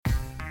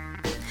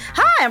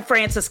I'm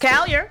Frances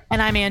Callier.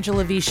 And I'm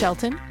Angela V.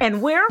 Shelton.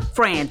 And we're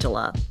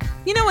Frangela.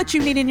 You know what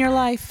you need in your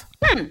life?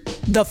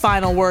 The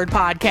Final Word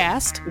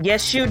podcast.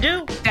 Yes, you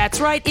do. That's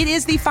right. It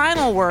is the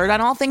final word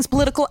on all things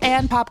political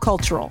and pop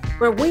cultural.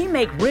 Where we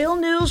make real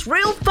news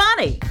real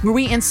funny. Where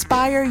we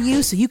inspire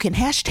you so you can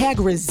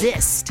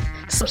 #resist.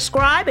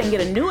 Subscribe and get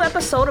a new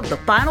episode of the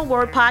Final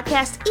Word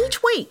podcast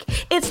each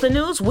week. It's the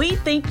news we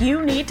think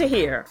you need to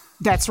hear.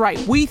 That's right.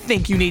 We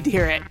think you need to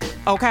hear it.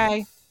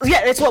 Okay?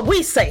 Yeah, it's what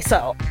we say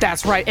so.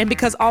 That's right. And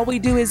because all we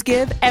do is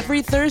give,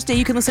 every Thursday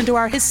you can listen to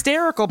our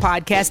hysterical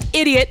podcast,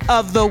 Idiot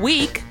of the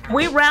Week.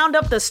 We round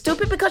up the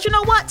stupid because you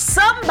know what?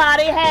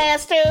 Somebody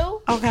has to.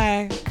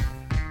 Okay.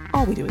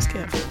 All we do is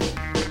give.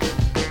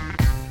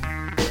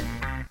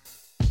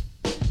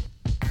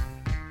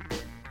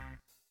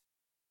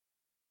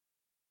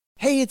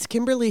 Hey, it's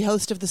Kimberly,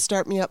 host of the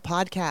Start Me Up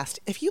podcast.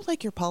 If you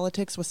like your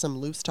politics with some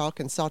loose talk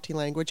and salty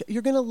language,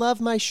 you're going to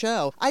love my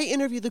show. I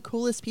interview the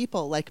coolest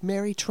people like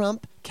Mary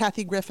Trump,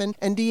 Kathy Griffin,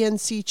 and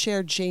DNC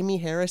Chair Jamie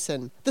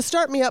Harrison. The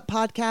Start Me Up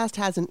podcast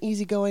has an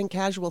easygoing,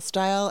 casual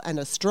style and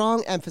a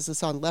strong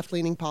emphasis on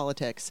left-leaning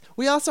politics.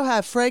 We also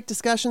have frank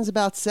discussions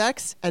about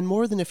sex and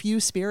more than a few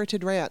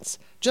spirited rants.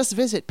 Just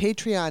visit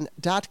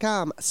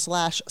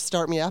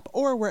patreon.com/startmeup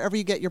or wherever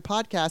you get your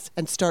podcasts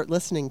and start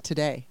listening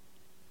today.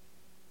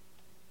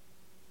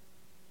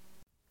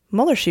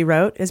 Mueller, She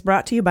Wrote is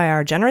brought to you by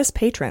our generous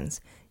patrons.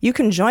 You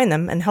can join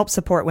them and help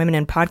support women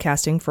in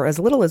podcasting for as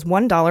little as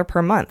 $1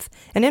 per month.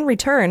 And in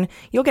return,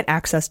 you'll get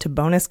access to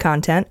bonus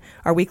content,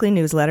 our weekly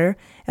newsletter,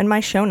 and my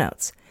show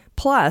notes.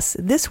 Plus,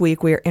 this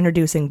week we are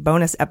introducing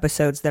bonus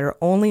episodes that are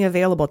only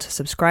available to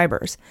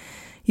subscribers.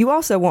 You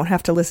also won't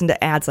have to listen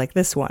to ads like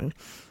this one.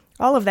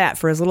 All of that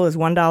for as little as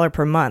 $1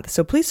 per month.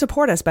 So please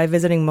support us by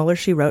visiting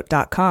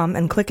MuellerSheWrote.com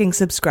and clicking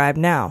subscribe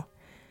now.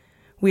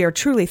 We are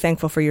truly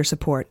thankful for your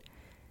support.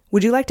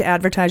 Would you like to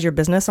advertise your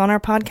business on our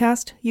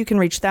podcast? You can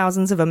reach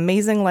thousands of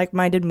amazing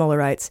like-minded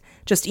Muellerites.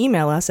 Just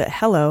email us at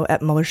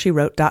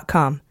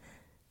hello@MuellerSheWrote.com.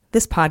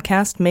 This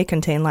podcast may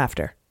contain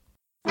laughter.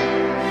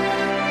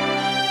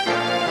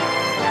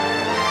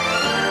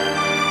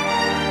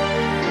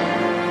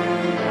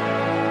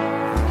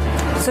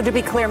 So to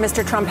be clear,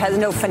 Mr. Trump has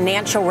no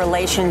financial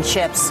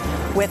relationships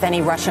with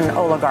any Russian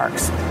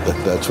oligarchs.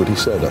 That's what he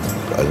said.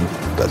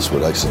 That's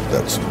what I said.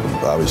 That's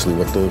obviously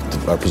what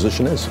our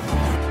position is.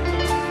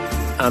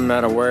 I'm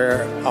not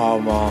aware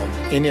of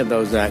any of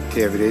those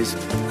activities.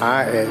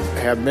 I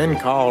have been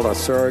called a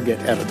surrogate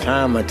at a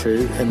time or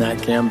two in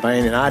that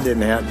campaign, and I did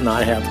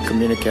not have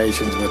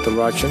communications with the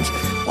Russians.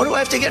 What do I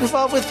have to get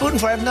involved with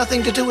Putin for? I have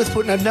nothing to do with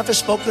Putin. I've never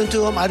spoken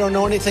to him. I don't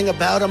know anything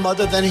about him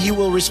other than he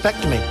will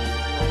respect me.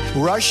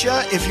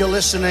 Russia, if you're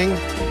listening,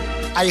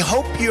 I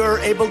hope you're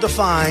able to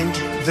find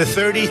the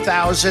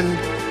 30,000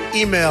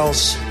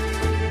 emails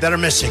that are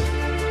missing.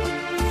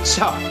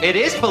 So, it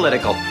is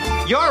political.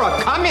 You're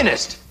a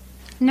communist.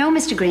 No,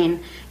 Mr. Green.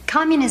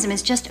 Communism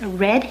is just a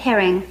red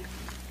herring.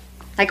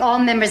 Like all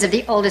members of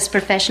the oldest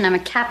profession, I'm a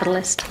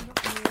capitalist.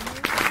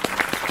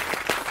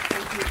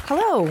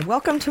 Hello,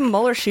 welcome to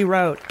Mueller, She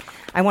Wrote.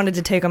 I wanted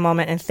to take a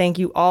moment and thank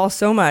you all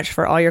so much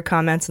for all your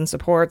comments and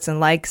supports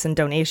and likes and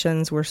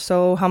donations. We're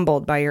so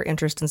humbled by your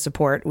interest and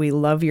support. We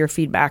love your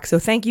feedback. So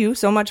thank you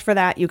so much for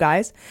that, you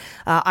guys.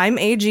 I'm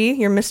AG,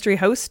 your mystery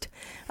host.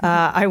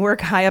 I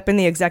work high up in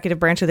the executive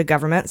branch of the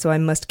government, so I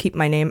must keep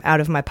my name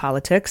out of my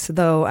politics,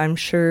 though I'm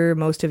sure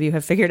most of you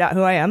have figured out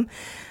who I am.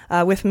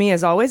 With me,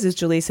 as always, is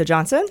Jaleesa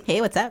Johnson.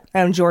 Hey, what's up?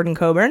 I'm Jordan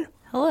Coburn.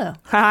 Hello.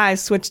 I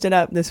switched it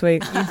up this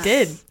week. You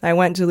did. I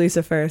went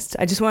Jaleesa first.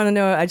 I just want you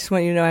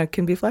to know I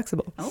can be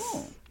flexible.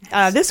 Oh.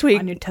 This week.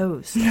 On your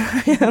toes.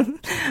 I'm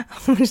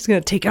just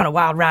going to take you on a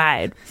wild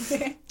ride.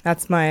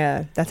 That's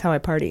how I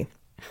party.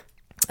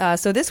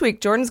 So this week,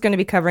 Jordan's going to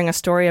be covering a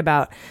story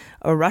about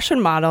a Russian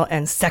model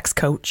and sex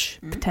coach.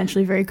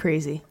 Potentially very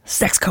crazy.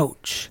 Sex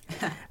coach.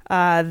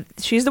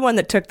 She's the one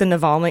that took the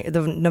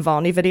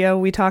Navalny video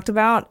we talked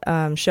about,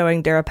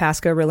 showing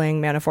Deripaska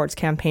relaying Manafort's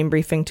campaign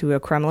briefing to a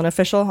Kremlin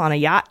official on a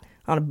yacht,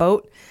 on a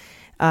boat.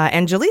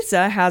 And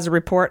Jaleesa has a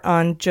report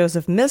on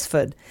Joseph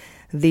Mifsud.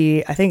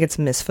 I think it's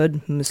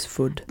Mifsud.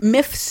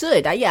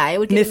 Mifsud. Yeah, I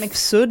would get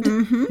Mifsud.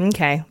 Mm-hmm.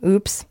 Okay.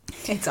 Oops.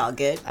 It's all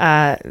good.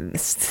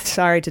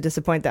 Sorry to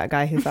disappoint that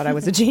guy who thought I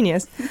was a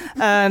genius.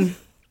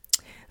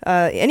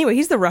 Anyway,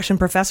 he's the Russian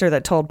professor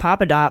that told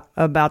Papadop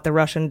about the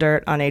Russian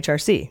dirt on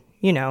HRC.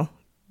 You know,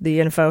 the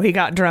info he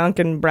got drunk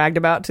and bragged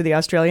about to the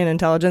Australian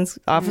intelligence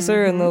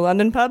officer in the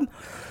London pub.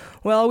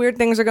 Well, weird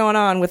things are going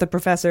on with the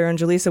professor, and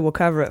Jaleesa will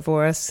cover it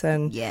for us.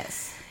 And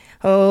yes.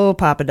 Oh,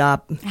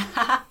 Papadop.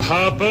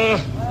 Papa,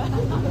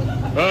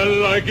 I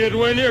like it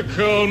when you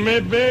call me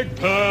Big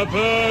Papa.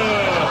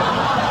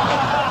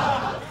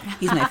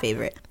 He's my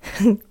favorite.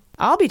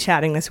 I'll be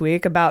chatting this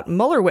week about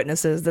Mueller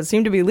witnesses that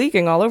seem to be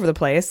leaking all over the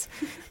place.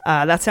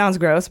 That sounds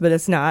gross, but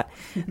it's not.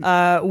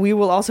 We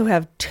will also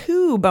have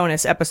 2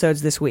 bonus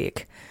episodes this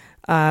week,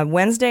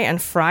 Wednesday and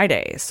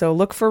Friday. So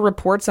look for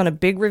reports on a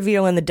big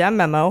reveal in the Dem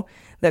memo,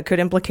 that could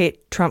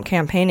implicate Trump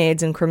campaign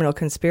aides in criminal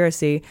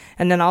conspiracy,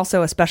 and then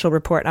also a special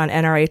report on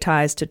NRA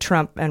ties to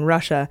Trump and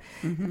Russia.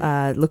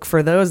 Look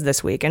for those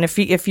this week. And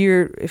if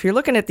you're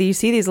looking at you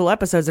see these little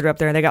episodes that are up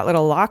there and they got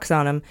little locks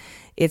on them,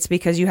 it's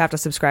because you have to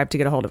subscribe to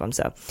get a hold of them.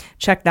 So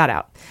check that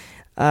out.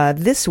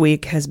 This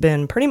week has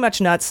been pretty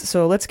much nuts,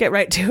 so let's get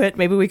right to it.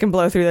 Maybe we can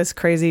blow through this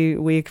crazy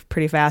week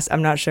pretty fast.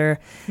 I'm not sure,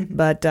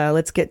 but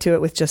let's get to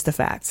it with just the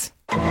facts.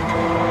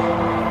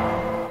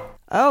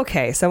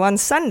 Okay, so on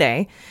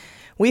Sunday,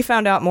 we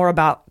found out more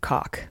about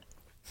cock.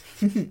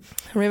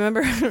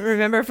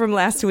 Remember from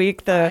last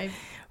week,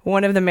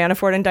 one of the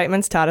Manafort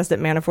indictments taught us that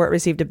Manafort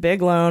received a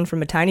big loan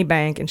from a tiny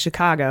bank in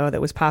Chicago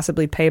that was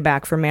possibly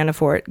payback for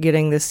Manafort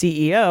getting the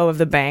CEO of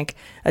the bank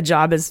a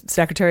job as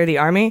Secretary of the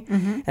Army,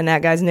 and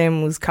that guy's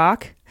name was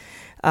Cock.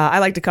 I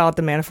like to call it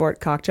the Manafort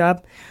cock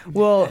job.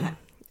 Well,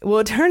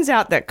 it turns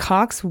out that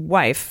Cock's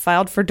wife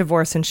filed for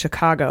divorce in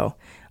Chicago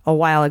a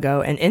while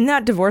ago, and in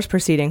that divorce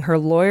proceeding, her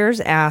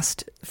lawyers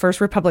asked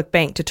First Republic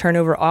Bank to turn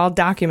over all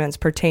documents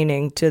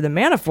pertaining to the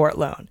Manafort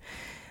loan.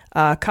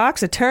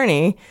 Cock's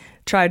attorney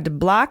tried to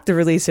block the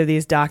release of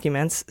these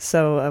documents,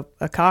 so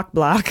a cock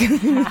block,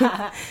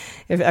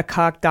 a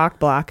cock doc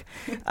block.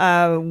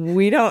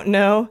 We don't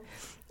know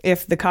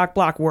if the cock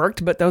block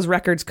worked, but those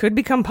records could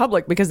become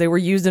public because they were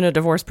used in a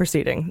divorce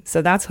proceeding.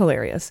 So that's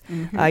hilarious.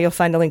 You'll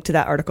find a link to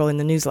that article in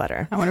the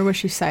newsletter. I wonder what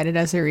she cited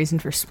as a reason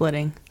for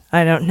splitting.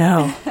 I don't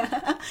know.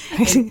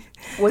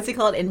 What's it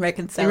called?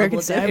 Irreconcilable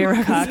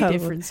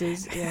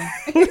differences. Yeah.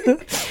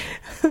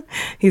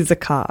 He's a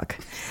cock.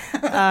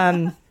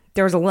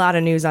 There was a lot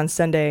of news on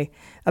Sunday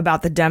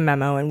about the Dem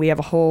memo, and we have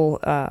a whole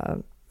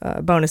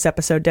bonus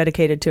episode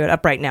dedicated to it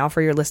up right now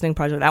for your listening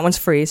pleasure. That one's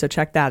free, so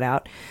check that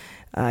out.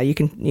 You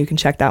can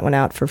check that one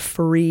out for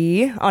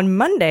free. On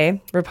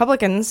Monday,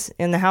 Republicans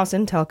in the House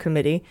Intel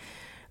Committee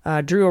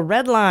drew a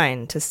red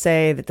line to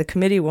say that the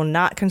committee will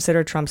not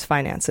consider Trump's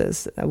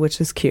finances,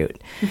 which is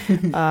cute.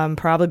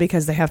 Probably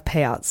because they have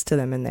payouts to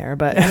them in there.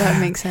 But yeah,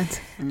 that makes sense.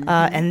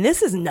 And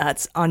this is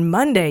nuts. On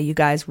Monday, you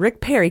guys, Rick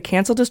Perry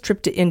canceled his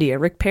trip to India.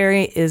 Rick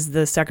Perry is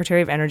the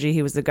Secretary of Energy.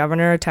 He was the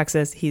governor of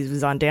Texas. He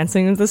was on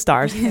Dancing with the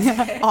Stars.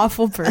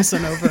 Awful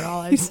person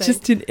overall, I'd He's say.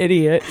 just an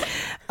idiot.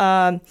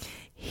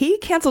 He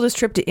canceled his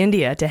trip to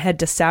India to head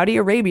to Saudi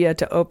Arabia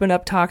to open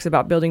up talks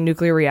about building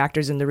nuclear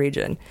reactors in the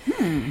region.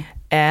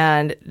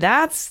 And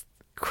that's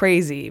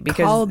crazy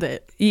because called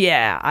it.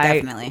 Yeah,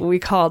 Definitely. We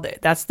called it.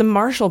 That's the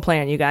Marshall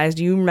Plan, you guys.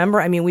 Do you remember?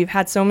 I mean, we've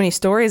had so many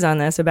stories on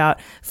this about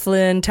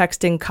Flynn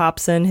texting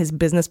Copson, his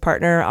business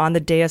partner, on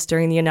the dais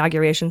during the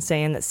inauguration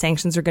saying that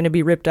sanctions are going to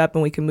be ripped up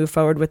and we can move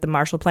forward with the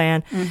Marshall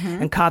Plan.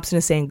 And Copson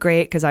is saying,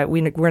 great, because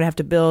we're going to have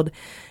to build,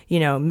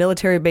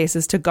 military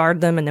bases to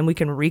guard them, and then we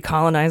can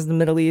recolonize the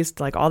Middle East,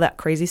 like all that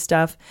crazy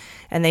stuff.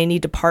 And they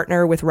need to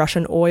partner with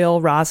Russian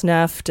oil,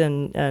 Rosneft,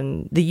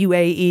 and the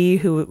UAE,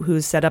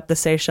 who set up the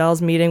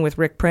Seychelles meeting with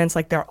Rick Prince.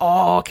 Like, they're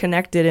all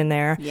connected in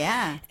there.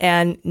 Yeah.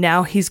 And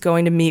now he's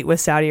going to meet with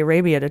Saudi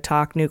Arabia to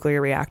talk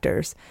nuclear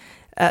reactors.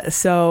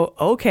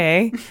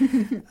 Okay.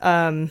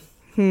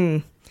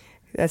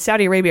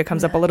 Saudi Arabia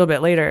comes up a little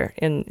bit later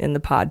in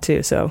the pod,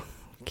 too, so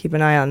keep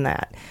an eye on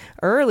that.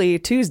 Early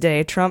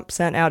Tuesday, Trump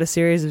sent out a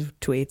series of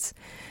tweets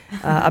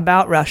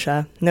about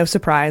Russia. No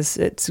surprise.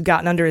 It's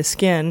gotten under his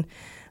skin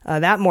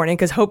that morning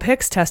because Hope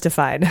Hicks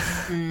testified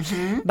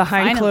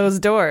behind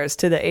closed doors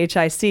to the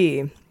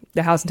HIC,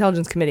 the House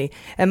Intelligence Committee.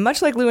 And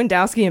much like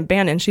Lewandowski and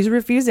Bannon, she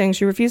refused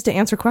to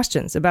answer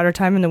questions about her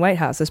time in the White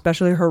House,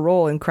 especially her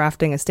role in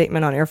crafting a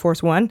statement on Air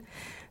Force One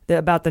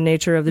about the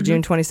nature of the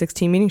June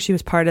 2016 meeting. She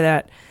was part of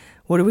that,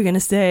 what are we going to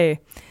say,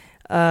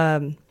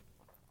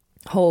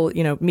 whole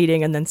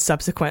meeting and then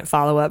subsequent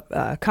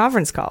follow-up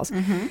conference calls.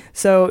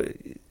 So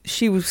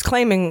she was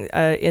claiming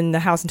in the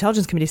House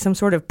Intelligence Committee some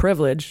sort of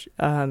privilege.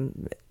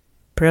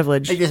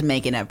 They're just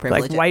making up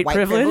privilege. Like white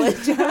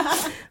privilege?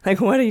 Like,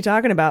 what are you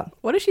talking about?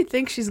 What does she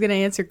think she's going to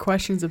answer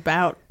questions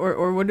about,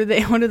 or what do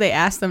they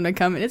ask them to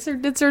come in?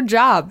 It's her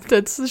job.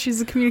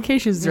 She's a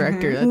communications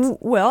director.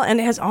 Well,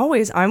 and as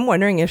always, I'm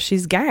wondering if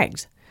she's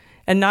gagged,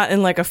 and not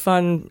in like a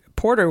fun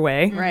Porter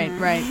way, right,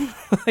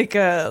 like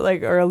a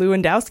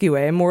Lewandowski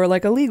way, more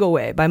like a legal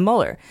way by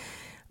Mueller.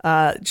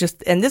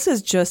 And this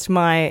is just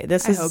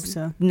hope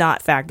so.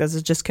 Not fact. This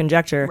is just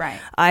conjecture. Right.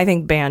 I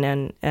think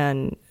Bannon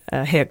and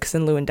Hicks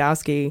and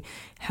Lewandowski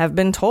have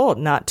been told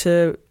not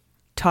to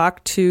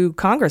talk to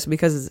Congress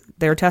because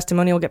their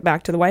testimony will get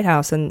back to the White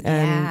House, and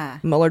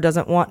Mueller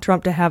doesn't want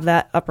Trump to have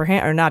that upper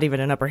hand, or not even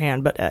an upper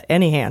hand, but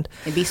any hand.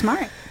 It'd be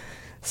smart.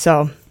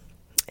 So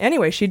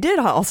anyway, she did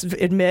also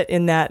admit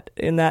in that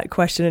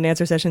question and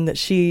answer session that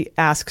she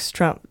asks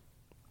Trump,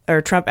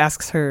 or Trump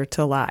asks her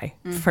to lie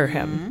for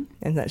him,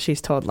 and that she's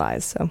told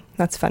lies. So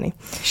that's funny.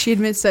 She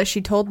admits that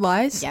she told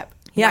lies? Yep.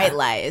 Yeah. White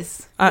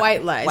lies.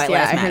 White lies. White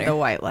yeah, lies I heard matter. the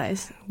white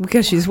lies.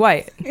 Because she's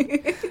white.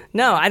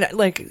 No, I don't,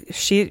 like,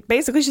 she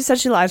said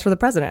she lies for the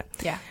president.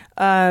 Yeah.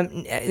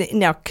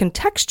 Now,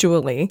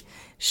 contextually,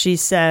 she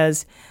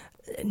says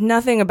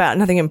nothing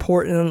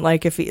important.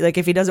 Like if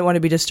he doesn't want to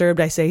be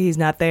disturbed, I say he's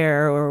not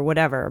there or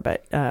whatever.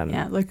 But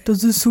yeah, like,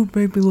 does this suit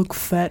make me look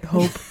fat,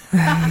 Hope?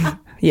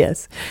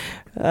 Yes.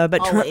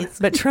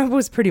 But Trump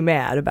was pretty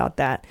mad about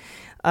that.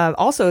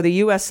 Also, the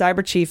U.S.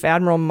 Cyber Chief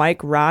Admiral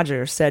Mike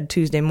Rogers said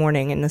Tuesday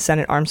morning in the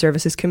Senate Armed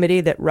Services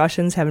Committee that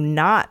Russians have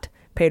not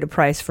paid a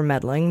price for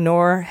meddling,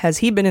 nor has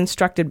he been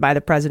instructed by the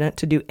president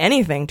to do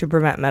anything to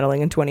prevent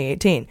meddling in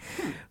 2018.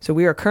 So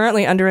we are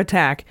currently under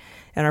attack,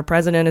 and our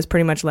president is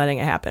pretty much letting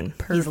it happen.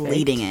 He's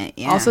leading it.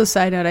 Yeah. Also,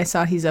 side note, I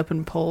saw he's up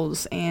in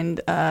polls,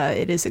 and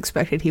it is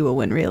expected he will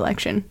win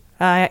re-election.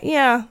 I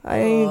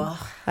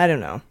don't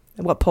know.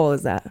 What poll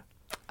is that?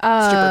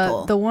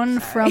 The one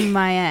from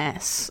my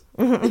ass.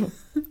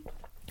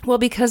 Well,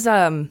 because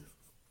I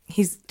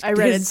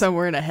read it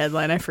somewhere in a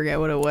headline. I forget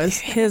what it was.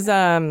 His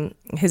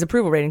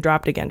approval rating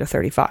dropped again to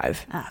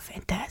 35. Ah,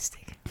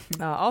 fantastic.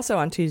 Also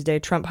on Tuesday,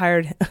 Trump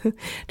hired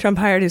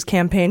his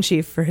campaign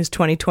chief for his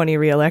 2020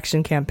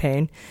 re-election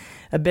campaign.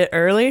 A bit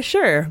early,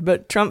 sure,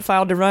 but Trump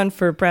filed to run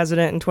for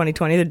president in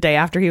 2020 the day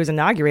after he was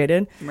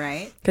inaugurated.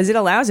 Right. Because it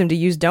allows him to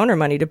use donor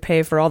money to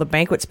pay for all the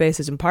banquet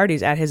spaces and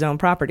parties at his own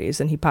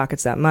properties, and he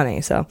pockets that money.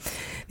 So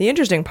the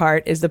interesting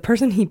part is the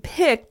person he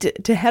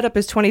picked to head up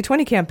his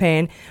 2020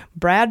 campaign,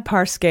 Brad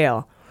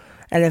Parscale.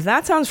 And if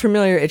that sounds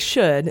familiar, it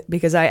should,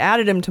 because I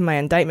added him to my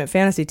indictment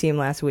fantasy team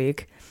last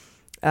week.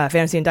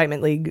 Fantasy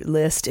Indictment League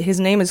list. His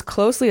name is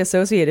closely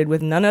associated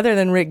with none other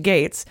than Rick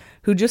Gates,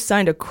 who just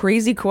signed a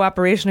crazy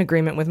cooperation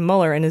agreement with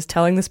Mueller and is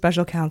telling the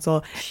special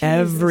counsel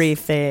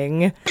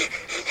everything.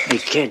 Hey,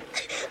 kid,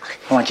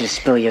 I want you to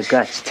spill your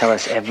guts. Tell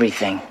us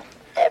everything.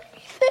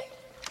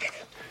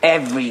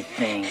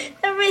 Everything.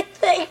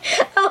 Everything.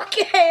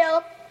 Okay,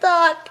 I'll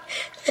talk.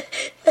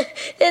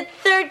 In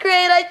 3rd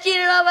grade, I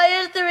cheated on my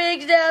history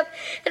exam.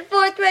 In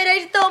 4th grade,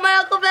 I stole my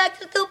Uncle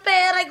Max's toupee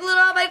and I glued it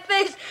on my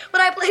face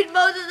when I played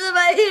Moses in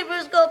my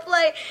Hebrew school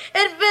play.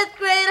 In 5th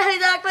grade, I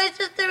knocked my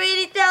sister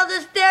Edie down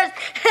the stairs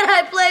and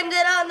I blamed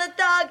it on the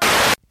dog.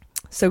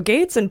 So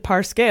Gates and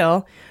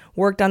Parscale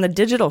worked on the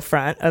digital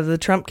front of the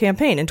Trump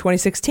campaign in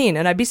 2016,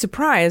 and I'd be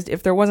surprised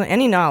if there wasn't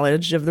any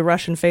knowledge of the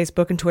Russian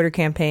Facebook and Twitter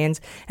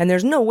campaigns, and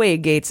there's no way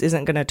Gates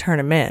isn't going to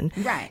turn him in.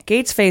 Right.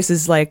 Gates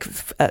faces like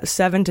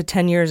 7 to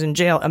 10 years in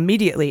jail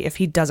immediately if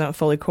he doesn't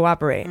fully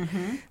cooperate.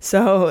 Mm-hmm.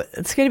 So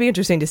it's going to be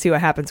interesting to see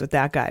what happens with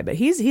that guy, but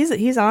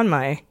he's on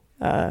my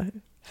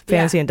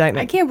fantasy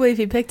indictment. I can't believe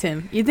he picked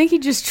him. You'd think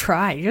he'd just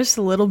try, just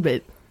a little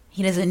bit.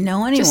 He doesn't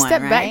know anyone, just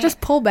step right? back,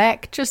 just pull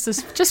back,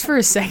 just for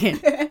a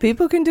second.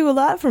 People can do a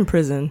lot from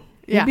prison.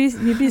 Yeah.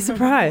 You'd be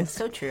surprised.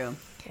 So true.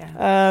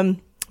 Yeah.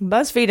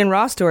 BuzzFeed and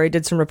Raw Story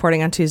did some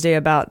reporting on Tuesday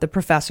about the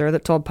professor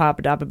that told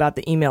Papadop about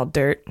the email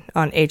dirt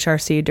on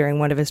HRC during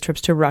one of his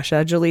trips to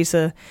Russia.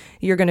 Jaleesa,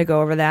 you're going to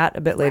go over that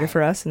a bit later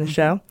for us in the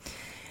show.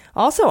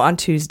 Also on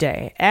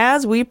Tuesday,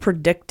 as we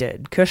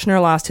predicted,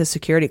 Kushner lost his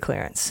security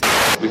clearance.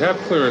 We have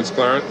clearance,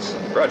 Clarence.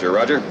 Roger,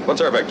 Roger.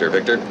 What's our vector,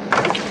 Victor?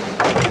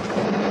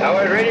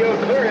 Howard radio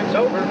clearance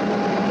over.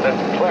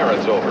 That's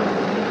Clarence over.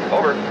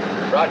 Over.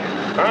 Roger.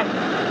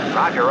 Huh?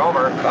 Roger,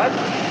 over. What?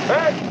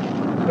 Hey.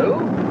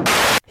 Who?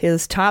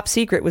 His top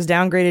secret was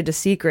downgraded to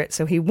secret,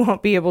 so he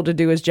won't be able to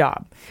do his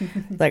job.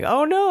 Like,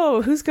 oh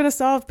no, who's going to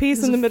solve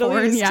peace in the Middle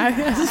East? Yeah,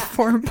 this is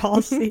foreign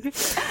policy.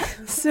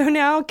 So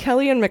now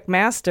Kelly and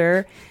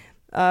McMaster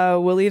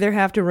will either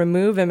have to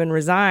remove him and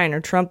resign,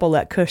 or Trump will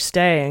let Kush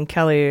stay and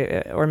Kelly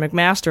or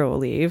McMaster will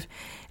leave.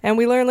 And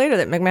we learned later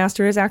that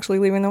McMaster is actually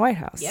leaving the White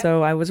House. Yep.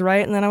 So I was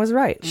right, and then I was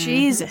right.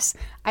 Jesus.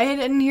 I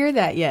didn't hear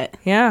that yet.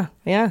 Yeah.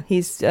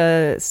 He's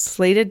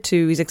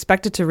he's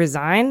expected to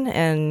resign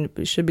and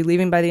should be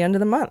leaving by the end of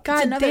the month.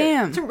 God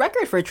damn. It's a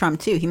record for Trump,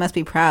 too. He must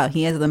be proud.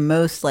 He has the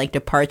most,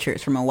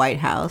 departures from a White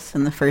House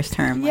in the first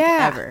term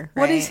ever.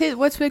 Right?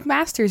 What's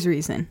McMaster's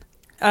reason?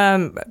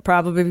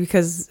 Probably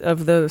because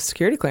of the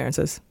security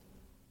clearances.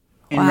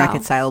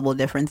 Irreconcilable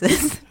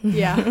differences.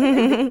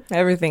 Yeah.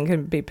 Everything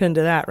can be pinned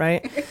to that,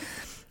 right?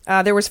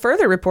 There was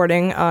further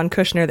reporting on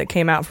Kushner that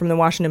came out from the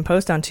Washington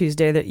Post on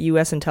Tuesday that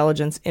U.S.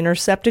 intelligence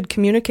intercepted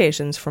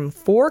communications from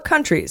 4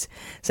 countries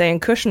saying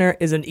Kushner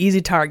is an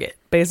easy target.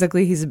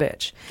 Basically, he's a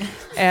bitch.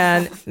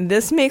 And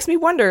this makes me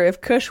wonder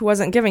if Kush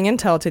wasn't giving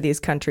intel to these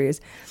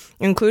countries,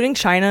 including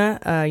China,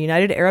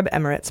 United Arab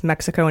Emirates,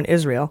 Mexico, and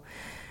Israel,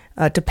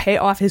 to pay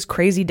off his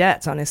crazy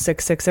debts on his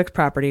 666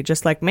 property,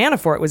 just like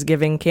Manafort was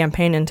giving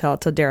campaign intel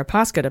to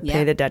Deripaska to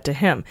pay the debt to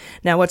him.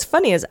 Now, what's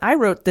funny is I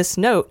wrote this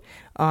note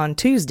on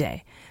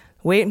Tuesday.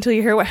 Wait until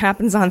you hear what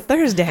happens on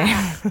Thursday,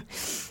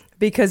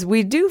 because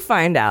we do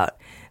find out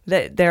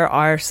that there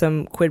are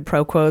some quid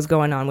pro quos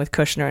going on with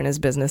Kushner and his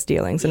business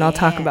dealings, and I'll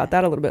talk about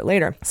that a little bit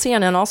later.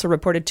 CNN also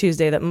reported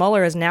Tuesday that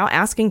Mueller is now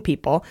asking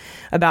people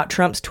about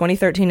Trump's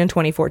 2013 and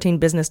 2014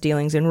 business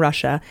dealings in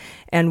Russia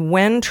and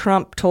when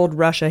Trump told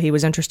Russia he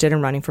was interested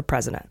in running for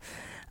president.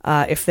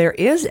 If there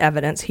is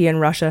evidence he and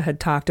Russia had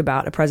talked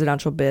about a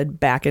presidential bid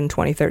back in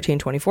 2013,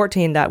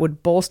 2014, that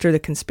would bolster the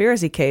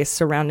conspiracy case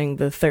surrounding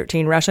the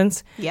 13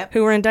 Russians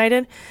who were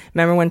indicted.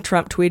 Remember when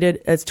Trump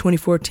tweeted, it's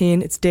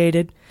 2014, it's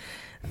dated.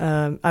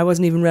 I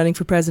wasn't even running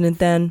for president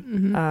then.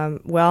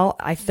 Mm-hmm. Well,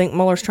 I think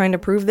Mueller's trying to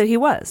prove that he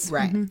was.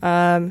 Right.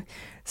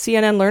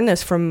 CNN learned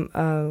this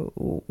from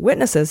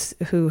witnesses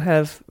who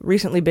have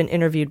recently been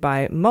interviewed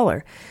by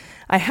Mueller.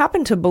 I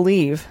happen to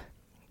believe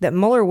that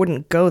Mueller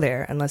wouldn't go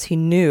there unless he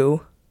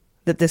knew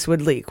that this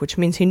would leak, which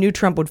means he knew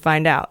Trump would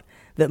find out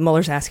that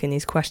Mueller's asking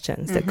these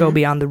questions that go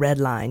beyond the red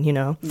line, you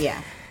know? Yeah.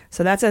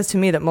 So that says to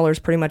me that Mueller's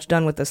pretty much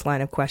done with this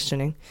line of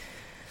questioning.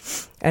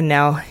 And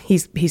now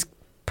he's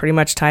pretty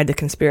much tied the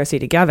conspiracy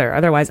together.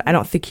 Otherwise, I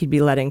don't think he'd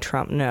be letting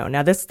Trump know.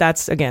 Now, that's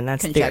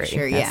conjecture,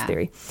 theory. yeah. That's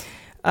theory.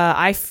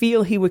 I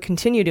feel he would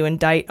continue to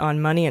indict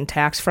on money and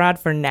tax fraud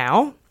for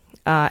now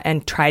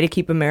and try to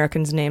keep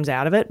Americans' names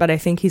out of it. But I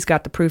think he's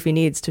got the proof he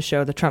needs to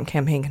show the Trump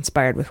campaign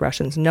conspired with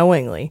Russians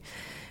knowingly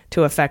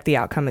to affect the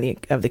outcome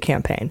of the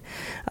campaign.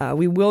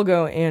 We will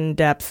go in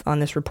depth on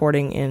this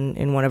reporting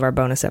in one of our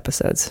bonus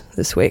episodes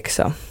this week.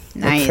 So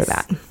nice. Look for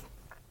that.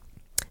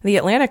 The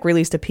Atlantic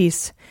released a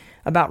piece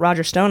about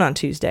Roger Stone on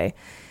Tuesday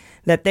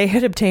that they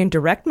had obtained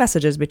direct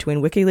messages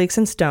between WikiLeaks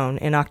and Stone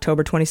in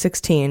October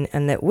 2016,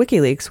 and that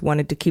WikiLeaks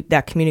wanted to keep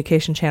that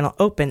communication channel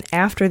open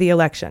after the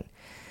election.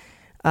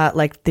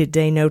 Did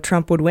they know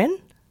Trump would win?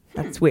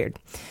 That's weird.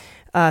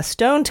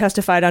 Stone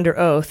testified under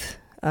oath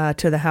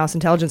to the House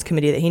Intelligence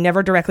Committee that he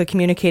never directly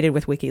communicated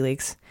with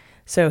WikiLeaks,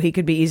 so he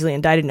could be easily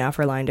indicted now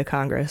for lying to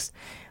Congress,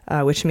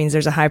 which means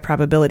there's a high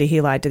probability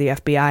he lied to the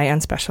FBI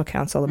and special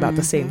counsel about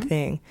the same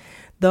thing.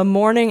 The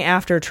morning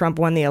after Trump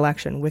won the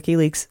election,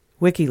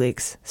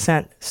 WikiLeaks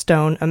sent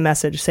Stone a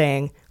message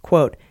saying,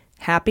 quote,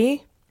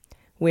 "Happy?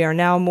 We are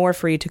now more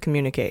free to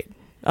communicate,"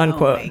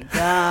 unquote. Oh my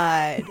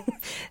God.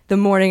 The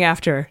morning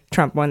after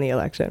Trump won the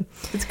election.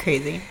 It's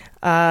crazy.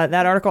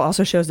 That article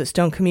also shows that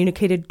Stone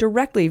communicated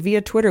directly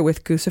via Twitter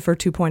with Guccifer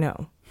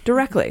 2.0.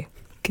 Directly.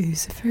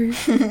 Guccifer.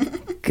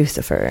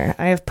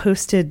 I have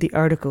posted the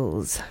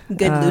articles.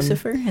 Good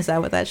Lucifer? Is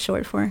that what that's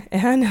short for?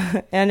 And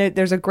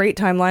there's a great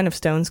timeline of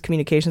Stone's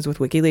communications with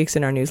WikiLeaks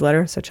in our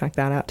newsletter, so check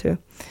that out too.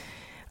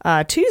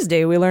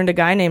 Tuesday, we learned a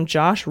guy named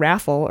Josh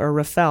Raffel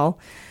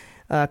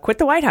quit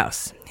the White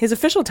House. His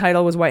official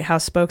title was White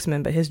House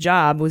spokesman, but his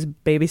job was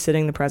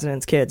babysitting the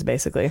president's kids,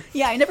 basically.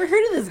 Yeah, I never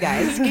heard of this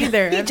guy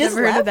either. I've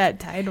never heard of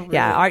that title. Really.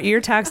 Yeah, your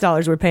tax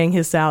dollars were paying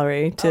his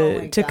salary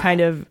to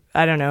kind of,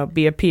 I don't know,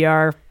 be a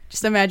PR.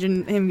 Just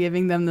imagine him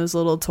giving them those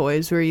little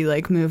toys where you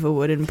like move a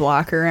wooden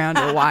block around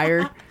a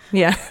wire.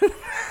 Yeah.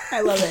 I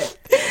love it.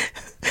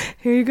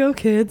 Here you go,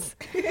 kids.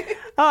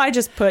 Oh, I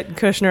just put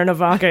Kushner and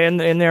Ivanka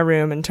in their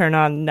room and turn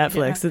on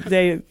Netflix.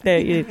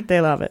 Yeah. They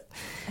love it.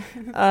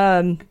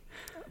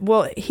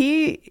 Well,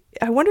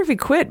 I wonder if he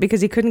quit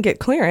because he couldn't get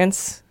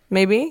clearance,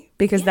 maybe,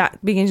 because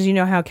you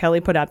know how Kelly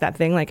put out that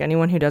thing, like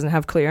anyone who doesn't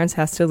have clearance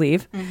has to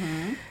leave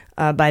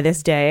by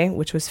this day,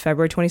 which was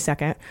February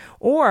 22nd.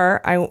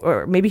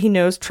 Or maybe he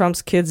knows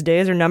Trump's kids'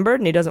 days are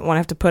numbered and he doesn't want to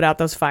have to put out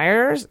those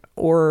fires,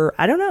 or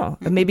I don't know.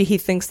 Maybe he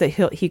thinks that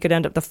he could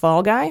end up the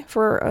fall guy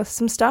for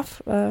some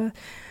stuff. I'm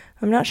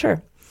not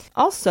sure.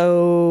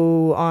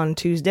 Also on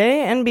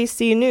Tuesday,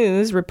 NBC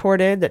News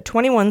reported that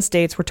 21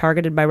 states were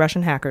targeted by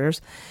Russian hackers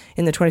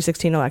in the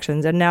 2016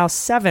 elections, and now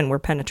 7 were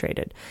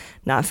penetrated,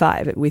 not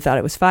 5. We thought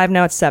it was 5,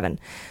 now it's 7.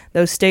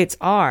 Those states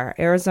are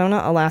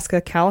Arizona, Alaska,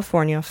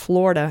 California,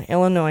 Florida,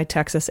 Illinois,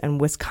 Texas, and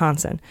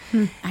Wisconsin.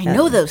 I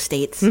know those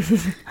states.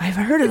 I've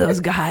heard of those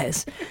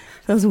guys,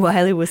 those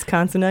wily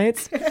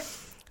Wisconsinites.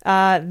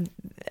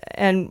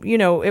 And, you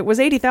know, it was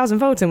 80,000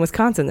 votes in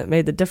Wisconsin that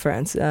made the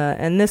difference.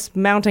 And this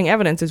mounting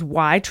evidence is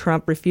why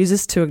Trump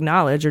refuses to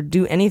acknowledge or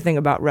do anything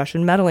about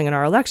Russian meddling in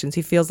our elections.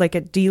 He feels like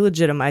it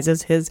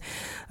delegitimizes his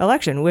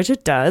election, which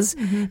it does.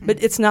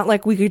 But it's not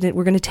like we're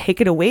going to take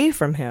it away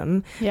from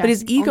him. Yeah, but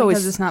his ego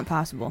because it's not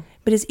possible.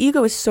 But his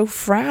ego is so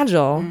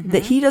fragile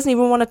that he doesn't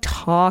even want to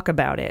talk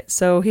about it.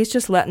 So he's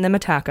just letting them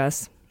attack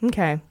us.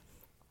 Okay.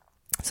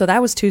 So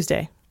that was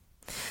Tuesday.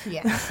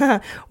 Yeah.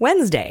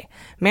 Wednesday,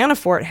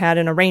 Manafort had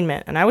an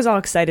arraignment, and I was all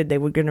excited they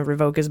were going to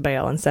revoke his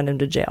bail and send him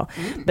to jail.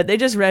 But they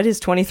just read his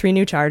 23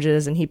 new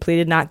charges, and he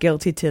pleaded not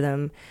guilty to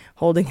them,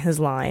 holding his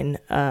line.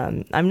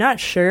 I'm not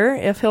sure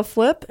if he'll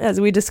flip,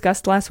 as we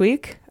discussed last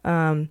week.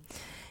 And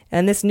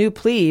this new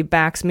plea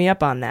backs me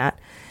up on that.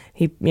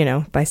 He,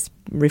 by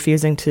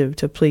refusing to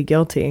plead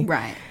guilty.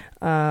 Right.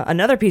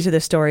 Another piece of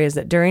this story is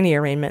that during the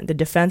arraignment, the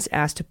defense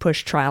asked to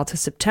push trial to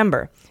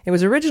September. It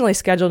was originally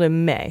scheduled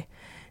in May.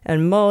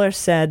 And Mueller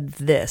said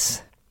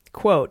this,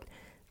 quote,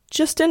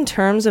 "Just in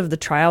terms of the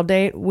trial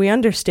date, we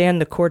understand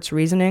the court's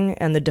reasoning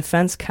and the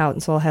defense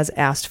counsel has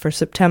asked for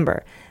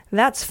September.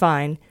 That's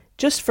fine.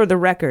 Just for the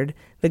record,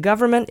 the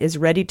government is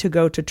ready to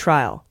go to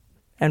trial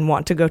and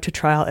want to go to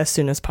trial as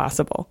soon as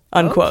possible,"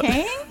 unquote.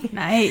 Okay.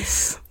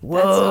 Nice. Whoa.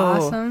 That's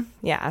awesome.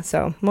 Yeah,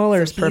 so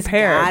Mueller's He's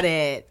prepared. got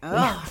it.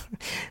 Yeah,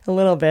 a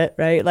little bit,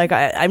 right? Like,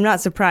 I'm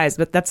not surprised,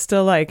 but that's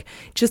still like,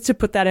 just to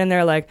put that in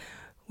there, like,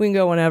 we can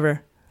go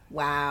whenever.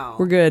 Wow.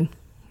 We're good.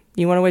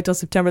 You want to wait till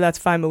September? That's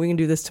fine, but we can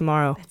do this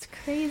tomorrow. That's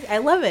crazy. I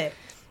love it.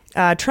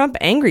 Trump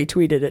angry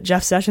tweeted at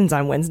Jeff Sessions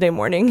on Wednesday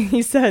morning.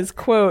 He says,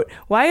 quote,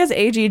 "Why is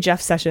AG Jeff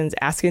Sessions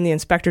asking the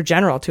Inspector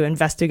General to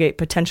investigate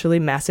potentially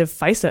massive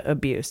FISA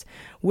abuse?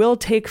 Will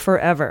take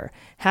forever,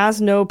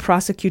 has no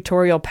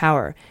prosecutorial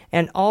power,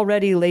 and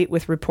already late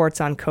with reports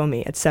on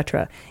Comey,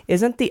 etc.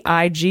 Isn't the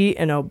IG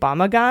an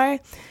Obama guy?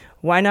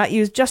 Why not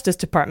use Justice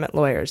Department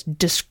lawyers?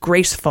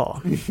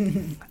 Disgraceful."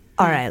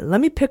 All right,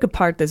 let me pick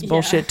apart this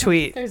bullshit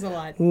tweet. There's a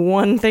lot.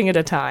 One thing at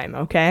a time,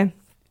 okay?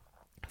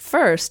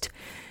 First,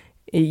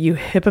 you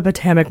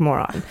hippopotamic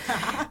moron.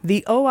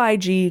 The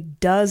OIG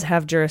does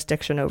have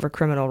jurisdiction over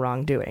criminal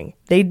wrongdoing.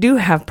 They do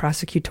have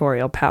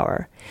prosecutorial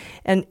power.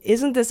 And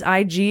isn't this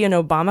IG an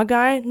Obama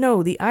guy?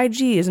 No, the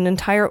IG is an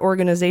entire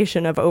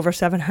organization of over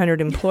 700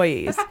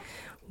 employees.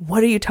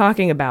 What are you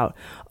talking about?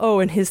 Oh,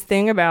 and his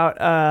thing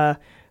about,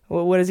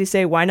 what does he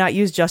say? Why not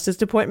use Justice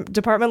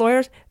Department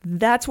lawyers?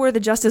 That's where the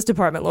Justice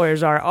Department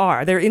lawyers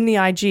are. They're in the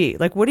IG.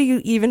 Like, what are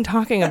you even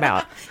talking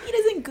about? He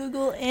doesn't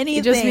Google anything.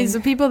 It just means the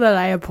people that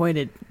I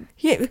appointed.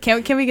 Yeah.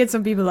 Can we get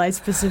some people I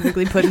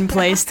specifically put in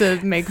place to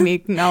make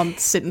me all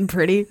sitting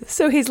pretty?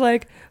 So he's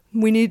like,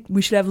 we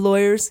should have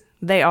lawyers.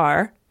 They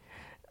are.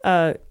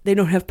 They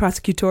don't have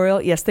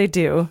prosecutorial. Yes, they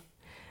do.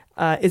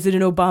 Is it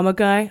an Obama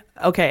guy?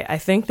 Okay, I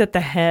think that the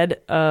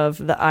head of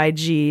the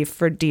IG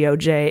for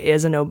DOJ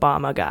is an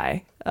Obama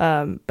guy.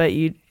 But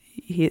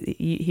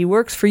he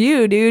works for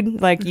you,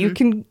 dude. Like, you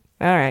can...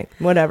 All right,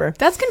 whatever.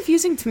 That's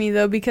confusing to me,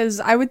 though,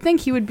 because I would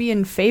think he would be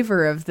in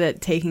favor of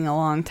that taking a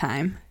long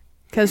time.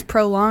 Because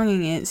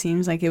prolonging it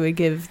seems like it would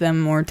give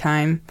them more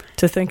time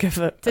to think of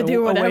a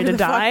whatever way to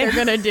die. Fuck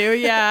they're gonna do.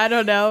 Yeah, I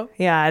don't know.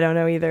 Yeah, I don't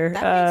know either.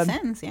 That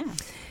makes sense. Yeah.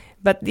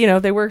 But,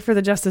 they work for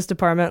the Justice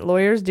Department.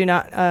 Lawyers do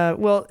not...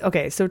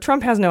 so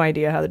Trump has no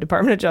idea how the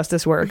Department of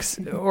Justice works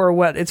or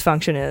what its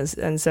function is.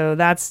 And so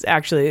that's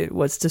actually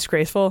what's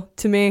disgraceful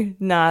to me,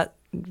 not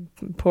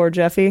poor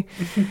Jeffy,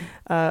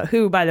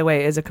 who, by the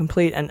way, is a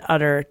complete and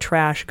utter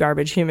trash,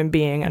 garbage human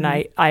being. And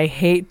I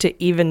hate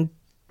to even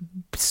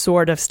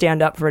sort of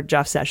stand up for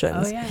Jeff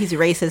Sessions. Oh, yeah. He's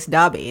racist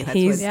Dobby. That's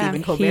what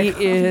Stephen Colbert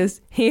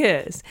He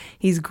is.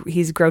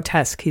 He's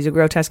grotesque. He's a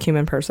grotesque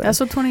human person.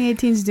 That's what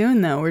 2018 is doing,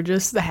 though. We're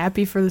just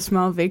happy for the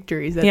small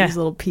victories that these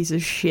little piece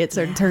of shits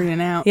are turning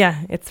out.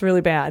 Yeah, it's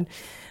really bad.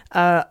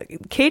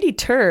 Katie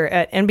Tur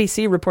at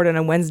NBC reported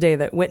on Wednesday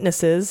that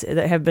witnesses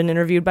that have been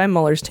interviewed by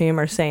Mueller's team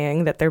are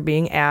saying that they're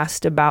being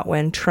asked about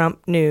when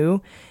Trump knew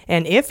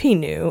and if he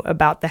knew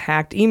about the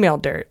hacked email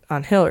dirt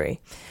on Hillary.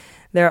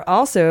 They're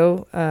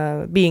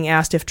also being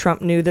asked if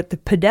Trump knew that the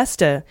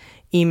Podesta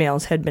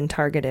emails had been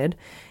targeted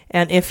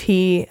and if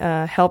he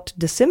helped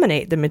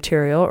disseminate the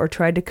material or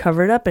tried to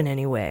cover it up in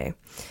any way.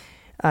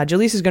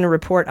 Jaleesa is going to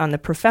report on the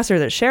professor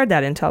that shared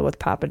that intel with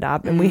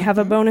Papadop, and we have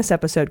a bonus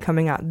episode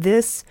coming out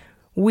this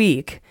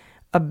week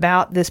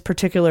about this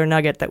particular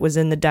nugget that was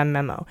in the Dem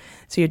memo.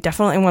 So you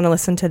definitely want to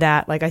listen to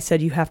that. Like I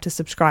said, you have to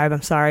subscribe.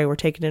 I'm sorry, we're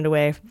taking it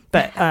away.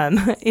 But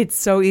it's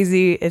so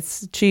easy.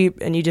 It's cheap.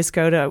 And you just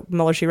go to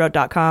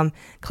MuellerSheWrote.com,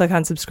 click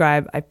on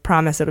subscribe. I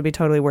promise it'll be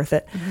totally worth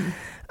it.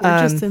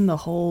 We're just in the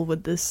hole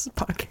with this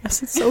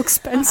podcast. It's so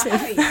expensive.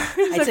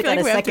 I took out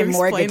a second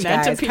mortgage,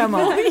 guys. Come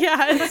on.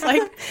 Yeah, it's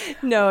like,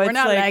 no, we're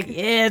not like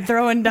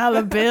throwing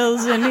dollar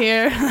bills in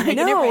here.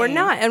 No, we're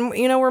not. And,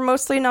 we're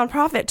mostly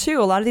nonprofit,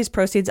 too. A lot of these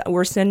proceeds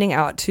we're sending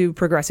out to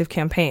progressive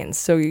campaigns.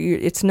 So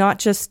it's not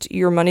just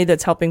your money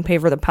that's helping pay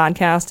for the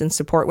podcast and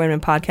support women in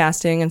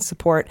podcasting and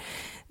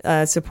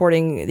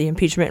supporting the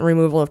impeachment and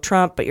removal of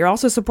Trump, but you're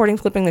also supporting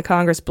flipping the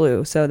Congress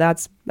blue. So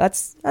that's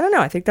I don't know.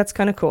 I think that's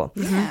kind of cool.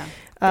 Yeah.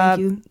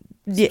 Thank you.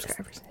 Yes.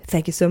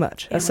 Thank you so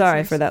much.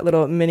 Sorry for that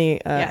little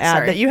mini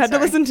ad that you had to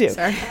listen to.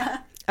 Sorry.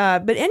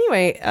 But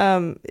anyway,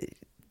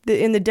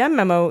 in the Dem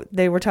memo,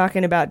 they were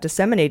talking about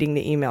disseminating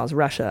the emails,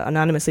 Russia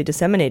anonymously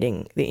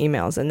disseminating the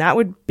emails. And that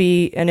would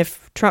be, and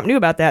if Trump knew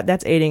about that,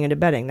 that's aiding and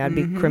abetting. That'd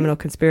be criminal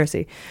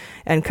conspiracy.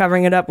 And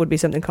covering it up would be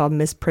something called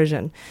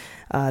misprision.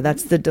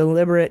 That's the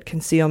deliberate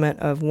concealment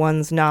of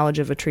one's knowledge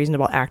of a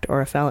treasonable act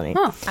or a felony.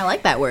 Huh. I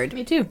like that word.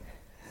 Me too.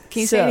 Can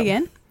you say it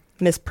again?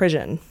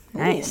 Misprision.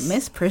 Nice.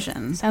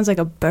 Misprision. Sounds like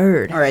a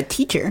bird. Or a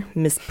teacher.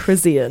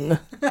 Misprision.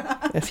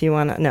 If you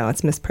want to. No,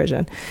 it's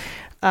misprision.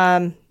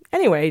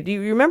 Anyway, do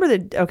you remember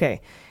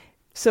okay.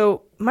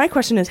 So my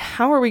question is,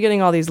 how are we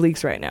getting all these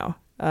leaks right now?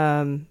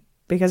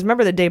 Because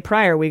remember the day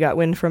prior, we got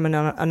wind from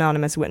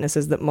anonymous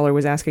witnesses that Mueller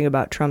was asking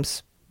about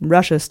Trump's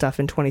Russia stuff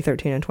in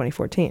 2013 and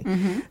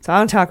 2014. So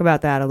I'll talk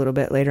about that a little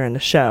bit later in the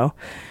show.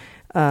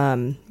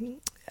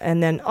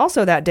 And then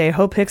also that day,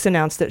 Hope Hicks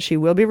announced that she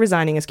will be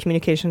resigning as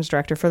communications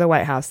director for the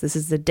White House. This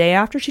is the day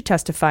after she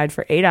testified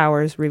for 8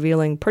 hours,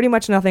 revealing pretty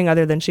much nothing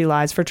other than she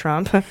lies for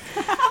Trump.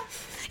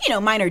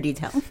 Minor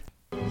detail.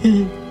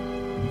 He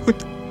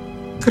put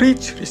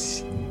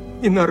creatures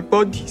in our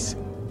bodies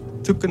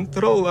to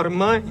control our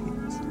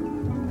minds.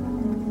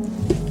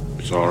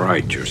 It's all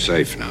right. You're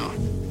safe now.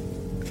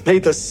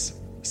 Made us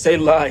say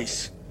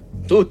lies,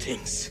 do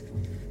things.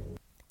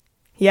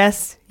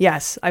 Yes.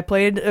 I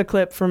played a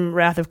clip from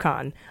Wrath of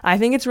Khan. I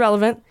think it's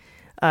relevant,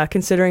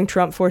 considering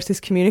Trump forced his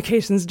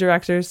communications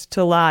directors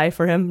to lie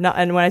for him.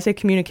 And when I say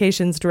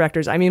communications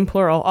directors, I mean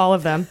plural, all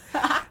of them.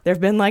 There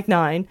have been like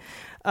 9.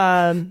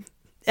 And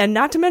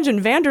not to mention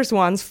Van der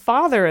Zwan's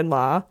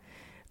father-in-law.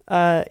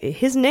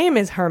 His name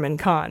is Herman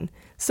Khan.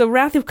 So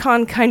Wrath of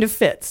Khan kind of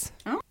fits.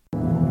 Oh.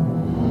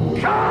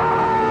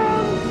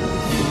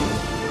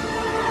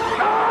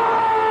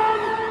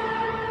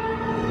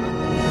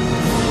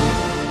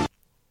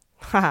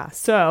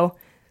 So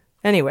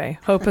Anyway,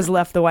 Hope has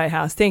left the White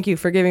House. Thank you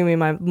for giving me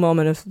my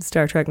moment of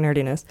Star Trek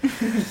nerdiness.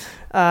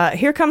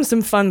 Here comes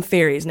some fun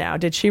theories now.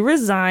 Did she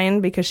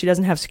resign because she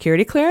doesn't have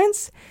security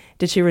clearance?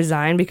 Did she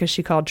resign because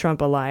she called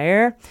Trump a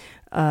liar?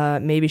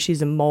 Maybe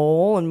she's a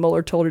mole and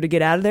Mueller told her to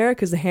get out of there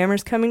because the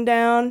hammer's coming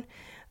down.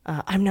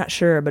 I'm not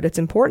sure, but it's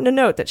important to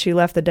note that she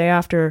left the day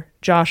after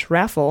Josh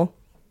Raffel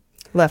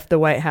left the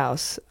White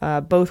House.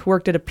 Both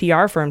worked at a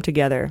PR firm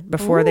together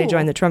before they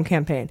joined the Trump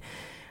campaign.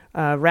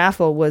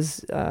 Raffel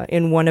was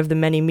in one of the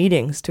many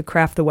meetings to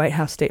craft the White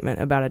House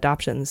statement about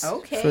adoptions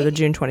for the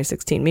June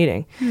 2016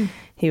 meeting.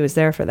 He was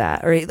there for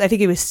that. Or I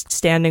think he was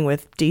standing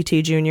with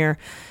DT Jr.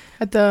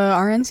 At the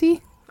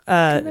RNC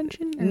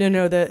convention?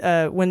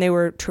 No, when they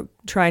were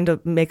trying to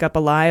make up a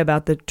lie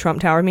about the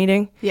Trump Tower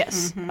meeting.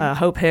 Yes.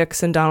 Hope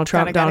Hicks and Donald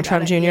Trump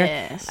Jr.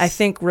 Yes. I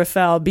think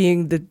Raffel,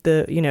 being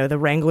the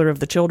wrangler of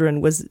the children,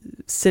 was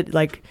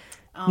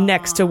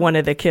next to one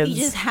of the kids. He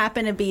just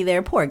happened to be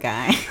there, poor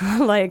guy.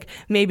 Like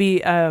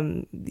maybe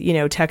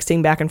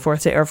texting back and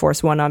forth to Air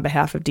Force One on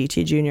behalf of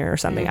DT Jr. or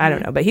something. I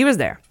don't know, but he was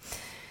there.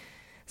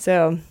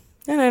 So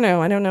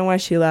I don't know why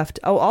she left.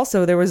 Oh,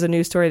 also there was a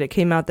news story that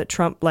came out that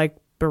Trump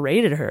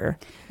berated her.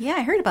 Yeah,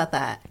 I heard about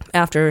that.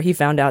 After he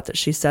found out that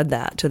she said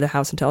that to the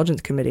House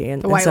Intelligence Committee.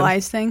 And the white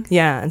lies thing?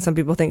 Yeah, and some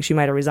people think she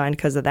might have resigned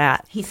because of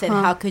that. He said,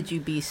 how could you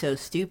be so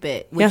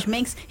stupid? Which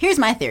makes... Here's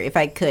my theory, if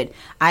I could.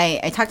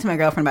 I talked to my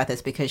girlfriend about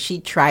this because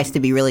she tries to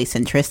be really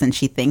centrist and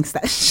she thinks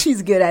that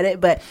she's good at it,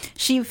 but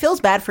she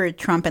feels bad for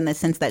Trump in the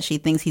sense that she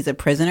thinks he's a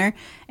prisoner.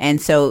 And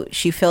so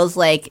she feels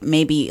like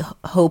maybe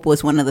Hope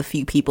was one of the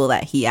few people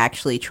that he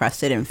actually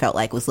trusted and felt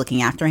like was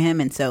looking after him.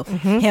 And so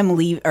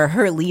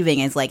her leaving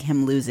is like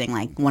him losing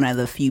like one of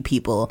the few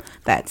people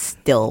that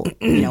still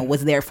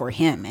was there for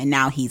him, and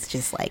now he's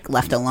just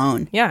left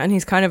alone. Yeah, and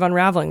he's kind of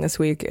unraveling this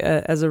week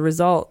as a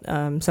result.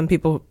 Some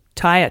people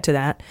tie it to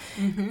that.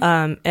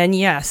 And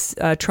yes,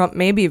 Trump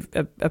may be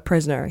a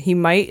prisoner. He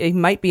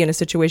might be in a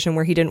situation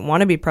where he didn't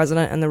want to be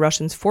president and the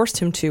Russians forced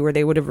him to, or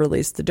they would have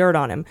released the dirt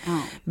on him.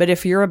 But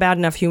if you're a bad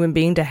enough human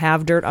being to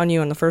have dirt on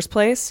you in the first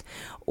place,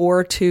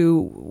 or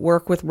to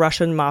work with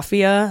Russian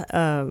mafia,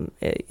 and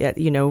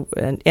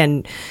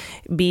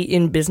be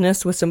in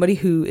business with somebody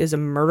who is a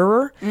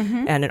murderer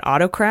and an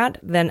autocrat,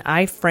 then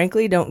I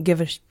frankly don't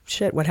give a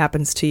shit what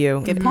happens to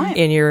you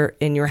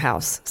in your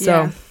house.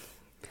 So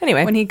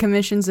anyway, when he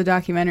commissions a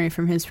documentary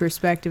from his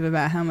perspective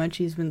about how much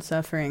he's been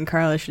suffering,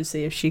 Carla should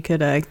see if she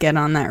could get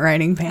on that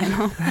writing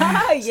panel.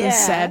 Some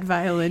sad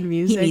violin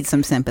music. He needs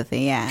some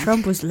sympathy. Yeah,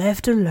 Trump was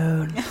left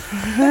alone.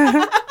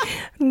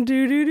 Do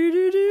do do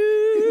do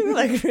do,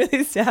 like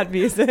really sad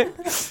music.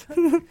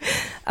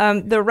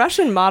 The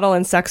Russian model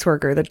and sex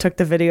worker that took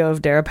the video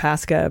of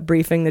Deripaska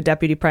briefing the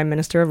deputy prime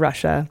minister of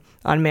Russia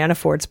on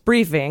Manafort's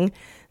briefing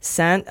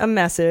sent a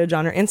message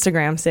on her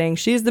Instagram saying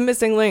she's the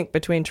missing link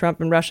between Trump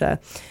and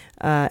Russia.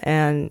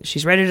 And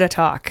she's ready to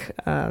talk.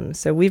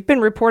 So we've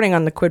been reporting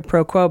on the quid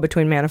pro quo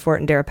between Manafort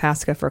and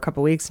Deripaska for a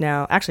couple weeks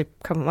now, actually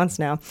a couple months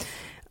now.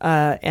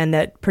 And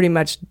that pretty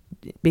much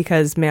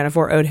because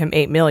Manafort owed him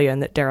 $8 million,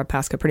 that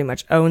Deripaska pretty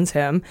much owns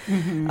him.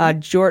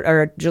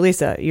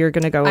 Jaleesa, you're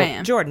going to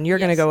go. Jordan, you're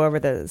going to go over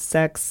the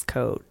sex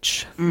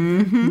coach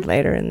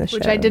later in the show,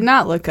 which I did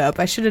not look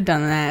up. I should have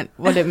done that.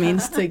 What it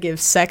means to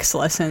give sex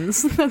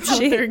lessons. That's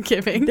what they're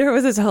giving. There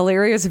was this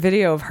hilarious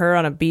video of her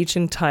on a beach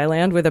in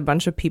Thailand with a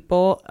bunch of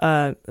people,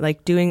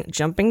 doing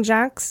jumping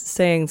jacks,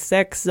 saying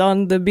 "sex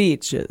on the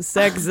beach,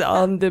 sex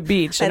on the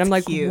beach," and I'm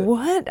like, cute.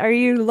 What are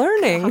you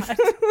learning?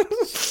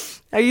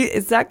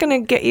 Is that going to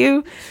get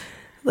you?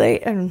 They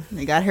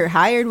got her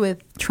hired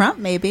with Trump,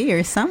 maybe,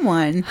 or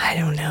someone. I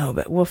don't know,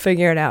 but we'll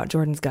figure it out.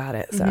 Jordan's got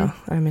it, so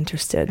I'm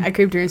interested. I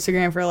creeped her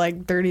Instagram for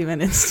 30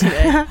 minutes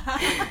today.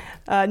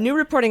 New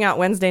reporting out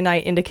Wednesday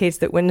night indicates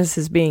that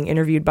witnesses being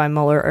interviewed by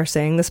Mueller are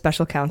saying the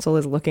special counsel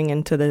is looking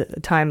into the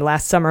time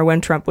last summer when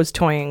Trump was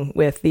toying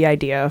with the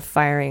idea of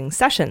firing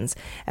Sessions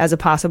as a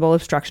possible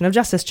obstruction of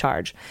justice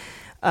charge.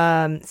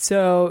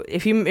 So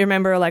if you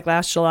remember,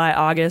 last July,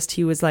 August,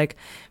 he was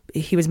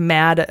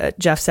mad at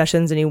Jeff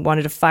Sessions and he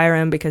wanted to fire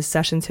him because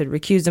Sessions had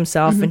recused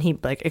himself and he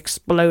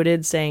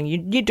exploded saying, "You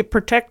need to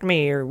protect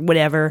me," or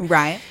whatever.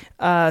 Right.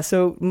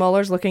 So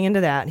Mueller's looking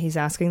into that. He's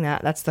asking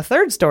that. That's the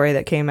third story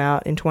that came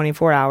out in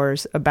 24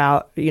 hours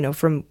about,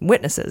 from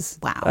witnesses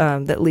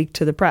that leaked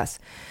to the press.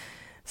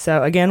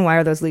 So again, why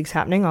are those leaks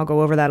happening? I'll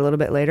go over that a little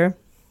bit later.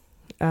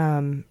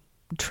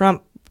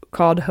 Trump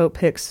called Hope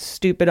Hicks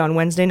stupid on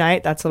Wednesday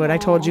night. That's what I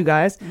told you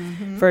guys,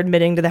 for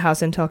admitting to the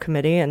House Intel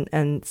Committee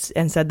and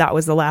said that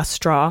was the last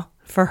straw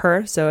for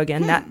her. So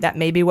again, that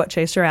may be what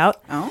chased her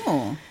out.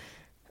 Oh.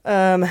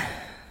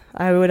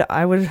 I would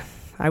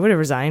have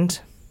resigned.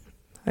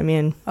 I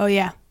mean, oh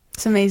yeah,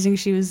 it's amazing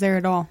she was there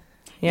at all.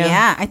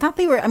 Yeah, I thought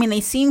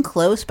they seemed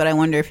close, but I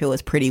wonder if it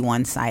was pretty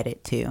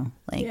one-sided too.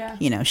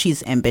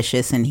 She's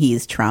ambitious and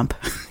he's Trump.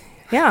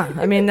 Yeah,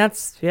 I mean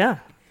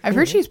I've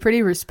heard she's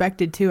pretty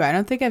respected too. I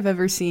don't think I've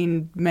ever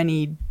seen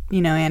many,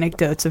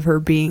 anecdotes of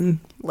her being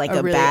like a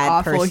a really bad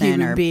awful person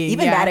human or being.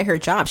 even Yeah. bad at her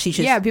job. She's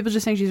just people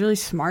just think she's really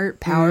smart,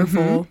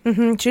 powerful.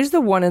 She's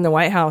the one in the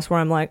White House where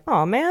I'm like,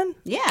 oh man,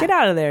 get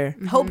out of there.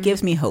 Hope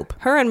gives me hope.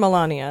 Her and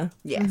Melania.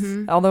 Yes.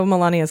 Although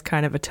Melania's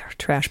kind of a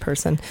trash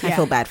person. I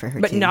feel bad for her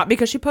But too. not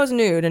because she posed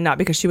nude and not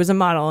because she was a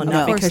model and No.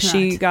 not Of because course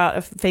she not. got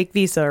a fake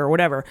visa or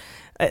whatever.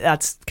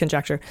 That's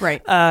conjecture.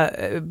 Right.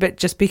 But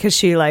just because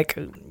she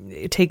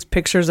takes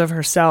pictures of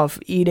herself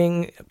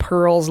eating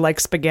pearls like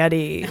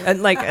spaghetti.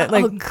 And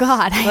Oh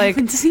God, I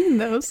haven't seen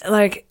those.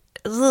 Like,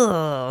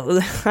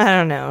 ugh, I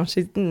don't know.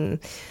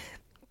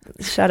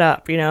 Shut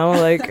up,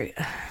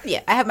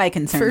 Yeah, I have my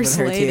concerns First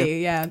with her lady, too.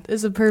 yeah,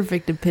 is a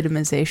perfect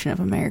epitomization of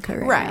America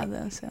right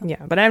now, though. So.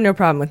 Yeah, but I have no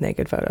problem with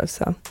naked photos.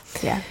 So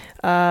yeah,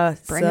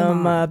 Bring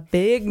some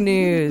big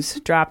news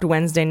dropped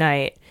Wednesday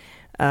night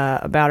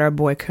about our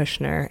boy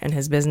Kushner and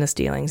his business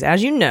dealings.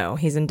 As you know,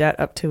 he's in debt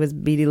up to his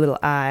beady little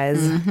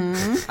eyes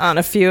on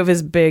a few of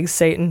his big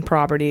Satan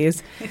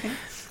properties.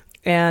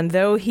 And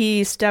though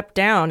he stepped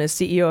down as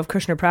CEO of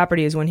Kushner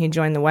Properties when he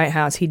joined the White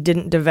House, he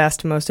didn't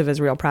divest most of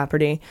his real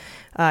property.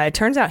 It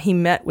turns out he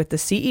met with the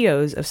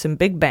CEOs of some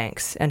big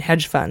banks and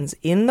hedge funds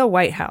in the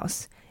White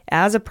House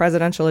as a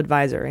presidential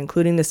advisor,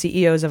 including the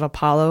CEOs of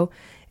Apollo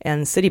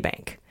and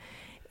Citibank.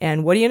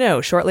 And what do you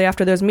know? Shortly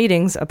after those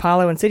meetings,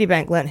 Apollo and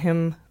Citibank lent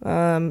him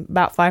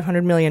about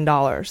 $500 million.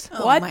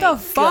 What the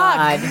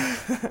fuck?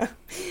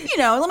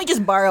 Let me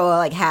just borrow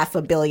like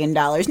 $500 million.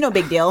 No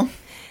big deal.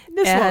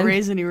 This won't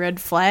raise any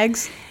red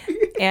flags.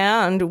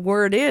 And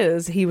word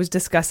is he was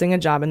discussing a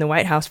job in the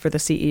White House for the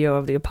CEO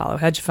of the Apollo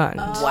hedge fund.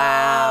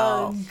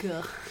 Wow.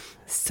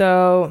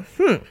 So,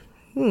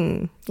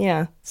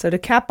 yeah. So to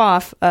cap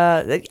off,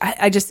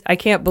 I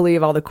can't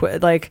believe all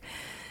the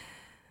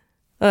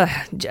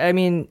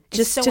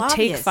just so to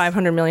take obvious.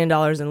 $500 million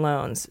in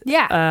loans.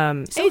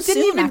 Yeah. So he didn't soon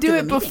even after do the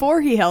it meeting. before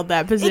he held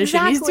that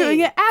position. He's Exactly. doing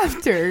it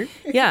after.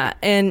 Yeah,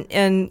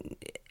 and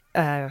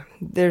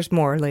there's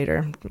more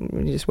later.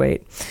 You just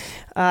wait.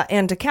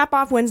 And to cap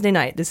off Wednesday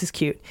night, this is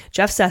cute.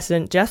 Jeff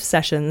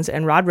Sessions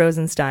and Rod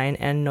Rosenstein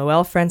and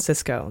Noel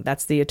Francisco.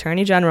 That's the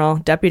Attorney General,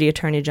 Deputy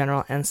Attorney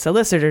General, and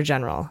Solicitor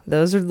General.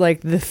 Those are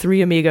like the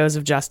three amigos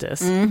of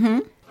justice.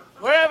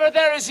 Wherever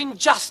there is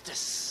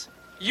injustice,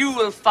 you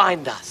will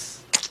find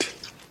us.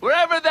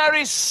 Wherever there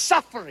is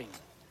suffering,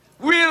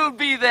 we'll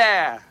be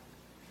there.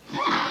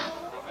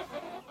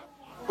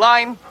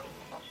 Line.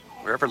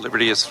 Wherever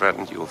liberty is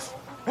threatened, you'll...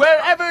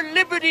 Wherever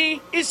liberty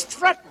is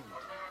threatened,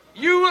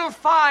 you will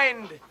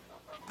find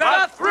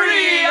the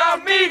three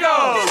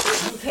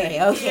amigos.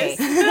 Okay.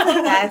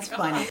 That's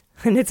funny.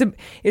 And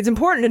it's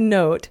important to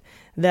note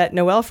that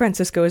Noel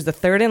Francisco is the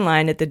third in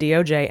line at the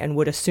DOJ and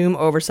would assume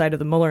oversight of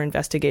the Mueller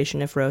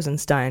investigation if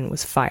Rosenstein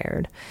was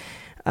fired,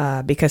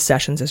 because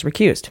Sessions is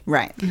recused.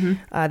 Right.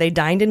 They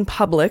dined in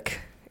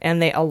public, and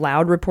they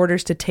allowed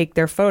reporters to take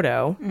their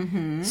photo.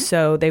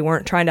 So they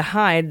weren't trying to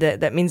hide.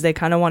 That means they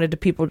kind of wanted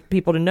people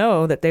to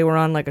know that they were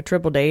on like a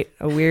triple date,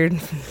 a weird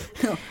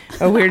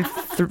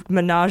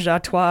menage a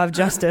trois of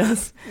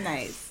justice.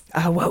 Nice.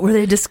 What were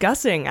they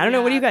discussing? I don't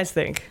know. What do you guys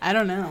think? I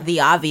don't know.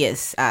 The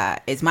obvious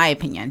is my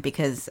opinion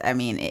because, I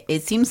mean,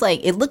 it seems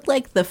like it looked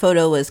like the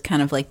photo was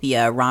kind of like the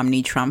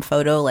Romney-Trump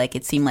photo. Like,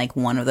 it seemed like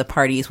one of the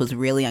parties was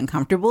really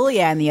uncomfortable.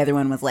 Yeah, and the other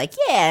one was like,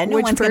 yeah, no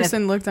Which one's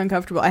person looked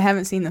uncomfortable? I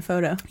haven't seen the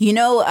photo.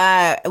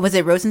 Was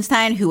it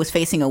Rosenstein who was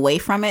facing away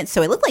from it?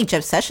 So it looked like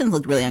Jeff Sessions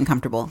looked really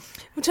uncomfortable.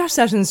 Well, Josh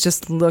Sessions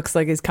just looks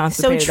like he's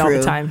constipated all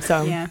the time.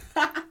 So, Yeah.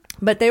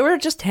 But they were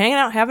just hanging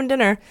out, having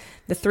dinner,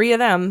 the three of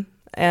them.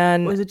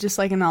 And Was it just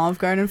like an Olive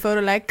Garden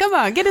photo? Like, come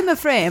on, get in the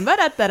frame.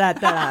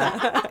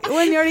 Ba-da-da-da-da.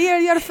 When you're here,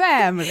 your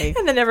family.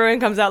 And then everyone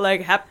comes out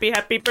like, happy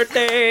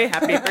birthday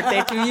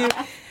to you.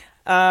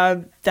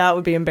 That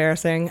would be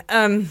embarrassing.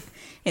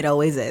 It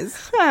always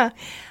is. I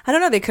don't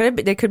know. They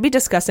could be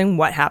discussing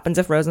what happens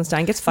if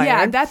Rosenstein gets fired.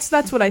 Yeah,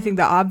 that's what I think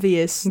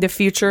the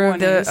future of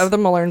the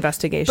Mueller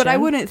investigation. But I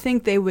wouldn't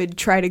think they would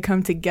try to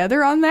come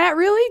together on that,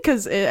 really,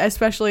 because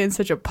especially in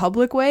such a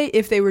public way,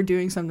 if they were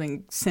doing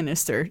something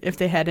sinister, if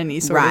they had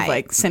any sort of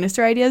like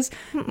sinister ideas.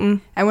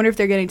 I wonder if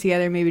they're getting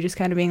together, maybe just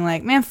kind of being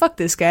like, man, fuck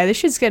this guy. This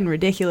shit's getting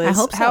ridiculous. I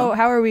hope so.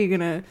 How are we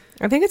gonna?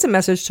 I think it's a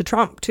message to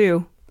Trump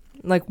too.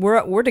 Like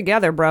we're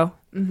together, bro.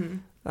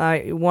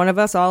 One of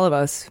us, all of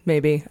us,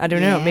 maybe. I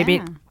don't know.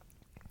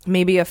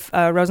 Maybe if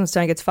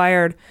Rosenstein gets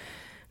fired,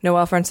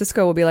 Noel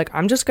Francisco will be like,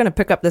 I'm just going to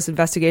pick up this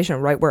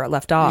investigation right where it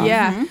left off.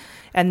 Yeah.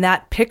 And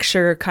that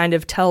picture kind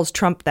of tells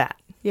Trump that.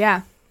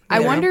 Yeah.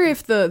 I wonder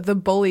if the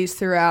bullies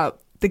throughout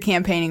the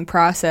campaigning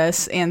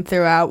process and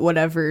throughout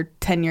whatever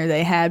tenure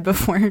they had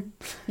before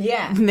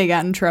they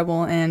got in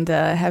trouble and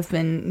have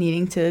been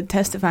needing to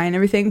testify and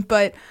everything.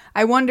 But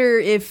I wonder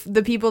if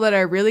the people that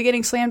are really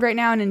getting slammed right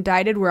now and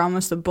indicted were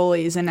almost the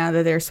bullies, and now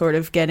that they're sort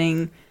of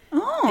getting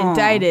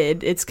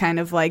indicted, it's kind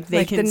of like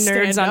they can the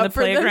nerds stand on up the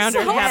for playground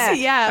are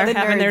themselves.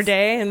 having their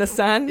day in the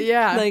sun.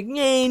 Yeah. Like,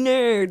 yay,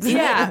 nerds.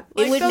 Yeah.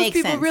 It like would those make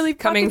people sense. really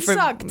fucking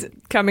sucked.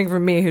 Coming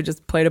from me, who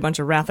just played a bunch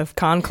of Wrath of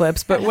Khan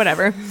clips, but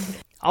whatever.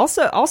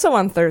 Also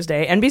on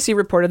Thursday, NBC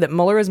reported that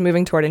Mueller is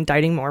moving toward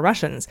indicting more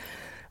Russians.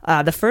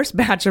 The first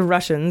batch of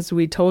Russians,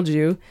 we told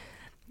you,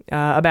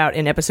 about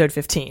in episode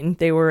 15.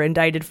 They were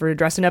indicted for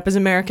dressing up as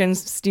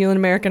Americans, stealing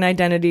American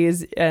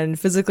identities, and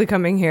physically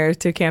coming here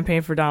to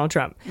campaign for Donald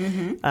Trump.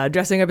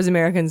 Dressing up as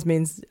Americans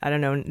means, I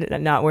don't know,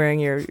 not wearing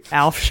your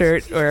Alf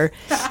shirt or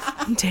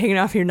taking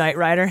off your Knight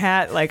Rider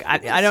hat. Like,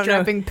 I don't know.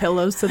 Strapping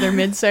pillows to their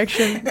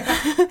midsection.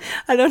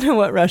 I don't know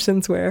what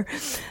Russians wear.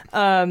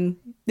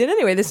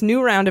 Anyway, this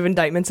new round of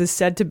indictments is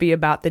said to be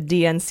about the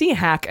DNC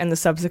hack and the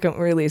subsequent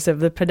release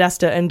of the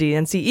Podesta and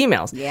DNC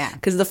emails. Yeah.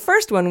 Because the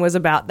first one was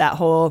about that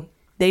whole,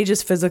 they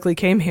just physically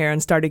came here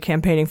and started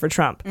campaigning for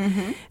Trump.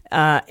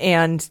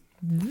 And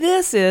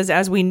this is,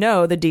 as we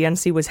know, the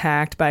DNC was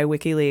hacked by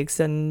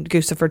WikiLeaks and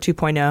Guccifer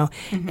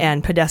 2.0,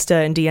 and Podesta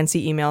and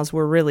DNC emails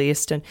were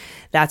released, and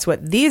that's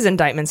what these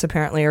indictments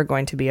apparently are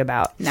going to be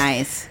about.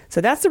 Nice.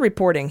 So that's the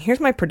reporting. Here's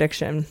my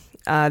prediction.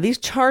 These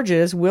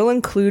charges will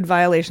include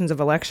violations of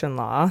election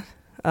law,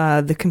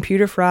 the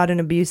Computer Fraud and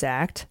Abuse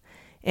Act,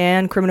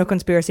 and criminal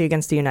conspiracy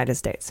against the United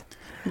States.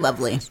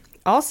 Lovely.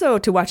 Also,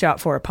 to watch out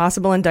for a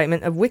possible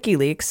indictment of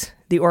WikiLeaks,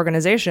 the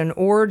organization,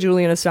 or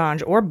Julian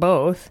Assange, or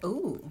both.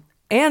 Ooh.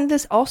 And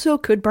this also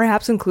could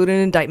perhaps include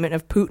an indictment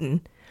of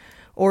Putin,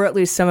 or at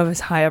least some of his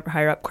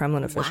higher up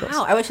Kremlin officials.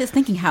 Wow, I was just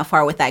thinking how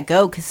far would that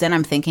go? Because then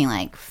I'm thinking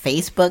like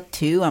Facebook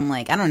too. I'm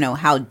like, I don't know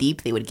how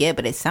deep they would get,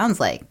 but it sounds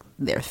like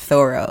they're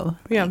thorough.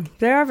 Yeah,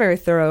 they are very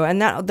thorough.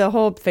 And that the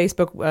whole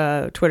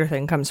Facebook, Twitter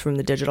thing comes from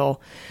the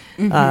digital,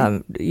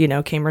 Cambridge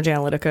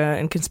Analytica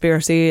and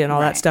conspiracy and all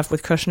that stuff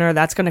with Kushner.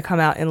 That's going to come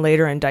out in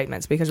later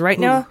indictments because right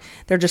now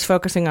they're just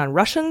focusing on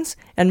Russians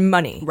and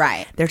money.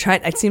 Right. They're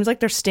trying. It seems like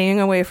they're staying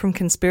away from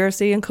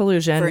conspiracy and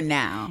collusion for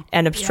now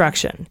and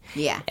obstruction.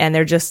 Yeah. And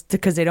they're just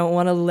because they don't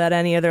want to let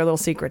any of their little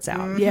secrets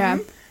out. Yeah.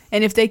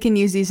 And if they can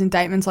use these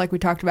indictments like we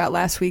talked about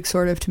last week,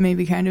 sort of to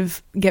maybe kind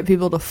of get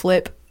people to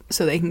flip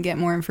so they can get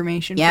more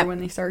information for when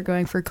they start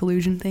going for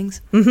collusion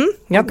things.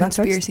 Yep,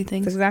 conspiracy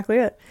things. That's exactly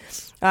it.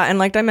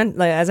 And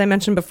as I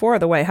mentioned before,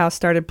 the White House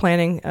started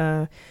planning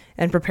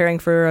and preparing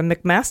for a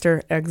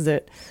McMaster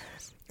exit.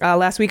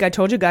 Last week, I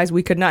told you guys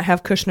we could not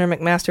have Kushner,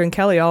 McMaster, and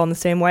Kelly all in the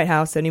same White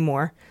House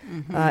anymore.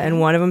 And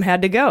one of them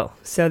had to go.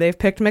 So they've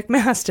picked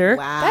McMaster.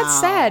 Wow. That's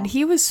sad.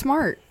 He was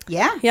smart.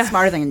 Yeah.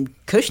 Smarter than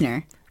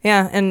Kushner.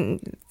 Yeah,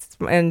 and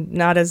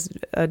not as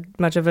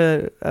much of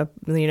a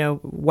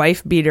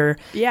wife beater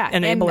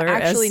enabler and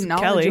actually as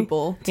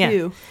knowledgeable Kelly.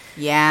 too.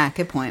 Yeah,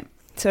 good point.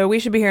 So we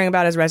should be hearing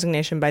about his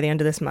resignation by the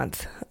end of this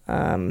month.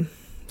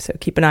 So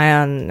keep an eye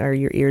on, or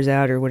your ears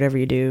out, or whatever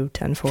you do,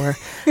 10-4.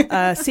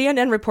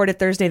 CNN reported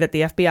Thursday that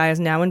the FBI is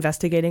now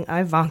investigating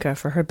Ivanka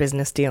for her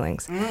business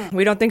dealings.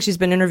 We don't think she's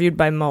been interviewed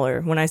by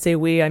Mueller. When I say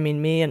we, I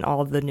mean me and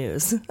all of the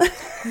news.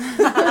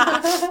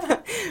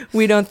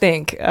 We don't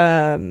think.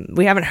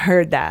 We haven't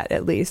heard that,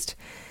 at least.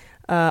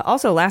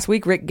 Also, last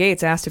week, Rick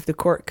Gates asked if the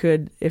court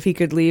if he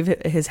could leave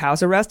his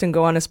house arrest and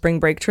go on a spring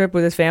break trip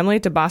with his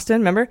family to Boston,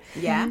 remember?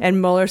 Yeah. And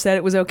Mueller said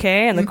it was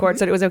okay, and the court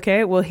said it was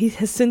okay. Well, he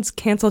has since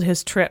canceled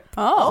his trip.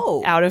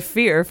 Out of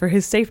fear for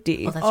his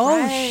safety. Oh, that's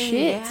right.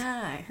 Shit.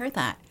 Yeah, I heard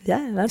that.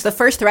 Yeah, that's it's the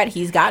first threat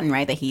he's gotten,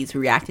 right? That he's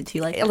reacted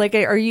to like that. Like,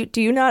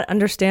 do you not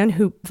understand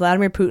who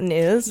Vladimir Putin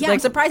is? Yeah, I'm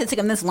surprised it took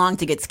him this long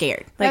to get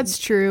scared. That's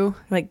true.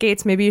 Like,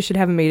 Gates, maybe you should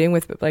have a meeting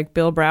with like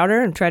Bill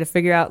Browder and try to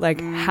figure out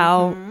like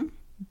how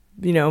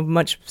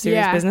much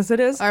serious business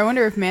it is. I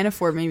wonder if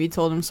Manafort maybe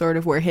told him sort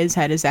of where his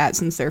head is at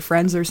since they're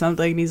friends or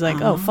something. And he's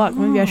like, oh fuck,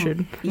 maybe I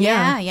should.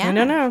 Yeah. I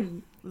don't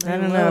know.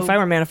 If I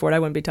were Manafort, I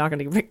wouldn't be talking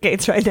to Rick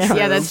Gates right now.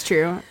 Yeah, that's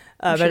true.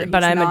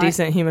 But I'm a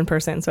decent human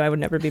person, so I would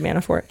never be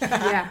Manafort.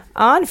 Yeah.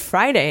 On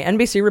Friday,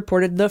 NBC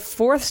reported the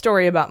fourth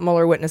story about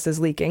Mueller witnesses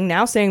leaking,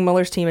 now saying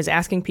Mueller's team is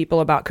asking people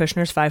about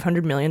Kushner's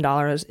 $500 million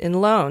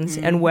in loans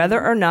and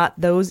whether or not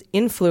those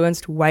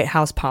influenced White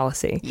House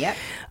policy. Yep.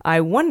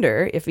 I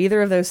wonder if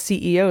either of those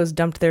CEOs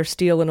dumped their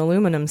steel and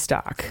aluminum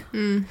stock.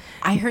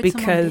 I heard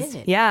someone did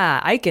it.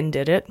 Yeah, Eichen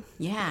did it.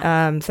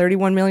 Yeah.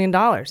 $31 million.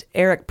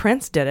 Eric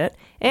Prince did it.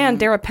 And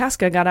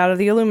Deripaska got out of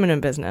the aluminum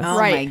business. Oh,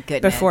 my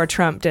goodness. Before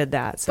Trump did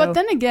that. So. But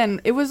then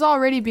again, it was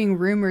already being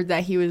rumored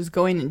that he was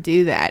going to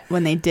do that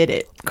when they did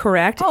it.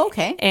 Correct. Oh,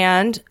 okay.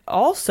 And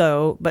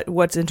also, but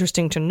what's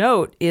interesting to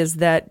note is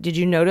that, did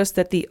you notice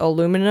that the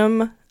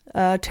aluminum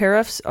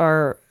tariffs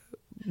are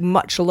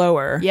much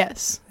lower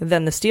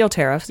than the steel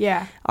tariffs?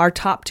 Yeah. Our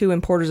top two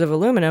importers of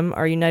aluminum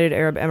are United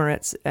Arab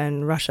Emirates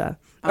and Russia.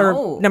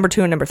 Or number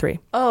 2 and number 3.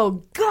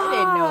 Oh, God. I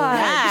didn't know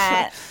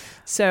that.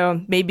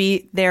 So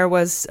maybe there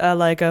was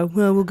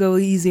we'll go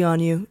easy on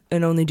you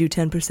and only do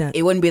 10%.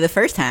 It wouldn't be the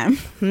first time.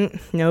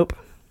 Nope.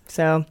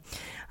 So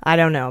I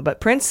don't know. But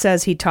Prince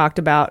says he talked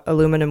about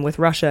aluminum with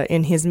Russia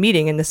in his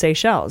meeting in the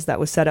Seychelles that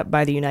was set up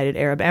by the United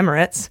Arab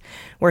Emirates,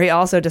 where he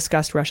also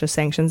discussed Russia's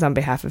sanctions on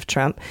behalf of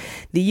Trump.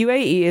 The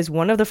UAE is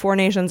one of the 4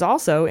 nations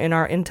also in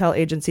our intel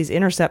agency's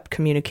intercept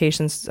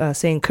communications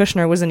saying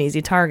Kushner was an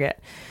easy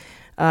target.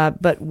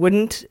 But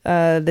wouldn't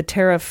the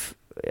tariff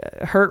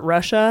hurt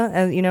Russia,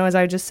 as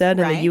I just said,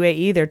 and the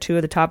UAE, they're 2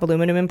 of the top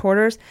aluminum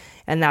importers,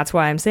 and that's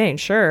why I'm saying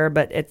sure,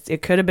 but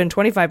it could have been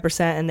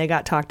 25%, and they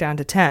got talked down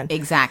to 10.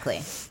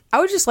 Exactly. I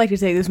would just like to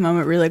take this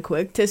moment really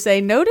quick to say,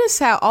 notice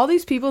how all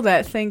these people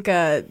that think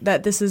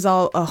that this is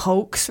all a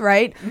hoax,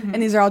 right? Mm-hmm.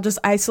 And these are all just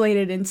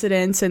isolated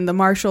incidents and the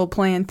Marshall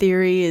Plan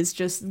theory is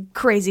just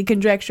crazy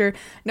conjecture.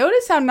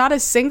 Notice how not a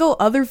single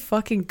other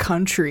fucking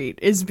country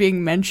is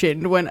being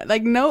mentioned when,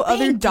 like, no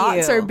other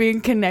dots are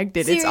being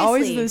connected. Seriously. It's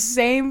always the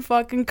same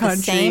fucking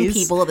countries. The same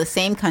people, the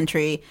same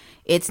country.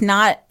 It's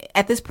not,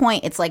 at this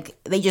point, it's like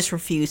they just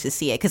refuse to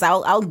see it. Because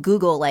I'll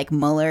Google like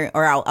Mueller,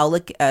 or I'll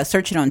look,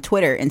 search it on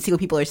Twitter and see what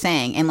people are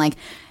saying. And like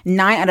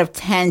 9 out of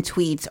 10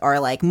 tweets are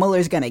like,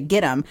 Mueller's going to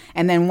get him.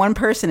 And then one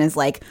person is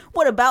like,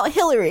 what about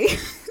Hillary?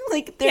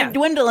 Like they're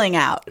dwindling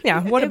out.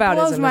 Yeah, what about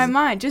it? Blows my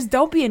mind. Just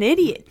don't be an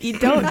idiot. You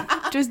don't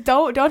just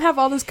don't have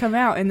all this come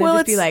out and then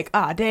just be like,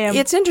 ah, damn.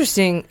 It's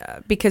interesting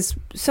because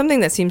something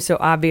that seems so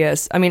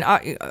obvious. I mean,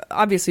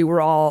 obviously we're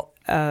all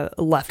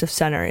left of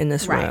center in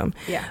this room.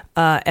 Yeah.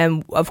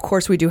 And of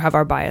course we do have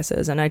our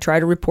biases, and I try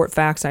to report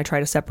facts and I try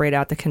to separate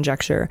out the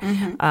conjecture.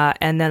 Mm-hmm.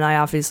 And then I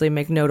obviously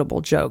make notable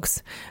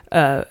jokes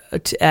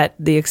at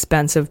the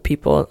expense of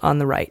people on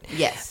the right.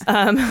 Yes.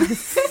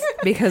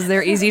 Because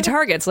they're easy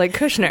targets like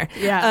Kushner.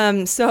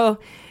 Yeah. So,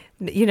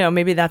 you know,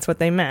 maybe that's what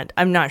they meant.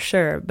 I'm not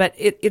sure. But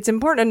it's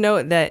important to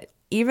note that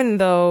even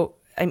though,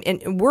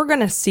 and we're going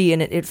to see,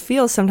 and it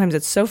feels sometimes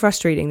it's so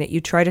frustrating that you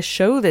try to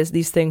show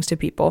these things to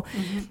people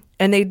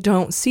and they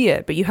don't see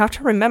it. But you have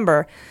to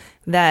remember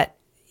that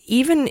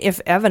even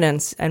if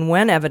evidence and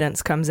when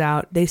evidence comes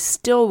out, they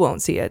still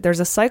won't see it.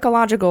 There's a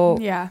psychological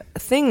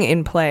thing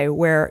in play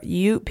where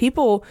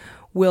people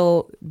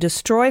will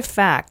destroy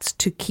facts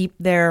to keep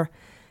their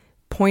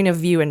point of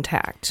view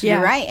intact. You're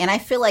right. And I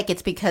feel like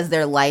it's because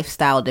their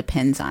lifestyle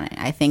depends on it.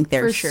 I think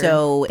they're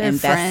so their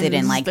invested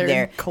friends, in like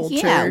their culture.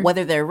 Yeah,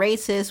 whether they're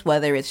racist,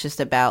 whether it's just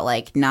about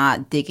like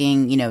not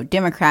digging, you know,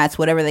 Democrats,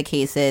 whatever the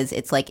case is,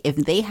 it's like if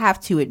they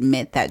have to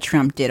admit that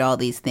Trump did all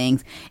these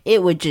things,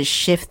 it would just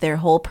shift their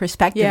whole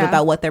perspective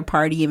about what their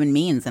party even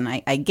means. And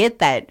I get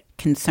that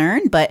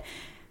concern, but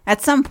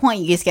at some point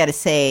you just got to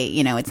say,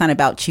 you know, it's not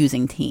about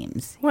choosing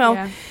teams.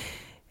 Well,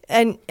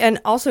 And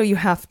also you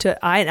have to,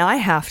 I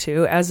have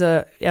to, as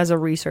a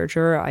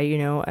researcher,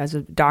 as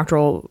a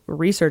doctoral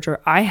researcher,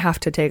 I have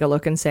to take a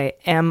look and say,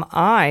 am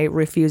I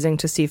refusing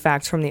to see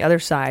facts from the other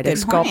side,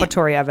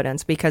 exculpatory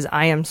evidence, because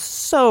I am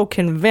so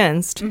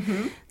convinced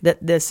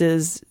that this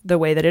is the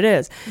way that it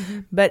is.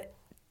 But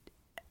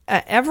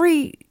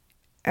every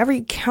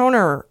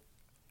counter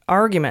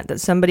argument that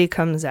somebody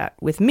comes at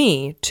with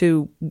me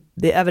to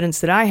the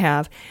evidence that I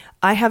have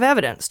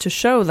evidence to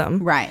show them.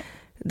 Right.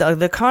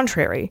 The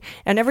contrary.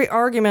 And every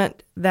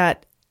argument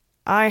that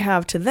I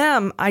have to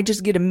them, I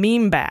just get a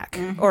meme back,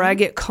 or I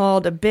get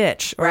called a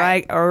bitch, or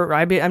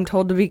I'm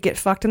told to get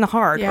fucked in the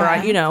heart,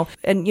 or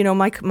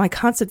my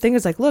constant thing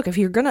is like, look, if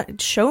you're gonna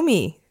show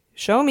me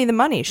the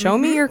money, show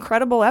me your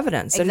credible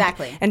evidence,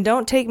 and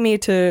don't take me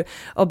to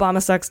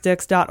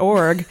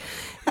obamasucksdicks.org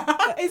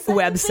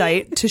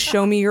website to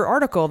show me your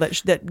article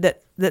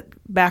that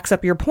backs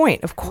up your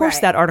point. Of course,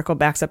 that article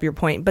backs up your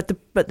point, but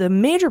the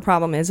major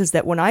problem is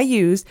that when I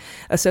use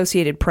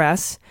Associated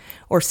Press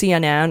or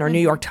CNN or New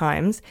York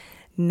Times,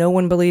 no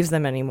one believes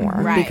them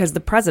anymore because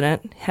the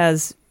president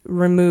has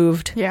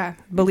removed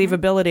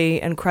believability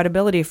and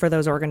credibility for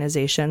those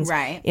organizations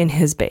in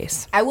his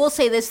base. I will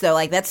say this, though,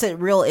 like that's a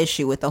real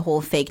issue with the whole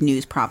fake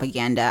news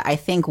propaganda. I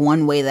think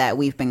one way that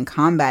we've been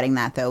combating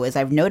that, though, is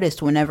I've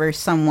noticed whenever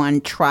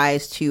someone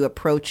tries to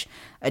approach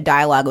a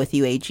dialogue with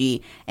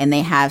UAG and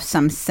they have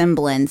some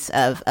semblance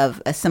of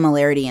a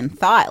similarity in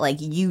thought, like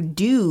you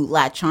do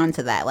latch on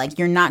to that. Like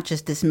you're not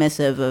just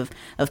dismissive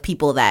of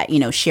people that, you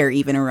know, share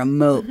even a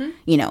remote,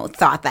 you know,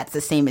 thought that's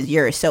the same as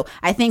yours. So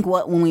I think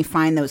when we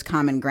find those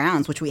common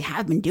grounds, which we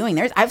have been doing,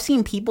 I've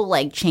seen people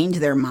like change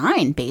their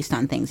mind based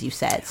on things you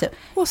said. So,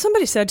 well,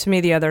 somebody said to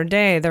me the other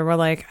day, they were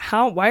like,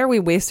 why are we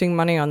wasting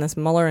money on this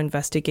Mueller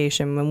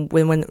investigation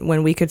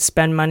when we could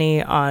spend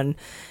money on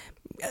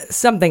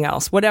something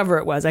else, whatever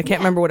it was. I can't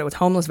remember what it was,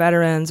 homeless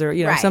veterans or,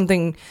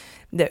 something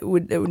that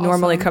would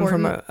normally come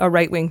from a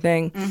right-wing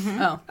thing.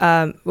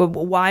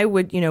 Why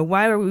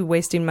are we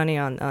wasting money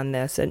on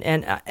this? And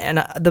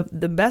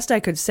the best I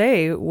could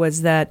say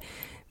was that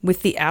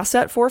with the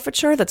asset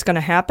forfeiture that's going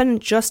to happen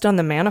just on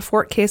the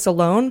Manafort case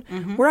alone,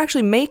 we're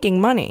actually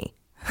making money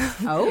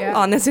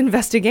on this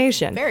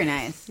investigation. Very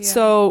nice. Yeah.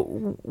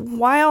 So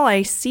while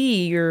I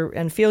see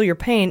and feel your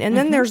pain, and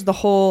then there's the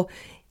whole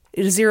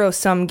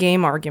zero-sum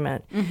game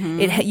argument.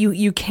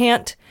 You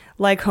can't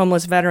like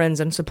homeless veterans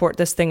and support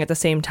this thing at the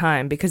same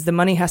time because the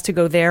money has to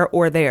go there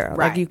or there.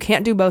 Like you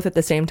can't do both at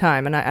the same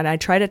time. And I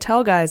try to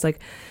tell guys,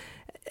 like,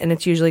 and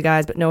it's usually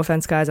guys, but no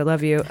offense, guys, I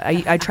love you.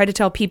 I try to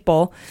tell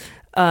people,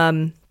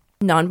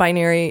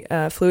 non-binary,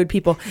 fluid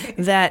people,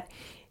 that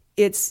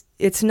it's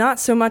not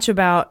so much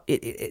about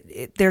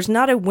there's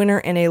not a winner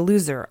and a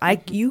loser.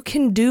 You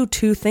can do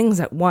two things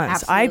at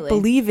once. Absolutely. I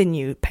believe in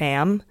you,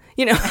 Pam.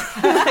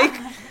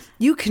 Like.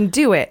 You can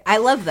do it. I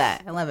love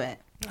that. I love it.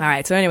 All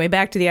right. So anyway,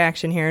 back to the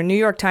action here. New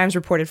York Times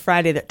reported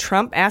Friday that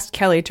Trump asked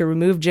Kelly to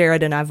remove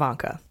Jared and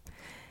Ivanka,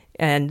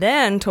 and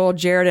then told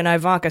Jared and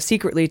Ivanka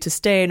secretly to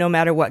stay no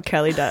matter what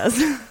Kelly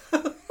does.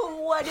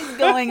 What is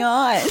going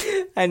on?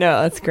 I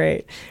know, that's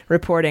great.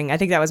 Reporting. I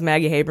think that was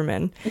Maggie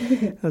Haberman.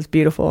 That was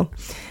beautiful.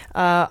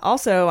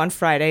 Also on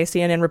Friday,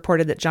 CNN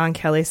reported that John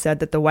Kelly said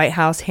that the White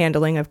House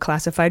handling of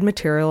classified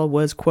material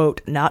was,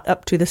 quote, not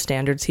up to the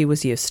standards he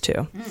was used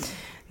to.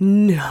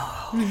 No.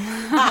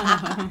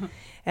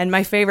 And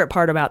my favorite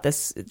part about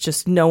this,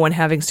 just no one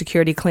having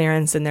security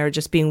clearance and they're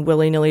just being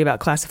willy-nilly about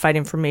classified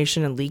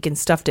information and leaking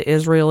stuff to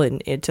Israel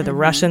and to the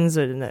Russians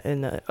in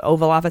the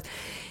Oval Office.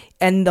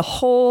 And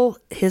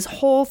his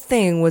whole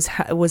thing was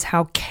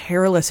how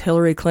careless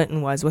Hillary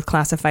Clinton was with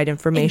classified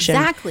information.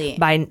 Exactly.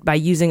 By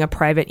using a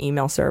private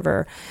email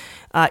server.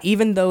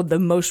 Even though the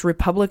most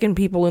Republican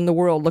people in the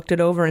world looked it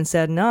over and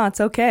said, no,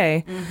 it's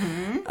okay.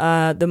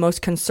 The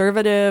most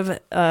conservative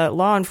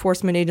law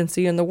enforcement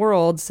agency in the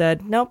world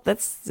said, nope,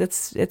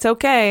 it's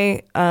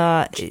okay.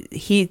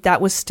 That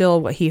was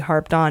still what he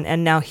harped on.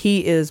 And now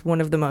he is one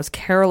of the most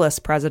careless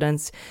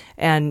presidents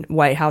and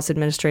White House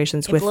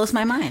administrations. It blows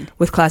my mind.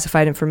 With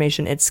classified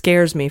information. It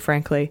scares me,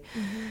 frankly.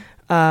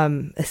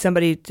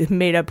 Somebody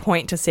made a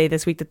point to say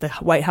this week that the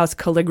White House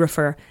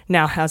calligrapher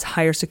now has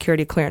higher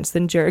security clearance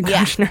than Jared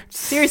Kushner.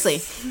 Seriously.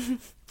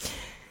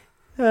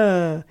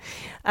 The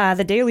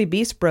Daily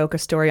Beast broke a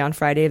story on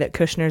Friday that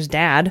Kushner's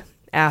dad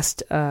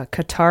asked a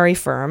Qatari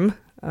firm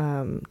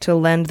to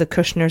lend the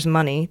Kushners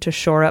money to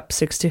shore up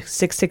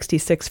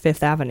 666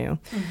 Fifth Avenue.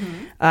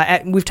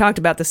 We've talked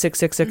about the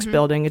 666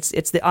 building.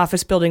 It's the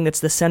office building that's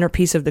the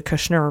centerpiece of the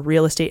Kushner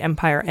real estate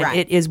empire, and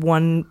it is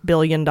 $1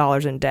 billion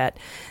in debt.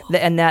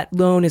 And that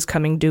loan is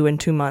coming due in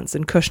 2 months,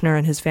 and Kushner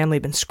and his family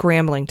have been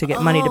scrambling to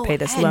get money to pay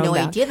this loan down. I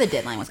had no idea the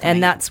deadline was coming.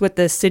 And that's what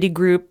the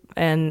Citigroup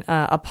and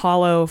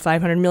Apollo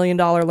 $500 million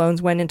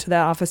loans went into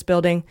that office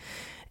building.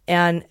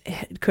 And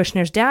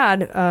Kushner's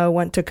dad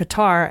went to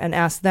Qatar and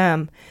asked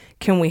them,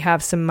 can we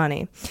have some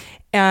money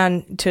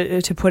and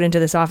to put into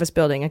this office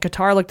building? And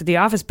Qatar looked at the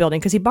office building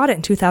because he bought it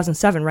in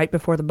 2007, right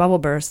before the bubble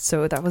burst.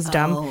 So that was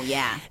dumb. Oh,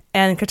 yeah.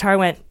 And Qatar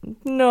went,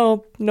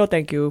 no,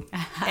 thank you.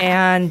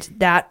 And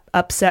that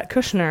upset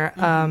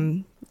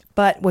Kushner.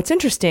 But what's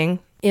interesting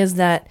is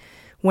that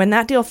when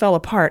that deal fell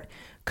apart,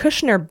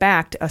 Kushner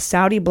backed a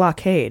Saudi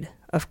blockade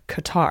of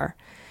Qatar.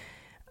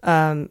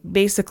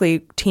 Basically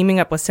teaming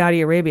up with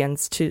Saudi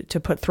Arabians to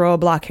throw a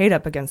blockade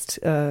up against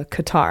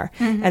Qatar.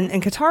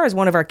 And Qatar is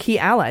one of our key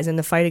allies in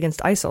the fight against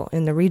ISIL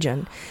in the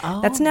region.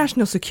 That's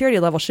national security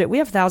level shit. We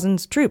have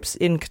thousands of troops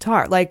in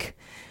Qatar.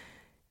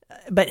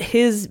 But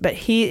his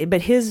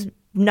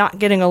not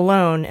getting a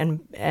loan, and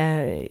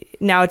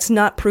now it's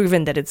not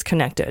proven that it's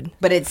connected.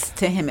 But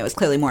to him, it was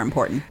clearly more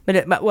important.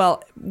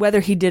 But whether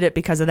he did it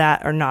because of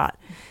that or not,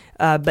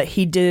 but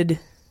he did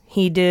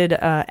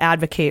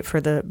advocate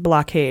for the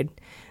blockade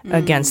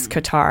against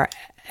Qatar,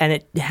 and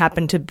it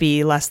happened to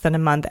be less than a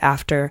month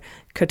after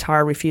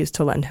Qatar refused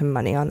to lend him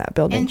money on that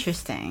building.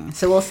 Interesting.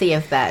 So we'll see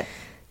if that...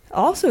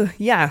 Also,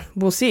 yeah,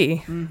 we'll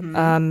see.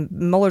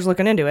 Mueller's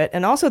looking into it.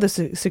 And also the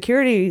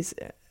securities,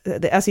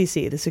 the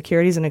SEC, the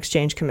Securities and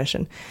Exchange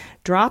Commission,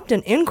 dropped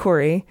an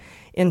inquiry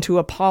into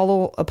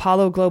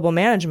Apollo Global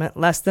Management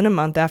less than a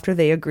month after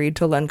they agreed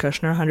to lend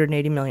Kushner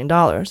 $180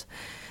 million.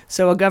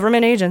 So a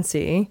government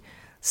agency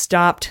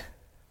stopped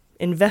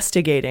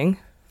investigating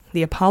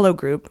the Apollo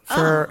Group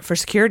for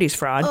securities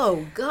fraud.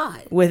 Oh,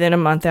 God. Within a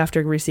month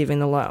after receiving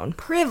the loan.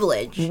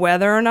 Privilege.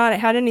 Whether or not it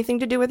had anything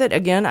to do with it,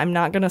 again, I'm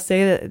not going to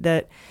say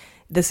that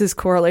this is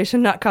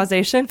correlation, not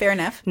causation. Fair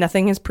enough.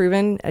 Nothing is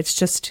proven. It's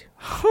just,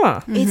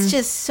 It's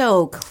just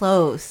so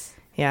close.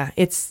 Yeah,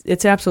 it's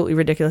absolutely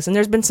ridiculous. And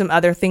there's been some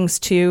other things,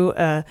 too.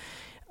 I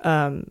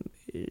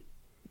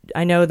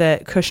know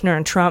that Kushner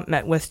and Trump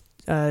met with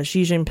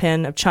Xi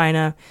Jinping of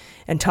China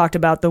and talked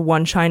about the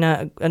One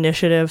China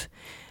initiative.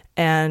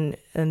 And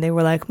they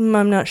were like,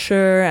 I'm not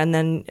sure. And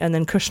then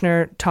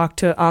Kushner talked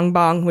to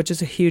Angbang, which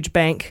is a huge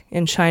bank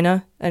in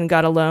China, and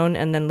got a loan.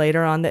 And then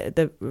later on,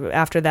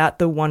 after that,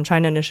 the One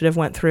China initiative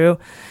went through.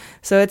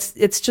 So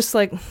it's just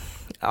like,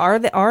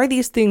 are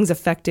these things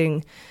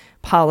affecting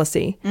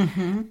policy?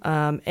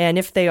 And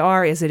if they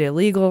are, is it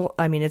illegal?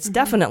 I mean, it's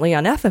definitely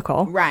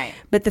unethical. Right.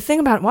 But the thing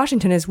about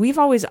Washington is we've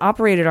always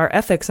operated our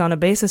ethics on a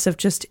basis of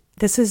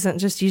this isn't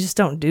just, you just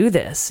don't do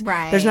this.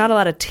 Right. There's not a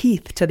lot of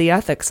teeth to the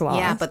ethics laws.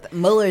 Yeah, but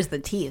Mueller's the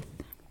teeth.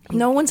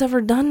 No one's ever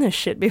done this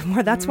shit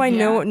before. That's why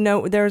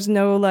there's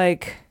no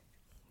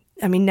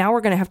now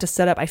we're going to have to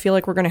set up, I feel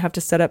like we're going to have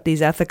to set up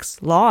these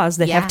ethics laws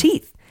that have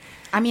teeth.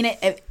 I mean,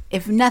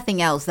 if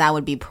nothing else, that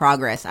would be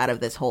progress out of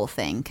this whole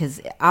thing,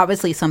 because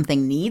obviously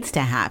something needs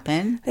to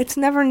happen. It's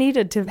never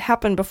needed to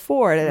happen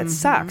before. It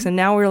sucks. And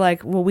now we're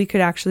like, well, we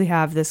could actually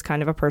have this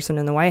kind of a person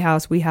in the White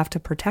House. We have to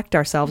protect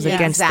ourselves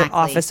against the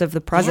office of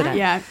the president.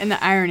 Yeah, and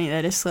the irony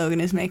that his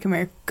slogan is "Make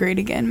America Great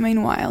Again."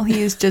 Meanwhile,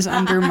 he is just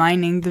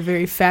undermining the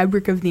very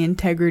fabric of the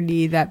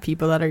integrity that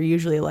people that are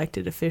usually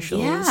elected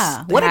officials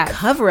what have. A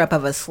cover-up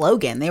of a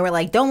slogan. They were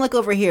like, don't look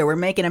over here. We're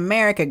making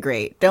America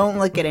great. Don't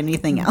look at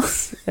anything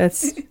else.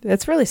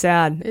 That's really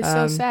sad. It's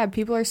so sad.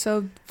 People are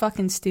so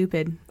fucking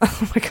stupid.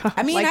 Oh my God.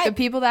 I mean, the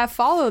people that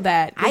follow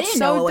that. I didn't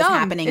know what was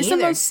happening It's either.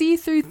 the most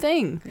see-through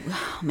thing.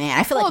 Man,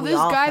 I feel like this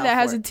guy that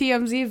has a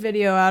TMZ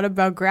video out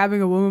about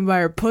grabbing a woman by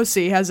her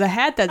pussy has a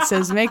hat that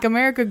says "Make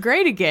America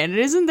Great Again."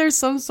 Isn't there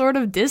some sort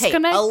of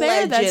disconnect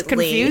there that's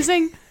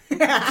confusing?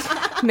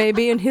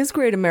 Maybe in his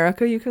great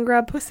America, you can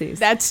grab pussies.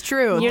 That's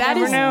true. You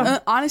never know.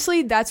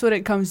 Honestly, that's what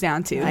it comes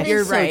down to. That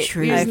You're is so right.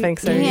 true. I think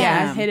so.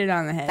 Yeah, hit it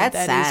on the head. That's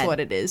That sad. is what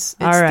it is.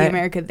 It's All right. the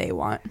America they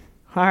want.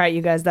 All right,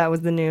 you guys, that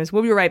was the news.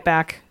 We'll be right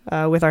back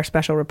with our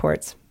special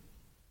reports.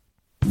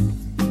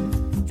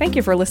 Thank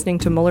you for listening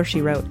to Mueller, She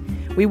Wrote.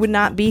 We would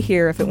not be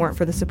here if it weren't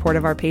for the support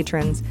of our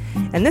patrons.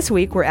 And this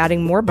week, we're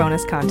adding more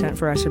bonus content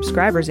for our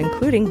subscribers,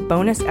 including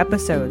bonus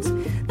episodes.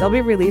 They'll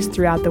be released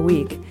throughout the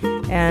week.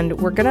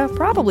 And we're going to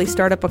probably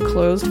start up a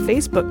closed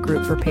Facebook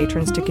group for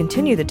patrons to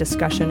continue the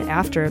discussion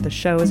after the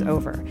show is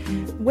over,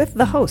 with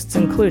the hosts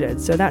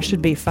included, so that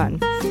should be fun.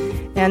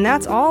 And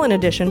that's all in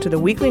addition to the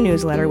weekly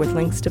newsletter with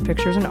links to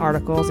pictures and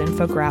articles,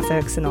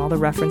 infographics, and all the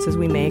references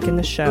we make in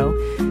the show.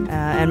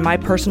 And my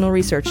personal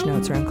research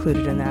notes are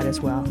included in that as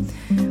well.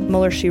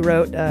 Mueller, She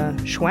Wrote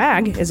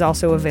swag is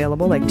also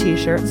available, like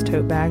t-shirts,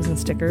 tote bags, and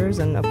stickers.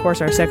 And, of course,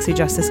 our Sexy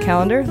Justice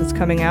calendar that's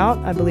coming out,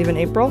 I believe, in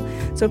April.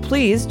 So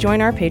please join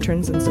our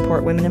patrons and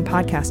support women in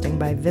podcasting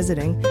by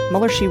visiting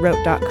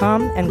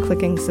MuellerSheWrote.com and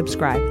clicking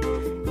subscribe.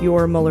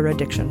 Your Mueller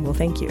addiction will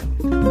thank you.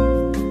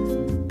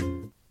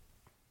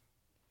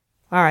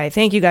 All right.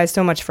 Thank you guys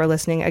so much for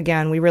listening.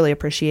 Again, we really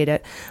appreciate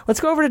it. Let's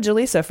go over to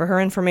Jaleesa for her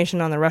information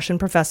on the Russian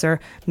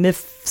professor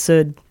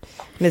Mifsud.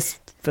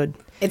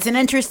 It's an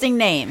interesting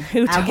name.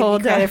 I'll give you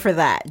credit for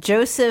that.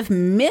 Joseph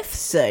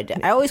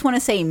Mifsud. I always want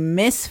to say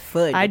Miss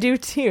Food. I do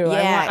too.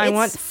 Yeah, I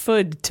want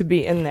food to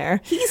be in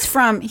there.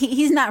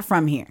 He's not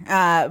from here,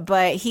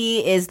 but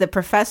he is the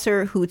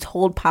professor who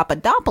told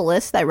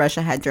Papadopoulos that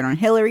Russia had dirt on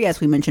Hillary, as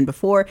we mentioned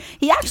before.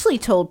 He actually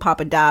told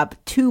Papadop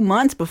 2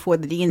 months before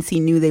the DNC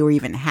knew they were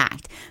even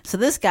hacked. So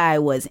this guy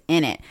was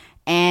in it.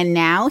 And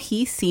now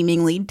he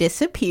seemingly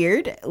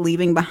disappeared,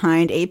 leaving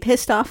behind a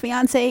pissed off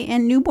fiance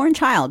and newborn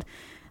child.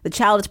 The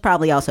child is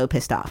probably also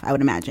pissed off, I would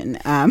imagine.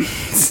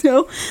 It's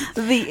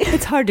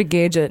hard to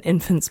gauge an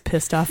infant's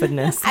pissed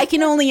offedness. I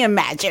can only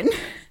imagine.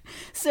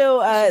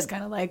 So she's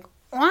kind of like,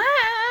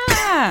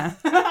 wah!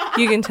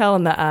 You can tell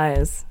in the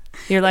eyes.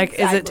 You're like,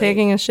 Is it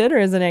taking a shit or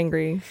is it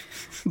angry?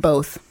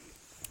 Both.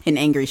 An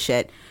angry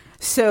shit.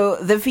 So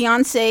the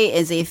fiance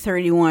is a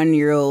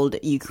 31-year-old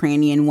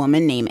Ukrainian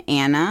woman named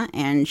Anna,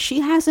 and she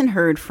hasn't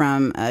heard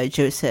from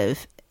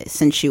Joseph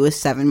since she was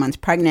 7 months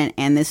pregnant.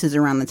 And this is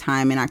around the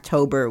time in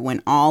October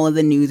when all of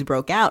the news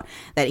broke out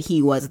that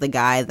he was the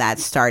guy that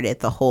started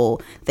the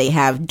whole "they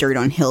have dirt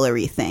on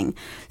Hillary" thing.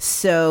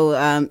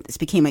 So this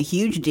became a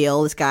huge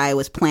deal. This guy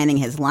was planning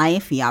his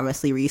life. He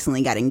obviously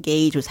recently got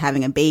engaged, was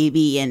having a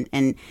baby,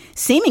 and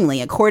seemingly,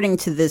 according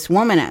to this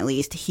woman at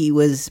least, he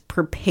was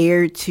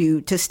prepared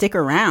to stick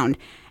around.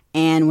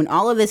 And when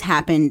all of this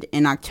happened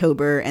in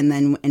October and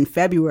then in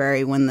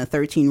February, when the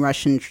 13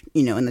 Russians,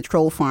 in the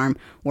troll farm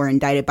were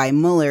indicted by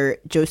Mueller,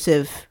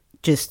 Joseph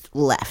just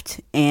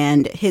left.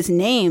 And his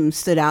name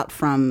stood out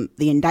from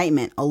the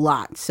indictment a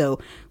lot. So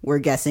we're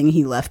guessing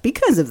he left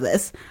because of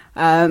this.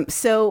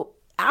 So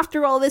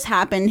after all this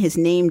happened, his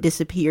name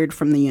disappeared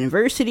from the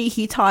university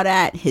he taught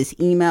at. His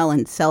email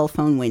and cell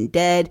phone went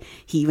dead.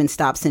 He even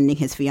stopped sending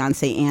his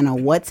fiancée Anna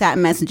WhatsApp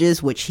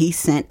messages, which he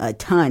sent a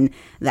ton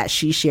that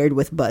she shared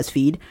with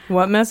BuzzFeed.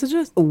 What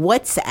messages?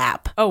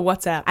 WhatsApp. Oh,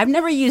 WhatsApp. I've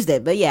never used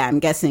it, but yeah, I'm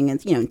guessing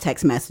it's,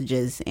 text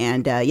messages.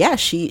 And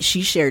she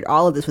shared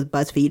all of this with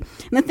BuzzFeed.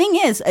 And the thing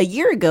is, a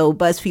year ago,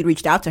 BuzzFeed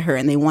reached out to her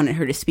and they wanted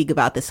her to speak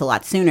about this a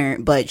lot sooner.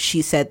 But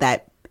she said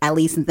that at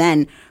least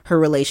then her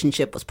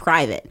relationship was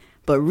private.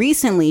 But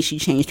recently she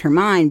changed her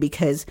mind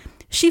because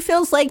she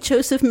feels like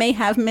Joseph may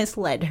have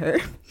misled her.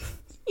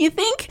 You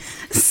think?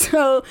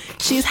 So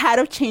she's had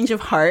a change of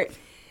heart.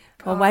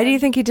 Well, why do you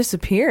think he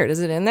disappeared?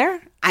 Is it in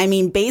there? I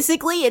mean,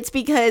 basically, it's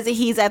because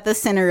he's at the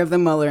center of the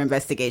Mueller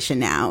investigation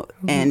now.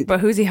 But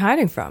who's he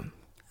hiding from?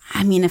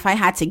 I mean, if I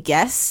had to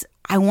guess,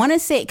 I want to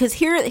say, because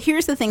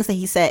here's the things that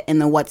he said in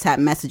the WhatsApp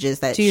messages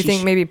that. Do you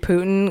think maybe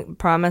Putin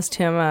promised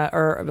him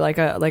or like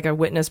a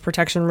witness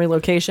protection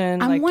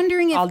relocation? I'm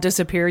wondering if I'll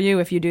disappear you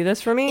if you do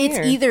this for me. It's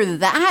either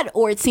that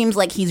or it seems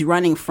like he's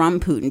running from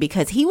Putin,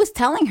 because he was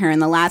telling her in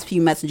the last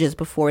few messages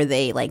before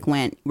they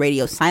went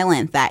radio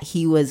silent that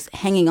he was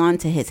hanging on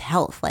to his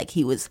health, like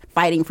he was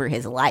fighting for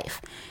his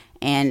life.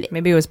 And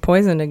maybe he was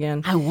poisoned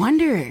again. I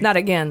wonder. Not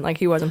again, like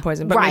he wasn't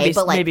poisoned, but right,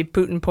 maybe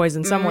Putin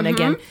poisoned someone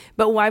again.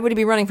 But why would he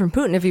be running from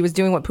Putin if he was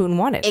doing what Putin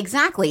wanted?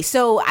 Exactly.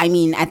 So, I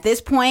mean, at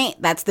this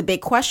point, that's the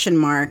big question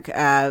mark.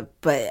 But,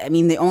 I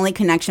mean, the only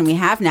connection we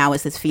have now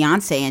is this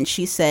fiance. And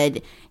she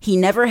said, he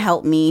never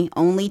helped me,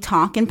 only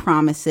talk and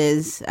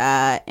promises.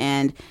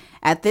 And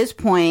at this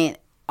point,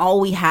 all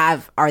we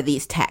have are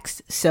these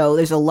texts. So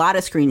there's a lot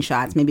of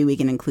screenshots. Maybe we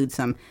can include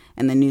some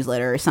the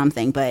newsletter or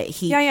something. But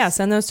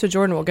send those to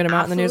Jordan. We'll get them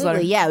out in the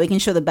newsletter. Yeah, we can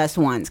show the best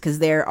ones because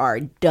there are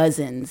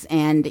dozens.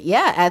 And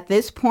yeah, at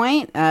this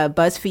point,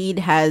 BuzzFeed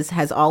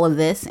has all of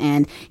this,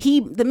 and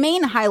the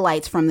main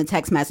highlights from the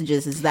text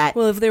messages is that,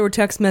 well, if they were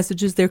text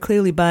messages, they're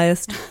clearly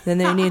biased. Then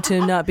they need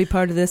to not be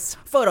part of this.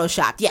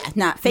 Photoshopped,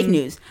 not fake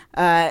news.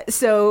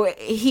 So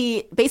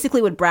he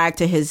basically would brag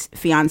to his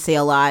fiance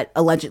a lot,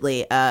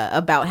 allegedly,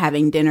 about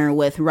having dinner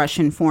with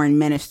Russian Foreign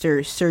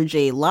Minister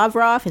Sergei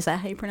Lavrov. Is that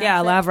how you pronounce it? Yeah,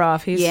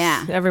 Lavrov.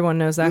 Everyone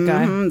knows that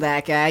guy.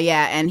 That guy,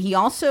 yeah. And he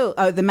also,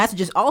 the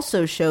messages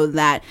also show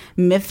that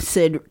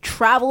Mifsud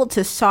traveled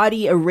to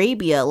Saudi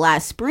Arabia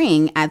last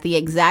spring at the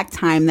exact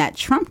time that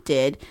Trump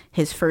did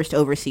his first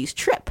overseas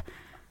trip.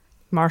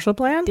 Marshall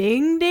Plan?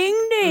 Ding,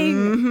 ding, ding.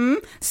 Mm-hmm.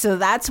 So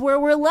that's where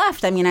we're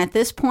left. I mean, at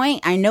this point,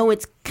 I know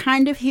it's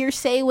kind of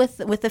hearsay with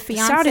the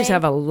fiancé. Saudis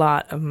have a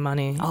lot of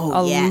money.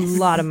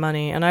 Lot of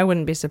money. And I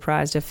wouldn't be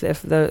surprised if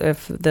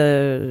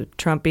the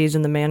Trumpies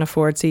and the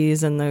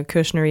Manafortsies and the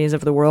Kushneries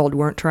of the world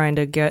weren't trying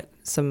to get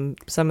some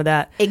of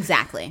that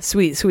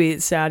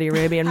sweet Saudi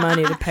Arabian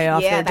money to pay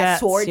off their debts. That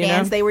sword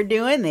dance they were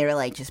doing, they were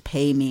like, just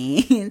pay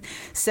me.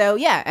 So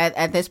yeah,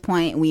 at this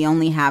point we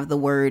only have the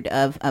word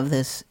of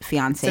this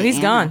fiance. So he's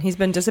gone. He's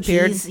been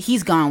disappeared.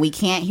 He's gone. We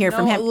can't hear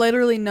from him.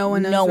 Literally no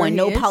one knows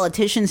no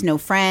politicians, no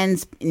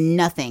friends,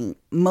 nothing.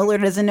 Mueller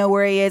doesn't know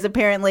where he is,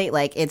 apparently.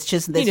 Like, it's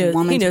just this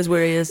woman. He knows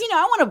where he is. You know,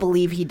 I want to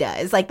believe he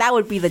does. Like, that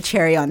would be the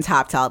cherry on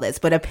top to all this.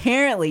 But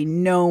apparently,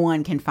 no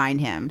one can find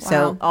him. Wow.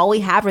 So all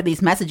we have are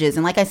these messages.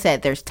 And like I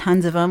said, there's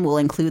tons of them. We'll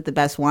include the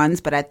best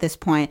ones. But at this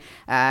point,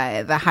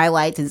 the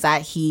highlights is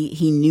that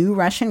he knew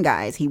Russian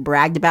guys. He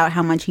bragged about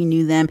how much he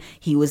knew them.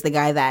 He was the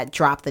guy that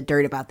dropped the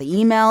dirt about the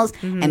emails.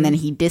 Mm-hmm. And then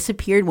he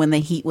disappeared when the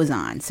heat was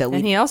on.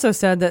 And he also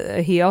said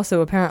that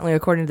apparently,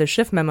 according to the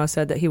Schiff memo,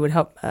 said that he would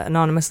help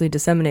anonymously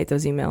disseminate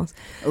those emails.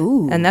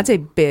 Ooh. And that's a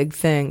big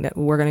thing that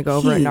we're going to go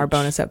over in our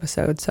bonus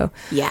episode. So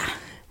yeah.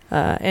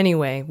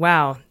 Anyway,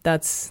 wow,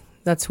 that's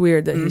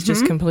weird that he's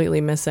just completely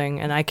missing,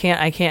 and I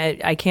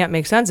can't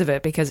make sense of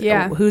it because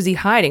who's he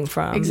hiding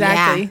from?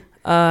 Exactly.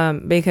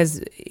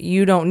 Because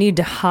you don't need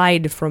to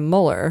hide from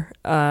Mueller.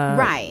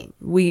 Right.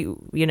 We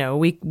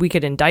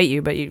could indict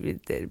you, but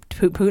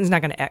Putin's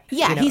not going to.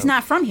 He's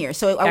not from here,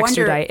 so I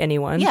extradite wonder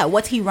anyone. Yeah,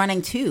 what's he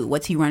running to?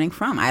 What's he running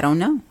from? I don't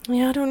know.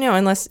 Yeah, I don't know.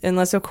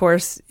 Unless of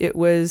course it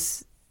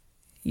was.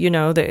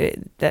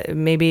 That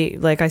maybe,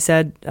 like I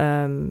said,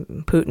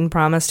 Putin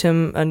promised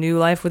him a new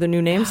life with a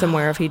new name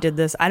somewhere if he did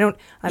this. No,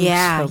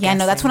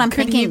 that's what I'm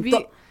thinking.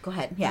 Go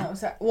ahead. Yeah. No,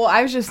 sorry. Well,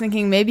 I was just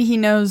thinking maybe he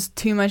knows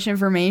too much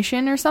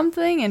information or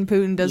something, and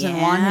Putin doesn't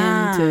want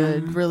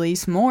him to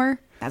release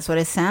more. That's what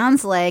it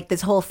sounds like.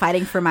 This whole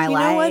fighting for my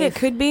life. You know what? It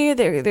could be.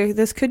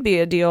 This could be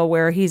a deal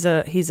where he's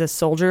a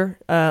soldier,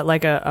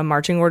 like a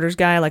marching orders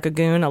guy, like a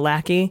goon, a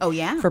lackey. Oh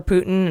yeah. For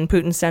Putin, and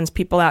Putin sends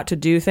people out to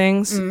do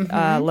things,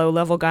 low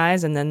level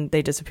guys, and then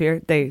they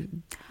disappear. They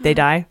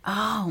die.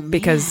 Oh man.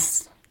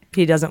 Because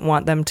he doesn't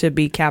want them to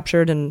be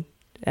captured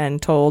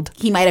and told.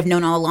 He might have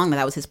known all along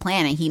that was his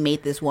plan, and he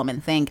made this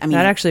woman think. I mean,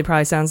 that actually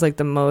probably sounds like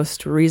the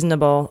most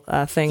reasonable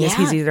thing. Is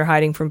he's either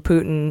hiding from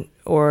Putin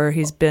or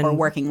he's been or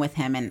working with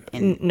him,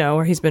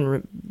 or he's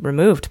been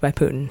removed by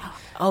Putin.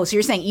 Oh, so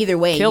you're saying either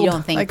way, Killed. You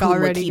don't think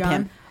Putin would keep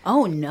him?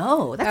 Oh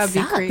no, that would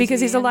be crazy. Because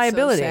he's a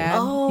liability.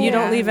 So you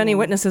don't leave any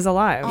witnesses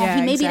alive. Oh,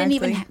 he maybe didn't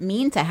even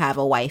mean to have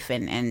a wife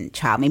and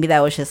child. Maybe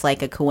that was just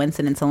like a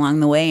coincidence along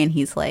the way, and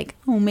he's like,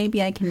 oh,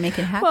 maybe I can make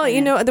it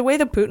happen. Well, the way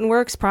that Putin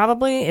works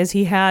probably is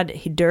he had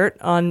dirt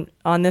on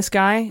this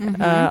guy,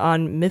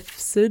 on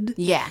Mifsud.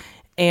 Yeah.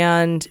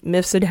 And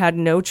Mifsud had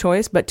no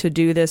choice but to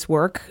do this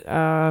work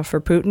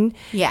for Putin.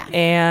 Yeah.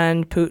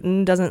 And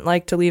Putin doesn't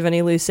like to leave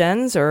any loose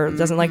ends or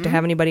doesn't like to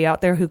have anybody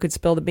out there who could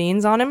spill the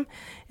beans on him,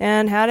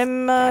 and had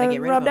him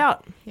rubbed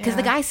out. Because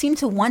the guy seemed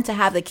to want to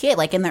have the kid,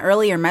 like in the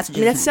earlier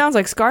messages. That sounds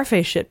like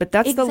Scarface shit, but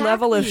that's the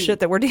level of shit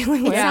that we're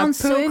dealing with. It sounds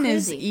so Putin crazy.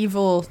 is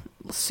evil,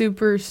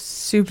 super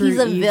He's a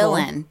evil.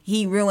 villain.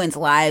 He ruins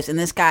lives. And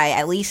this guy,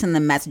 at least in the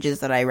messages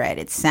that I read,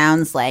 it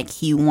sounds like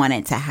he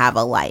wanted to have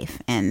a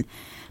life. And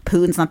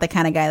Putin's not the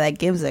kind of guy that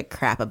gives a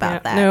crap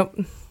about that. Nope.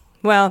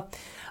 Well,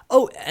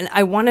 and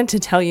I wanted to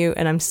tell you,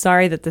 and I'm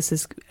sorry that this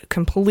is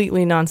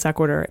completely non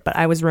sequitur, but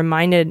I was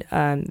reminded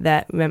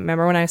that,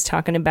 remember when I was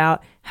talking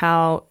about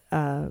how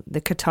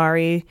the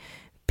Qatari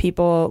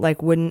people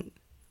wouldn't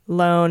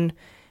loan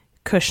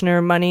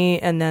Kushner money,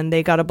 and then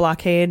they got a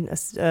blockade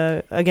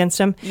against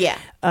him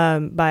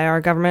by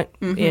our government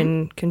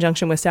in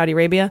conjunction with Saudi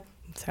Arabia.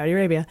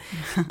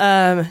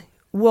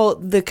 Well,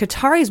 the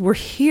Qataris were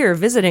here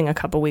visiting a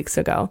couple weeks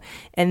ago,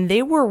 and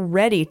they were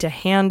ready to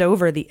hand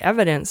over the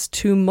evidence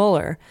to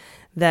Mueller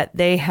that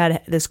they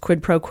had this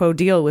quid pro quo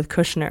deal with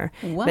Kushner,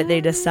 but they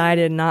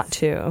decided not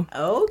to.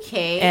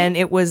 Okay. And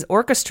it was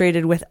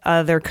orchestrated with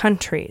other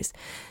countries.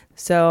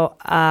 So,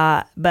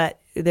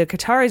 but the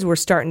Qataris were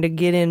starting to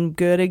get in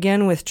good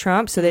again with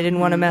Trump, so they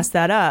didn't want to mess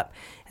that up,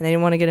 and they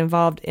didn't want to get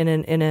involved in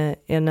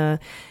a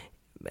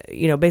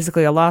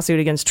basically a lawsuit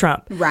against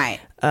Trump. Right.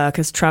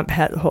 Because Trump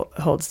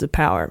holds the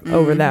power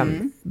over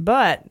them.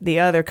 But the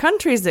other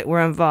countries that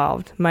were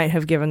involved might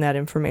have given that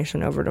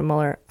information over to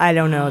Mueller. I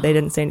don't know. They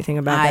didn't say anything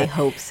about that. I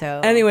hope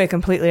so. Anyway,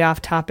 completely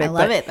off topic. I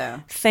love it, though.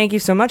 Thank you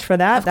so much for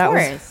that. Of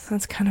course.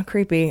 That's kind of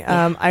creepy.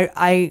 Yeah.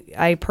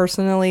 I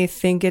personally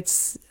think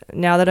it's,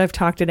 now that I've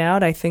talked it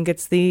out, I think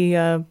it's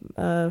the...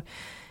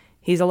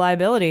 he's a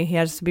liability. He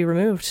has to be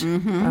removed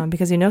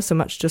because he knows so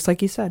much, just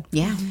like you said.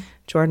 Yeah.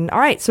 Jordan. All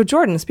right. So,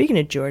 Jordan, speaking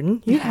of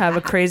Jordan, you have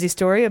a crazy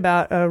story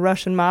about a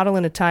Russian model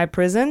in a Thai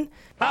prison.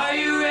 Are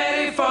you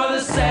ready for the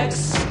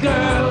sex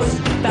girls?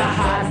 The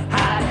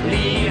hot,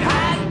 lean,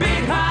 hot,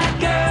 big, hot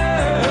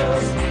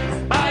girls.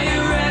 Are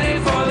you ready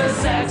for the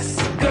sex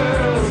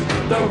girls?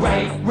 The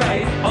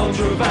right,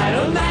 ultra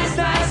vital, nice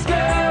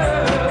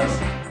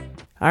girls.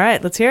 All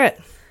right. Let's hear it.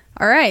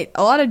 All right,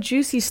 a lot of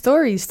juicy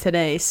stories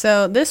today.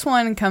 So this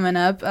one coming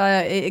up,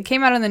 it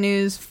came out on the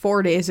news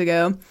 4 days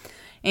ago,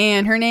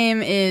 and her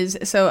name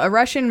is, a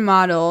Russian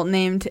model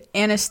named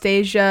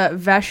Anastasia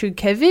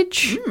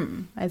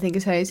Vashukevich, I think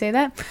is how you say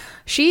that.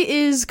 She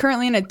is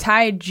currently in a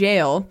Thai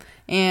jail,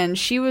 and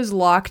she was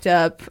locked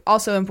up.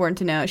 Also important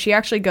to note, she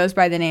actually goes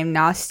by the name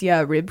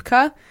Nastya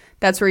Rybka.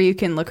 That's where you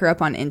can look her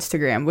up on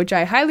Instagram, which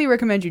I highly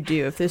recommend you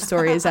do if this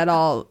story is at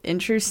all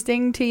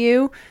interesting to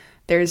you.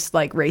 There's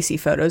like racy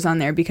photos on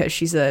there because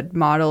she's a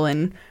model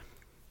and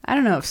I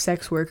don't know if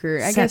sex worker.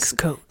 Sex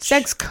coach.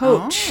 Sex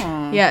coach.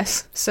 Oh.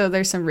 Yes. So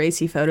there's some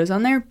racy photos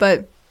on there.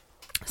 But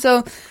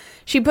so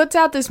she puts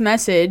out this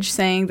message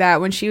saying that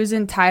when she was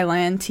in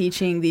Thailand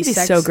teaching these sex...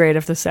 It's so great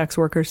if the sex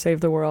workers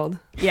saved the world.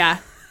 Yeah.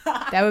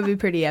 That would be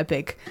pretty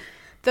epic.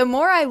 The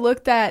more I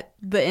looked at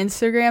the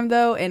Instagram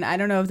though, and I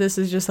don't know if this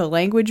is just a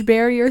language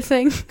barrier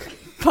thing,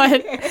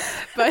 but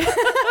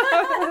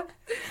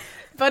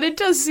But it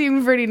does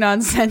seem pretty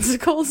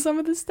nonsensical, some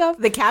of the stuff.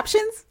 The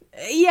captions?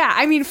 Yeah,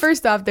 I mean,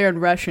 first off, they're in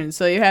Russian,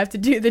 so you have to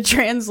do the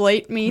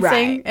translate me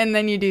thing, and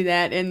then you do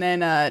that, and then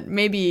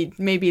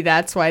maybe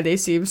that's why they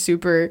seem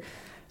super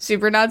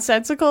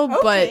nonsensical,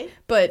 okay.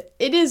 but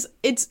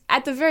it's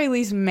at the very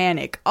least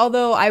manic.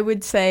 Although I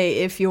would say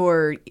if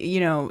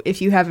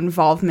if you have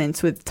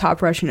involvements with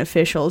top Russian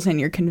officials and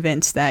you're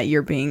convinced that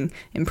you're being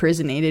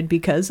imprisonated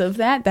because of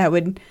that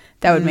would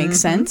make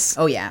sense.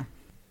 Oh yeah.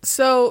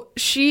 So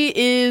she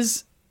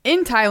is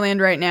in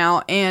Thailand right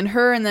now, and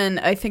her and then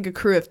I think a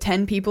crew of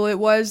 10 people it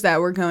was that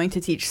were going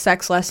to teach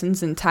sex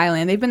lessons in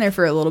Thailand. They've been there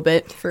for a little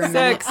bit. For a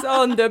minute. Sex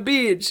on the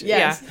beach.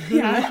 Yes.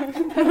 Yeah.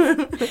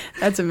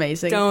 That's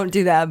amazing. Don't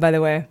do that, by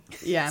the way.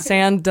 Yeah.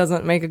 Sand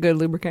doesn't make a good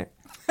lubricant.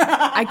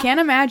 I can't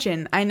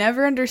imagine. I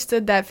never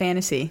understood that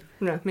fantasy.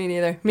 No, me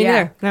neither. Me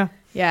neither. No.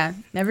 Yeah.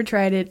 Never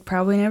tried it.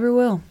 Probably never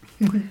will.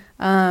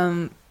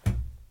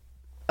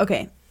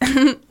 Okay.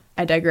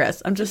 I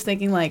digress. I'm just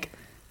thinking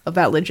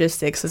about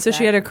logistics. So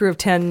she had a crew of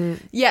 10.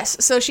 Yes,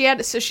 so she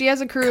has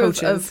a crew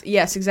of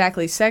yes,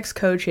 exactly, sex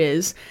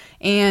coaches,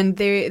 and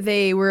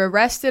they were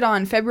arrested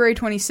on February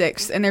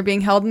 26th, and they're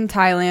being held in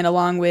Thailand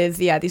along with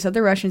these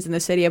other Russians in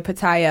the city of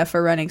Pattaya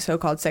for running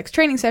so-called sex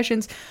training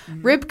sessions.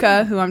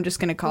 Rybka, who I'm just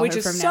going to call her from now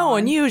on. Which is so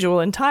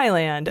unusual in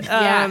Thailand.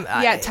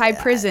 Thai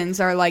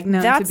prisons are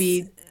known to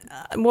be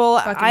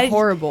fucking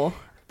horrible.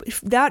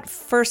 That,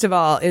 first of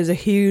all, is a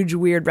huge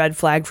weird red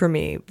flag for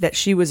me that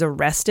she was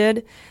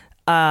arrested.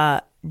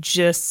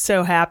 Just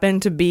so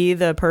happened to be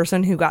the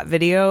person who got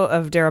video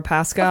of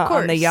Deripaska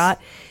on the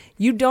yacht.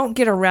 You don't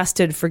get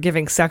arrested for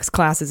giving sex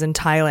classes in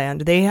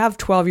Thailand. They have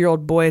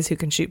 12-year-old boys who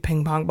can shoot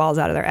ping pong balls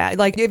out of their ass.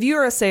 If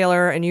you're a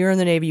sailor and you're in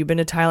the Navy, you've been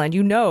to Thailand,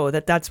 you know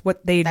that's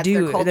what they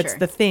do. Their culture. That's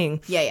the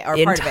thing. Yeah, or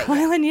in part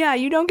Thailand, of it.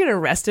 You don't get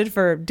arrested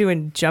for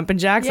doing jumping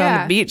jacks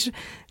on the beach.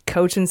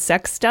 Coaching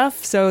sex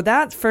stuff. So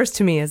that first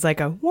to me is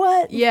like a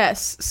what?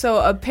 Yes. So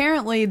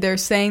apparently they're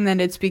saying that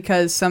it's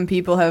because some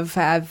people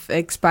have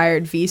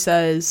expired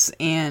visas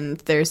and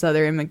there's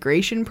other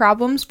immigration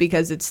problems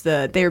because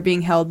they're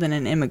being held in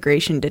an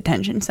immigration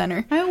detention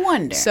center. I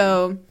wonder.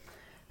 So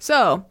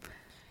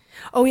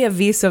oh yeah,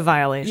 visa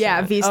violation.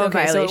 Yeah, visa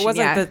violation. So it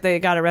wasn't that they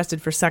got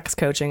arrested for sex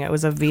coaching, it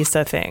was a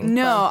visa thing.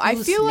 No, I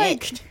feel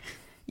snitched.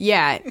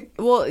 Yeah,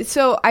 well,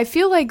 so I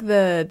feel like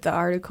the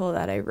article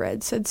that I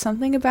read said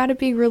something about it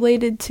being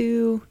related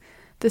to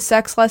the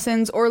sex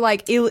lessons or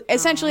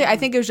essentially I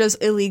think it was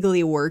just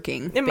illegally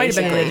working. It might have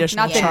been an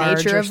additional not the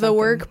nature of the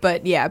work,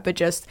 but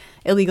just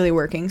illegally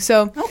working.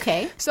 So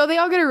so they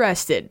all get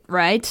arrested,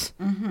 right?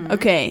 Mm-hmm.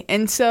 Okay,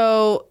 and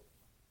so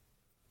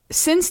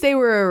since they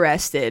were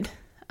arrested,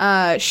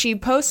 she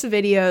posts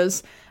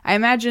videos. I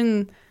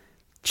imagine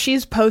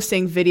she's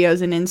posting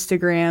videos and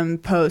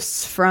Instagram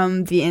posts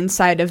from the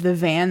inside of the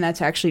van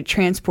that's actually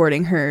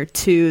transporting her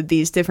to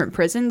these different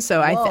prisons.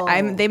 So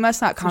they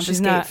must not confiscate she's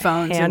not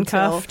phones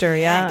handcuffed or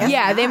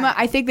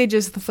I think they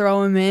just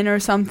throw them in or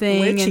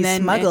something and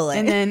then smuggle it.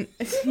 And then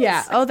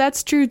oh,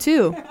 that's true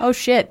too. Oh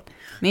shit,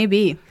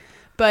 maybe,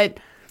 but.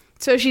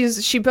 So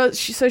she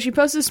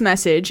posts this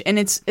message, and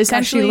it's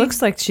essentially she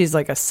looks like she's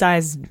like a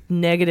size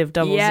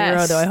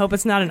 -0, though. I hope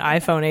it's not an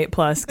iPhone 8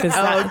 Plus because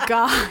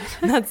god,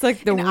 that's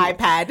like the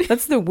iPad.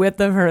 That's the width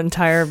of her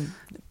entire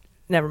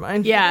Never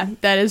mind. Yeah,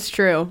 that is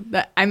true.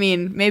 I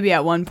mean, maybe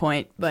at one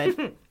point, but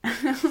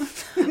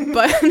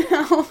but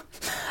no.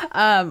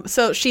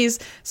 So she's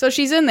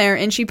in there,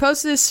 and she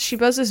posts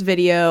this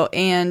video,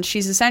 and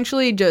she's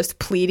essentially just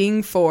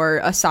pleading for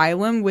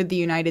asylum with the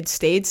United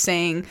States,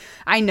 saying,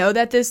 I know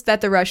that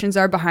the Russians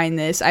are behind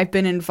this. I've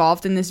been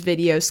involved in this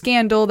video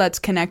scandal that's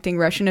connecting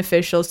Russian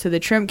officials to the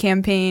Trump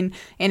campaign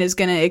and is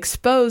going to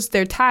expose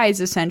their ties,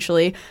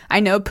 essentially.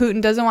 I know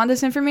Putin doesn't want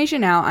this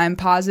information out. I'm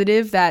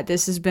positive that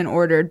this has been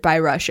ordered by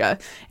Russia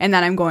and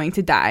that I'm going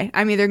to die.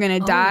 I'm either going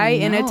to die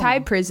in a Thai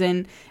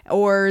prison,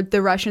 or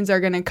the Russians are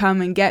going to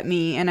come and get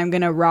me, and I'm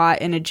going to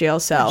rot in a jail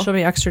cell. She'll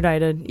be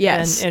extradited.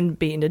 Yes. And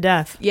beaten to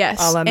death. Yes.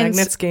 A la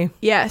Magnitsky.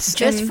 Yes.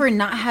 Just for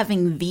not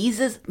having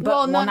visas?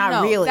 But,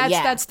 not really.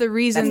 That's the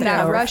reason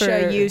that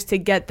Russia used to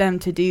get them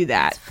to do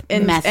that.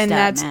 And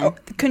that's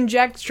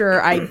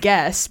conjecture, I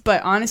guess.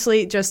 But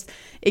honestly,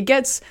 it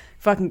gets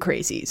fucking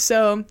crazy.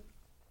 So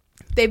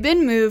they've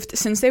been moved,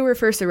 since they were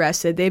first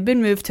arrested, they've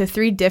been moved to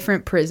 3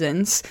 different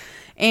prisons.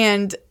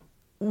 And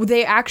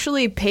they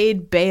actually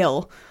paid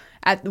bail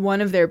at one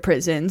of their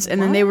prisons,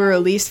 and then they were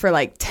released for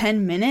like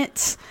 10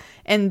 minutes,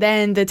 and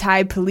then the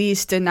Thai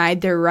police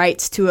denied their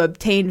rights to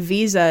obtain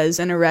visas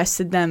and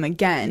arrested them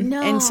again.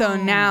 No. And so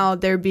now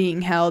they're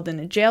being held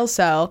in a jail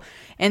cell,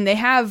 and they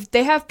have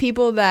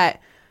people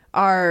that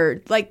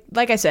are like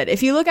I said,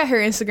 if you look at her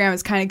Instagram,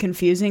 it's kind of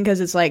confusing because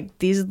it's like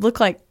these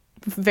look like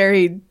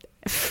very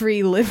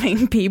free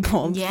living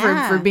people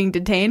for being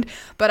detained,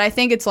 but I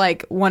think it's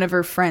like one of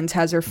her friends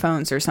has her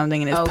phones or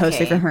something and it's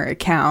posted from her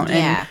account.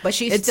 Yeah, but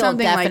she's still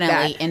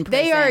definitely in prison.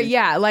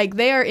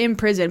 They are in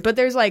prison, but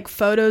there's like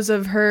photos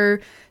of her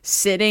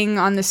sitting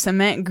on the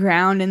cement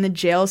ground in the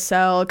jail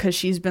cell because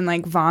she's been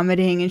like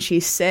vomiting and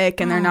she's sick,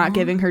 and they're not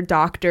giving her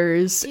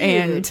doctors. Dude.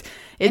 And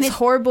it's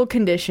horrible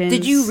conditions.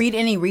 Did you read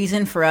any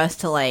reason for us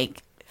to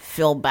like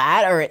feel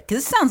bad, or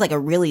because this sounds like a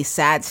really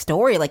sad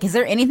story? Like, is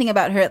there anything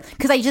about her?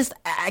 Because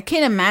I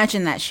can't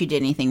imagine that she did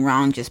anything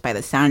wrong just by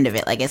the sound of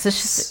it. Like, it's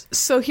just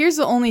so. Here's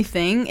the only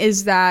thing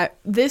is that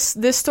this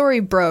story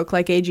broke,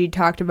 like AG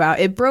talked about.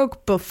 It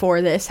broke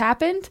before this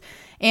happened.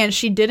 And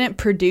she didn't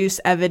produce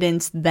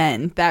evidence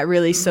then that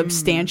really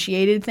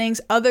substantiated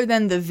things, other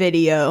than the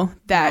video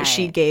that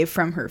she gave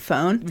from her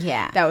phone.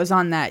 Yeah. That was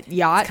on that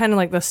yacht. It's kind of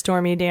like the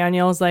Stormy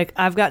Daniels, like,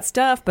 I've got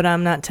stuff, but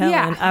I'm not telling.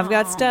 Yeah. I've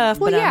got stuff,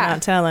 but I'm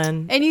not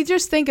telling. And you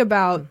just think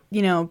about,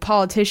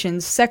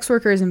 politicians, sex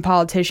workers and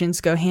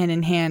politicians go hand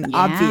in hand,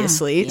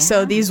 obviously. Yeah.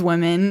 So these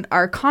women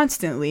are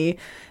constantly,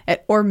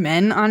 or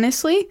men,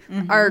 honestly,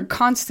 are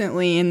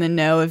constantly in the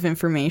know of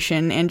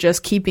information, and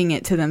just keeping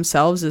it to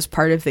themselves is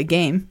part of the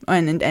game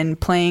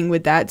and playing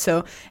with that.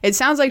 So it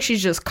sounds like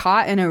she's just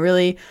caught in a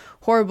really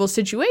horrible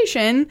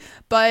situation.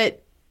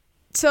 But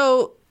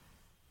so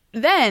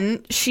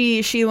then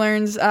she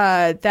learns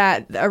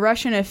that a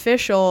Russian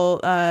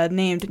official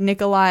named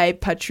Nikolai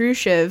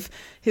Patrushev,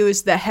 who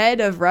is the head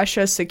of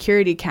Russia's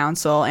Security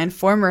Council and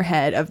former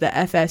head of the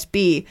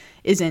FSB,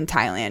 is in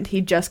Thailand.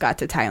 He just got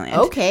to Thailand.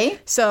 Okay.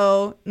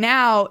 So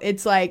now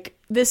it's like,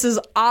 this is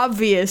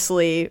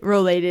obviously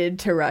related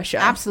to Russia.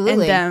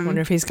 Absolutely. I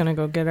wonder if he's going to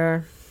go get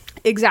her.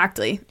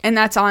 Exactly. And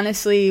that's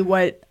honestly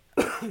what...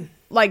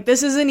 Like,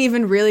 this isn't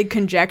even really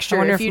conjecture. I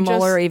wonder if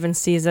Mueller even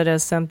sees it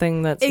as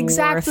something that's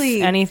worth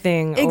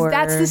anything.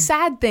 That's the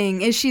sad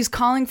thing, is she's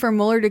calling for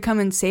Mueller to come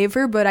and save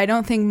her, but I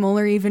don't think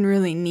Mueller even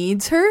really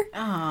needs her.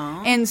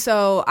 Aww. And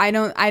so I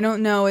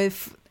don't know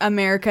if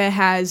America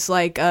has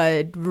like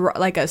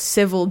a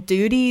civil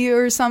duty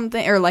or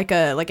something, or like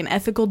an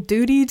ethical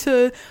duty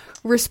to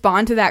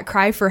respond to that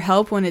cry for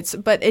help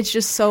but it's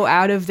just so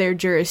out of their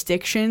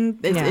jurisdiction.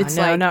 It's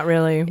not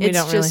really. It's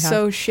don't just really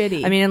so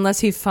shitty. I mean,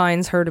 unless he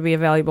finds her to be a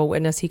valuable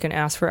witness, he can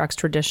ask for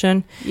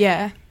extradition.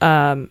 Yeah.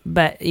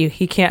 But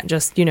he can't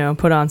just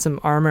put on some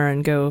armor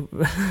and go.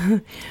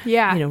 Rescue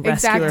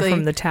her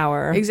from the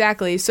tower.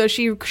 Exactly. So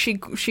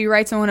she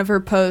writes in one of her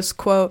posts,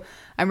 quote,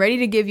 "I'm ready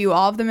to give you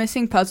all of the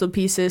missing puzzle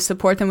pieces,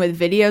 support them with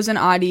videos and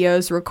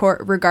audios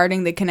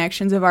regarding the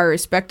connections of our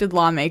respected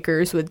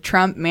lawmakers with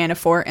Trump,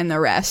 Manafort, and the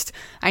rest.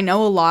 I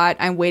know a lot.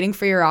 I'm waiting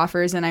for your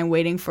offers, and I'm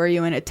waiting for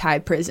you in a Thai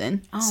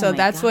prison." So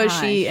that's what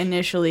she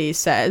initially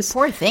says.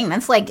 Poor thing.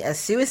 That's like a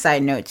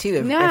suicide note, too,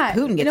 if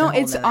Putin gets a hold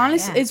of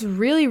that. It's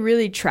really,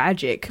 really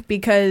tragic,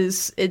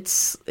 because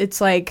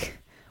it's like...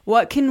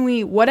 What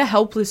a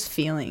helpless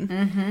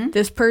feeling.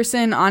 This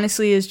person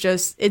honestly is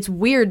just, it's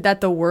weird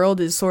that the world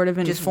is sort of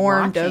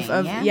informed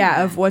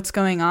of what's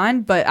going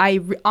on, but I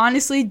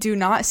honestly do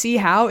not see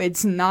how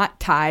it's not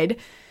tied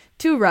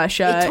to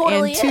Russia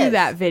and to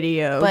that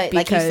video. But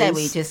like you said,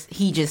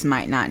 he just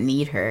might not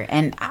need her,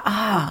 and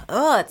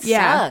it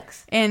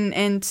sucks.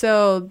 And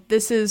so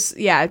this is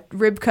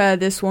Rybka,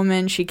 this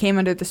woman, she came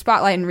under the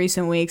spotlight in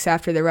recent weeks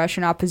after the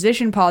Russian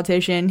opposition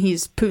politician,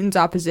 he's Putin's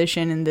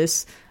opposition in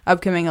this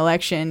upcoming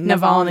election,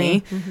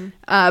 Navalny,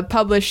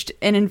 published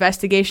an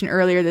investigation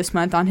earlier this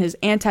month on his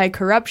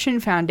Anti-Corruption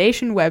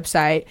Foundation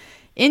website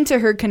into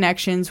her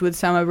connections with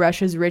some of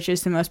Russia's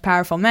richest and most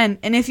powerful men.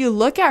 And if you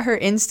look at her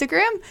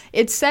Instagram,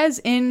 it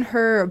says in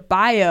her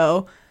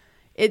bio,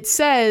 it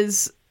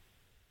says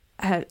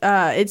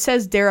it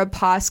says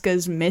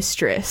Deripaska's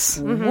mistress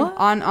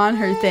on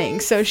her thing.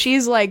 So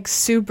she's like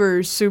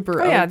super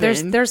open. Yeah,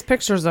 there's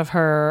pictures of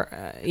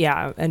her.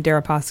 And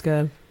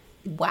Deripaska.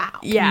 Wow.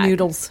 Yeah.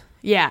 Noodles.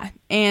 Yeah,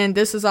 and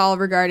this is all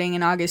regarding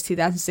an August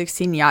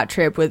 2016 yacht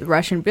trip with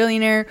Russian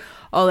billionaire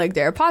Oleg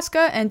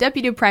Deripaska and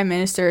Deputy Prime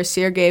Minister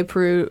Sergei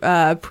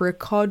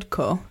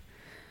Prikodko.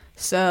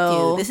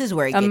 So dude, this is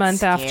where it gets a month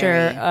scary.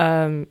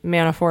 after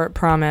Manafort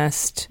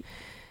promised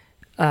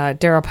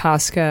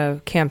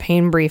Deripaska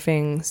campaign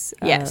briefings,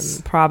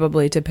 yes,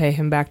 probably to pay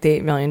him back the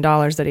 $8 million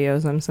that he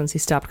owes him since he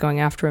stopped going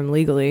after him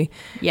legally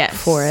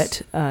for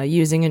it,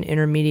 using an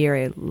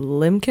intermediary,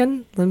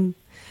 Limkin?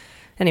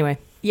 Anyway.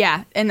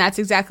 Yeah, and that's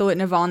exactly what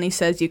Navalny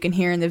says you can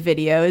hear in the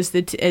video, is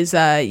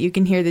you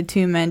can hear the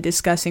two men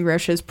discussing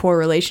Russia's poor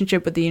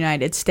relationship with the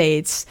United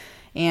States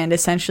and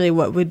essentially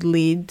what would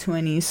lead to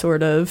any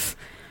sort of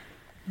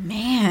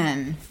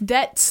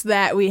debts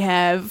that we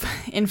have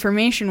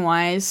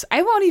information-wise.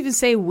 I won't even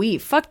say we.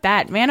 Fuck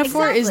that.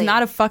 Manafort is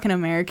not a fucking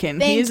American.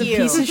 He is a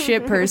piece of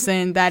shit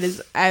person that is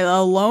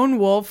a lone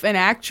wolf, an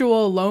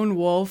actual lone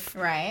wolf.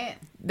 Right.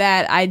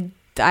 That I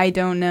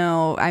don't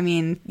know. I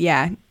mean,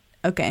 yeah.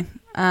 Okay.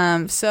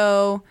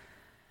 So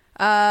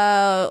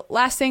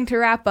last thing to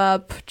wrap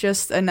up,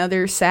 just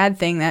another sad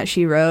thing that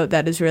she wrote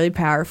that is really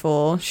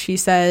powerful. She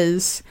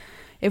says,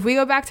 if we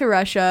go back to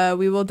Russia,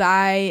 we will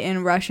die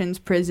in Russians'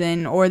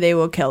 prison or they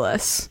will kill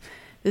us.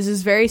 This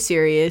is very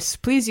serious.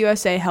 Please,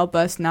 USA, help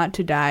us not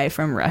to die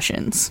from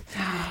Russians.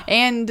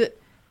 And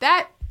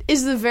that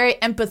is the very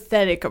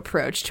empathetic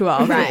approach to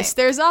all this.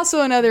 There's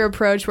also another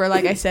approach where,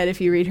 like I said, if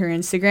you read her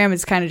Instagram,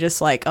 it's kind of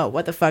just like, oh,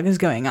 what the fuck is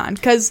going on?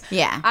 Because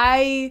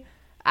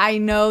I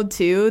know,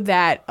 too,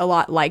 that a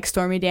lot like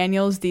Stormy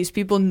Daniels, these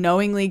people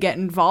knowingly get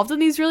involved in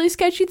these really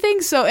sketchy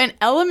things. So an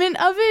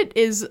element of it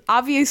is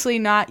obviously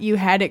not you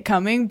had it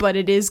coming, but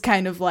it is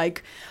kind of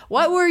like,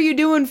 what were you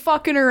doing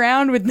fucking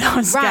around with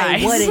those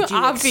guys? What did you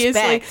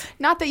obviously, expect?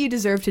 not that you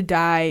deserve to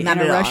die Not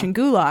in a at all. Russian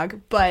gulag,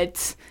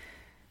 but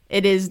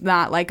it is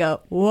not like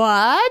a,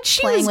 what? She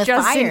Playing was with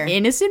just fire. an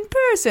innocent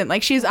person.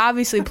 Like, she's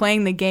obviously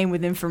playing the game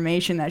with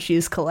information that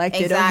she's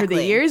collected over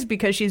the years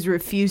because she's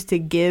refused to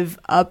give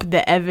up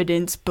the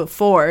evidence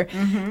before.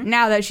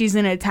 Now that she's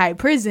in a Thai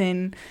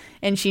prison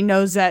and she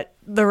knows that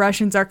the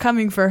Russians are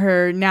coming for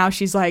her, now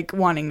she's, like,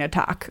 wanting to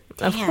talk.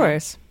 Of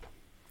course.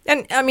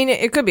 And, I mean,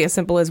 it could be as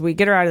simple as we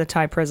get her out of the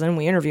Thai prison,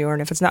 we interview her,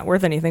 and if it's not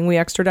worth anything, we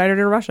extradite her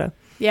to Russia.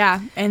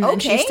 Yeah, and then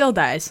she still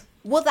dies.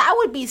 Well, that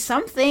would be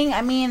something.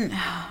 I mean,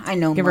 I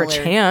know give Mueller.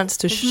 her a chance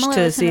to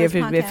see if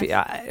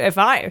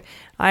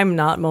I'm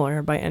not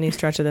Mueller by any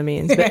stretch of the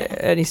means,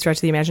 any stretch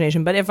of the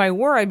imagination. But if I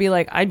were, I'd be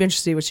like, I'd be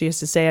interested to see what she has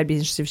to say. I'd be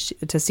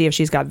interested to see if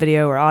she's got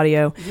video or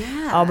audio.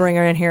 Yeah. I'll bring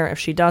her in here. If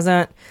she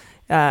doesn't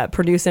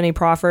produce any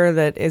proffer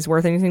that is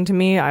worth anything to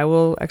me, I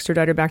will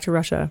extradite her back to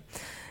Russia.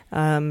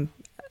 She's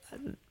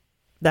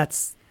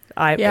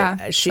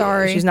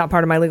not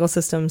part of my legal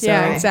system. So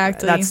yeah,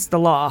 exactly. That's the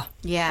law.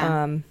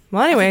 Yeah.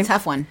 Well, anyway, that's a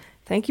tough one.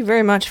 Thank you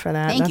very much for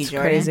that. Thank you, That's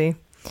Jordan. crazy.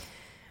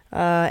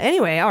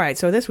 Anyway, all right.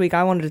 So this week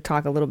I wanted to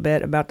talk a little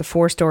bit about the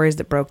 4 stories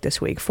that broke this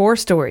week. 4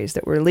 stories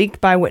that were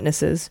leaked by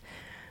witnesses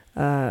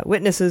or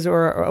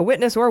a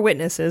witness or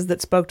witnesses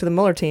that spoke to the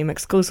Mueller team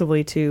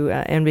exclusively to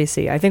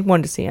NBC. I think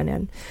one to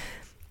CNN.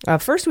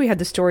 First, we had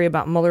the story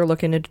about Mueller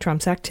looking into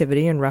Trump's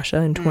activity in Russia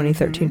in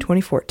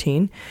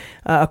 2013-2014.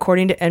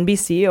 According to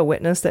NBC, a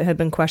witness that had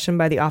been questioned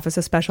by the Office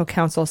of Special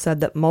Counsel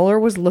said that Mueller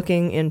was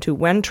looking into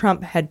when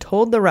Trump had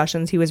told the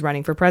Russians he was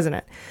running for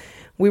president.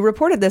 We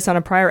reported this on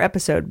a prior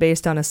episode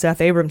based on a Seth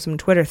Abramson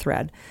Twitter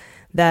thread,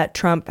 that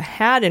Trump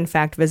had in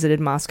fact visited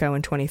Moscow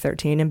in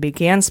 2013 and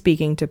began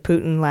speaking to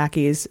Putin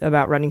lackeys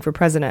about running for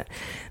president.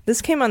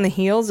 This came on the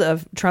heels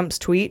of Trump's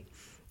tweet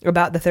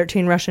about the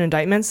 13 Russian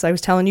indictments. I was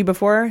telling you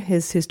before,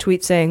 his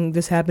tweet saying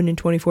this happened in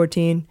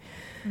 2014,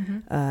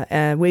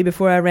 and way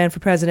before I ran for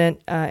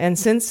president. And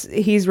since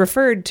he's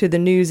referred to the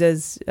news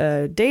as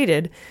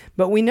dated,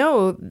 but we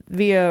know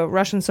via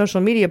Russian social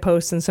media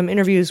posts and some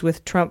interviews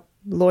with Trump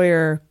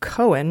lawyer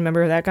Cohen,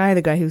 remember that guy,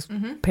 the guy who's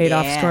paid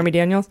off Stormy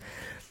Daniels,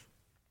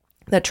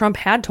 that Trump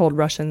had told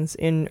Russians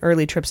in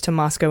early trips to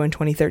Moscow in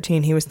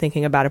 2013 he was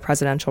thinking about a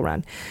presidential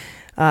run.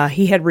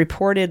 He had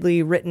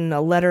reportedly written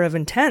a letter of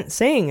intent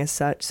saying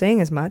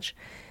as much.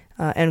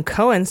 And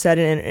Cohen said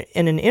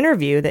in an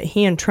interview that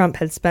he and Trump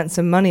had spent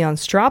some money on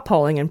straw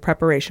polling in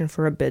preparation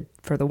for a bid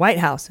for the White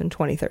House in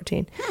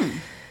 2013.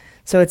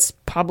 So it's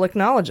public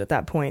knowledge at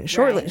that point.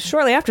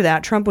 Shortly after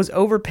that, Trump was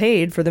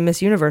overpaid for the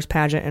Miss Universe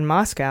pageant in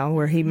Moscow,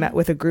 where he met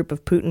with a group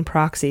of Putin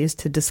proxies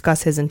to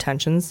discuss his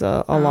intentions,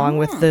 along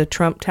with the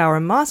Trump Tower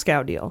in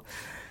Moscow deal.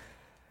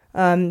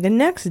 The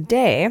next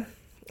day,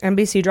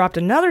 NBC dropped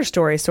another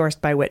story sourced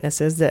by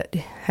witnesses that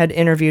had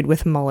interviewed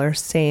with Mueller,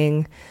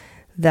 saying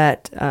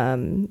that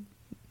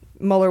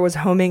Mueller was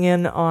homing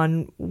in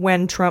on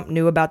when Trump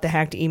knew about the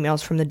hacked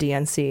emails from the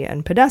DNC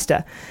and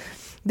Podesta.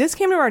 This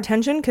came to our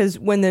attention because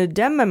when the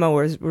Dem memo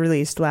was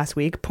released last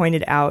week, it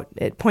pointed out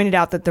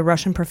that the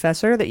Russian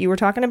professor that you were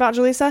talking about,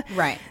 Jaleesa,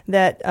 right,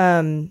 that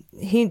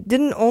he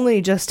didn't only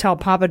just tell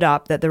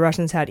Papadop that the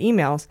Russians had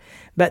emails,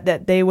 but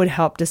that they would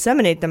help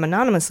disseminate them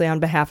anonymously on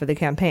behalf of the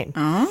campaign.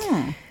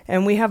 Oh.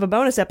 And we have a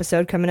bonus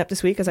episode coming up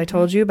this week, as I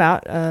told you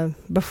about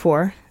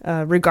before,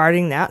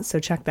 regarding that, so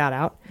check that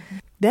out.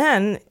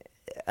 Then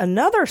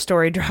another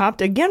story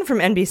dropped, again from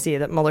NBC,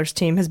 that Mueller's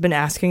team has been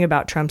asking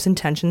about Trump's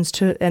intentions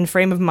and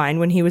frame of mind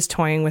when he was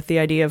toying with the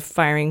idea of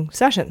firing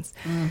Sessions.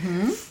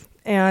 Mm-hmm.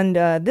 And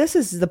this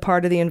is the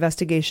part of the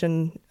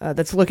investigation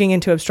that's looking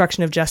into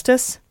obstruction of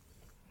justice.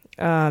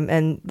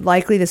 And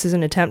likely this is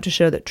an attempt to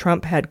show that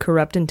Trump had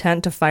corrupt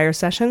intent to fire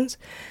Sessions,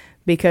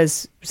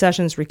 because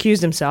Sessions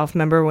recused himself.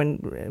 Remember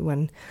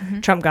when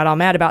Trump got all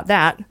mad about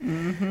that,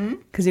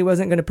 because he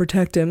wasn't going to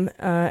protect him.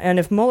 And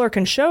if Mueller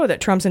can show that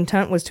Trump's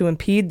intent was to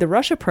impede the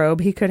Russia probe,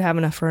 he could have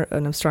enough for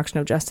an obstruction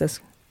of justice.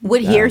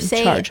 Would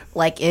hearsay, charge.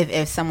 like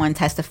if someone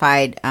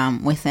testified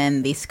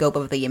within the scope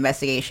of the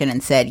investigation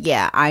and said,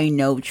 yeah, I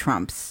know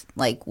Trump's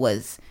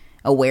was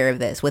aware of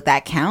this, would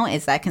that count?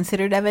 Is that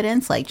considered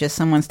evidence, like just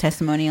someone's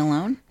testimony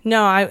alone?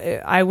 No,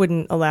 I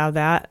wouldn't allow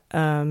that.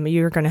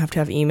 You're going to have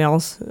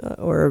emails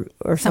or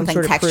some something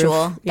sort of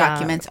textual proof.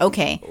 documents. Yeah.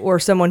 Okay. Or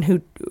someone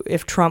who,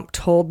 if Trump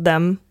told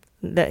them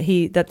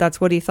that that's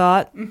what he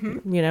thought,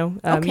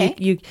 Okay.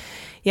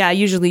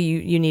 Usually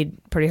you need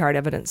pretty hard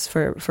evidence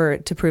for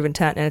it to prove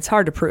intent, and it's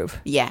hard to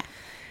prove. Yeah.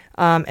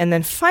 And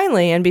then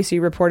finally,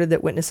 NBC reported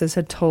that witnesses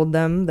had told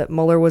them that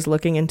Mueller was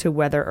looking into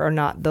whether or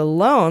not the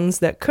loans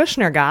that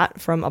Kushner got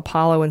from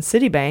Apollo and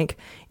Citibank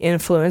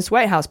influenced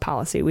White House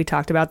policy. We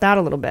talked about that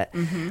a little bit.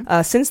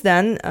 Since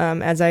then,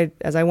 as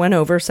I went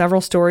over,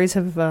 several stories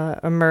have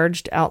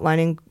emerged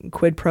outlining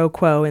quid pro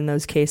quo in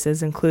those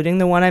cases, including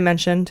the one I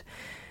mentioned,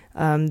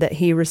 that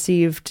he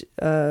received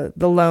the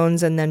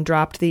loans and then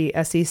dropped the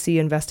SEC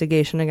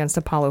investigation against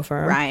Apollo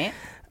firm. Right.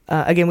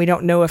 Again, we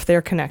don't know if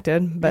they're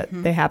connected, but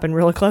they happen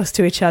really close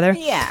to each other.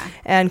 Yeah.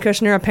 And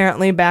Kushner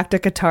apparently backed a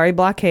Qatari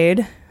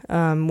blockade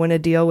when a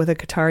deal with a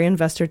Qatari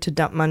investor to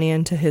dump money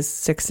into his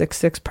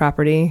 666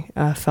 property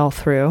fell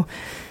through.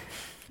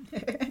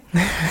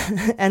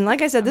 And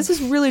like I said, this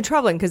is really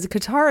troubling because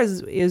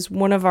Qatar is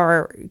one of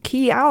our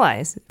key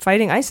allies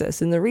fighting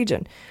ISIS in the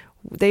region.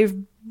 They're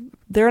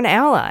an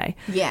ally.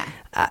 Yeah.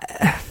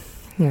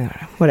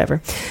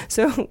 Whatever.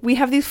 So we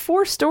have these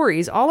 4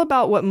 stories all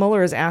about what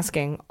Mueller is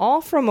asking,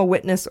 all from a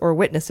witness or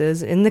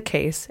witnesses in the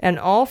case, and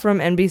all from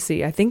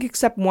NBC, I think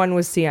except one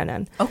was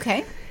CNN.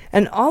 Okay.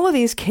 And all of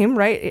these came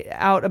right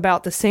out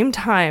about the same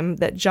time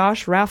that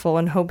Josh Raffel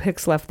and Hope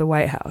Hicks left the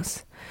White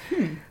House.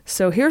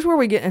 So here's where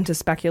we get into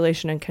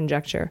speculation and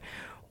conjecture.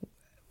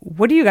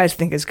 What do you guys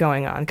think is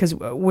going on? Because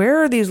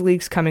where are these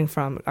leaks coming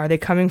from? Are they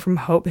coming from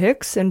Hope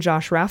Hicks and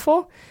Josh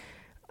Raffel?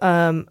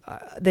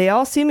 They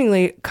all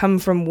seemingly come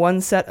from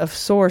one set of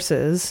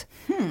sources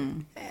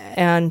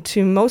and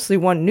to mostly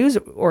one news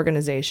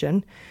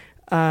organization.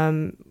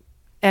 And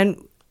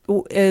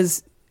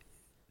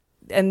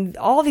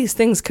all these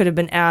things could have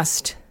been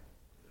asked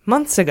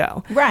months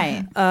ago.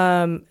 Right.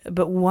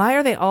 But why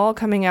are they all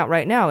coming out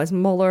right now? Is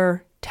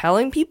Mueller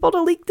telling people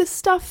to leak this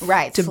stuff?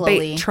 Right. To slowly.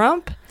 bait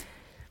Trump? What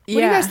do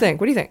you guys think?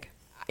 What do you think?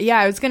 Yeah,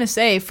 I was going to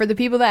say, for the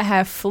people that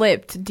have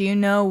flipped, do you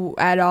know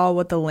at all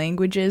what the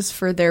language is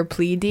for their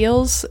plea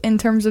deals in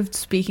terms of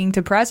speaking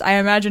to press? I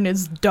imagine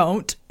it's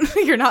don't.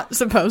 You're not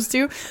supposed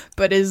to.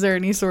 But is there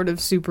any sort of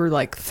super,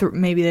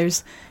 maybe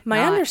there's...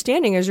 My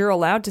understanding is you're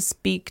allowed to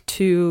speak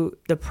to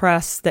the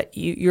press, that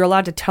you're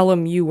allowed to tell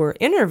them you were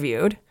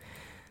interviewed.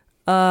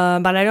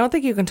 But I don't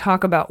think you can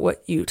talk about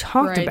what you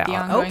talked about. The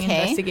ongoing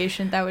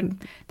investigation. That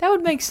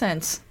would make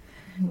sense.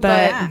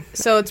 But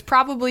so it's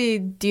probably,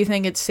 do you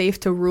think it's safe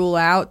to rule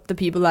out the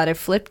people that have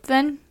flipped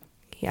then?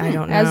 Yeah, I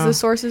don't know. As the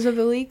sources of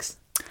the leaks?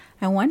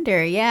 I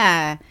wonder,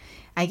 yeah.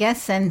 I guess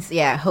since,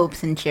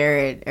 Hopes and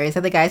Jared, or is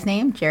that the guy's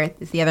name? Jared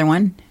is the other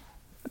one?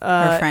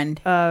 Her friend?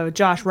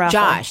 Josh Raffel.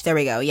 Josh, there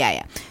we go.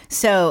 Yeah.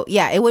 So,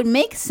 it would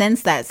make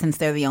sense that since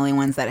they're the only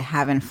ones that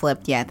haven't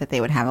flipped yet, that they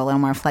would have a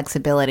little more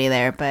flexibility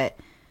there, but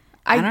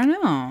I don't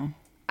know.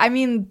 I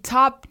mean,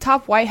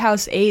 top White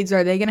House aides,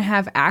 are they going to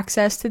have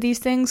access to these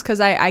things? Because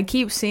I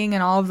keep seeing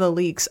in all of the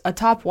leaks a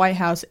top White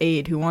House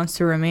aide who wants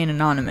to remain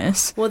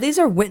anonymous. Well, these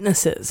are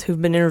witnesses who've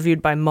been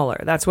interviewed by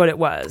Mueller. That's what it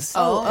was.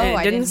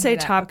 It didn't say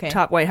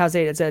top White House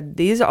aide. It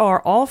said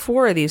all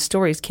 4 of these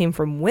stories came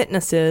from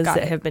witnesses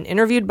that have been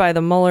interviewed by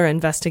the Mueller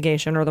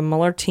investigation or the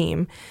Mueller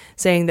team,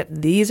 saying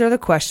that these are the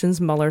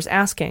questions Mueller's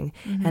asking.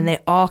 And they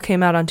all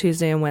came out on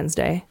Tuesday and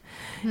Wednesday.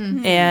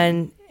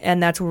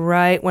 And that's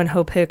right when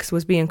Hope Hicks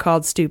was being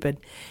called stupid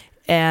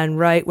and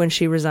right when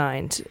she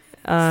resigned.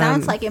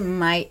 Sounds like it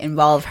might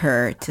involve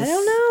her.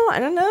 I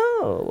don't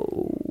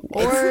know.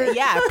 Or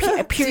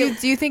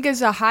do you think it's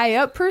a high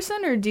up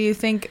person, or do you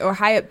think, or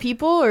high up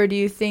people, or do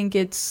you think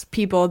it's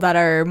people that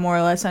are more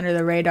or less under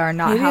the radar,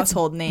 not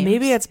household names?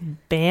 Maybe it's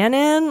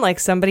Bannon, like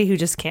somebody who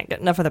just can't get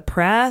enough of the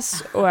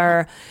press,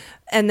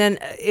 and then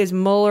is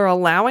Mueller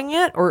allowing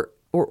it, or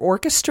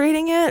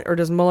orchestrating it, or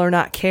does Mueller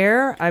not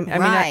care? I mean,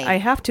 I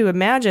have to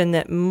imagine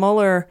that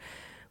Mueller,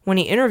 when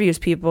he interviews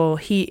people,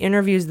 he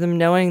interviews them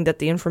knowing that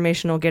the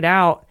information will get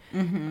out,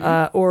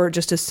 or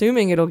just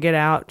assuming it'll get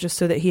out, just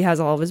so that he has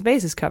all of his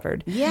bases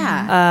covered.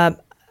 Yeah.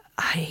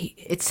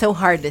 It's so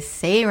hard to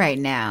say right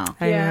now.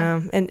 I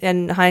know.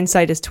 And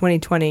hindsight is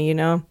 20/20, you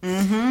know?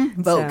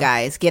 Vote,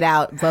 guys. Get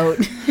out.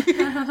 Vote.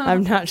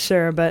 I'm not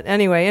sure. But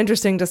anyway,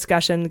 interesting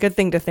discussion. Good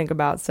thing to think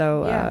about.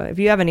 So if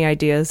you have any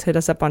ideas, hit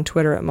us up on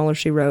Twitter at Mueller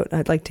She Wrote.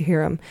 I'd like to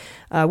hear them.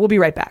 We'll be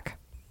right back.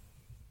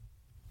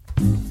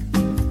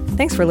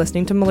 Thanks for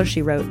listening to Mueller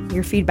She Wrote.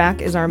 Your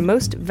feedback is our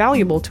most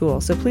valuable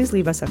tool, so please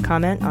leave us a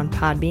comment on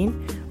Podbean,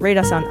 rate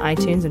us on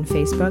iTunes and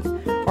Facebook,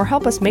 or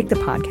help us make the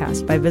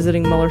podcast by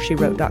visiting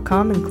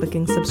MuellerSheWrote.com and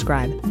clicking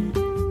subscribe.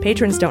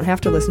 Patrons don't have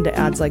to listen to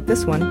ads like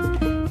this one,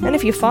 and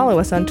if you follow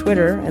us on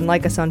Twitter and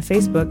like us on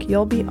Facebook,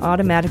 you'll be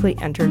automatically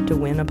entered to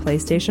win a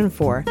PlayStation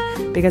 4,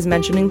 because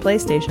mentioning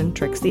PlayStation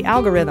tricks the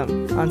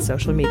algorithm on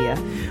social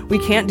media. We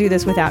can't do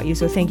this without you,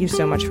 so thank you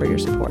so much for your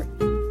support.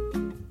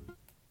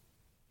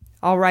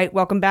 All right,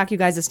 welcome back, you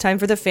guys. It's time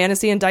for the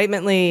Fantasy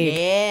Indictment League.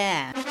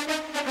 Yeah.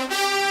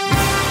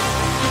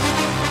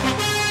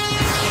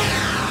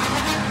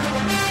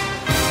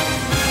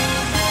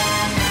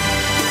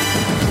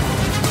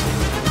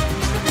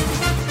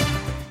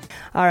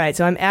 All right,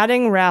 so I'm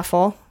adding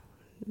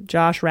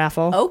Josh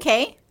Raffle.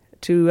 Okay.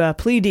 To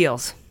plea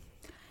deals.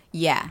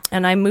 Yeah.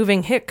 And I'm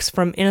moving Hicks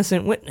from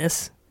innocent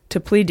witness to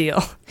plea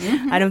deal.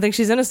 I don't think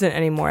she's innocent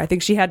anymore. I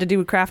think she had to do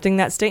with crafting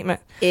that statement.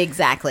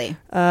 Exactly.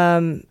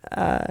 And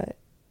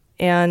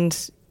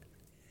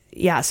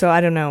yeah, so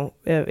I don't know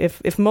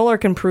if Mueller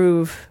can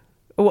prove.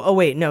 Oh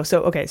wait, no.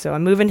 So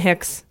I'm moving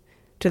Hicks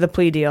to the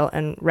plea deal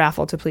and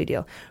Raffle to plea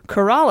deal.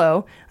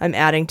 Corallo, I'm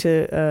adding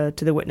to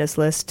the witness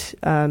list.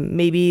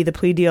 Maybe the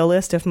plea deal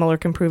list if Mueller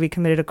can prove he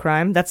committed a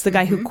crime. That's the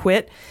guy who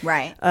quit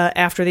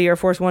after the Air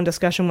Force One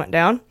discussion went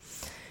down.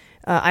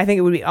 I think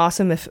it would be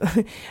awesome if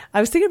I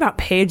was thinking about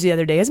Page the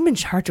other day. He hasn't been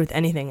charged with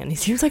anything, and he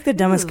seems like the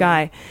dumbest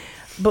guy.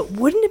 But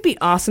wouldn't it be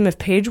awesome if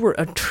Page were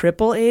a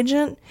triple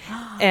agent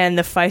and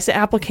the FISA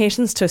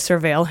applications to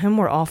surveil him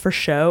were all for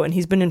show, and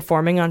he's been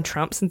informing on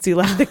Trump since he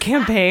left the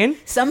campaign?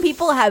 Some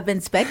people have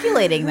been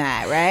speculating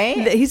that,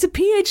 right? He's a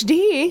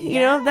PhD.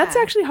 You know, that's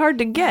actually hard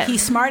to get.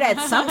 He's smart at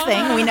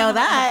something. We know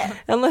that.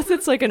 Unless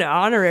it's like an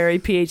honorary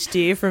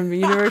PhD from the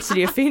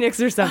University of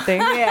Phoenix or something.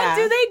 Yeah.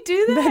 Do they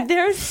do that?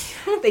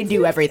 They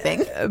do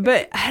everything.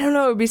 But I don't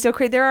know. It would be so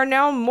great. There are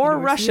now more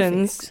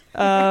Russians.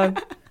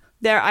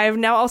 I have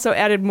now also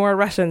added more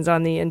Russians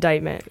on the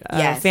indictment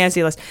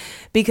fantasy list,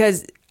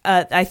 because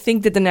I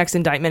think that the next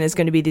indictment is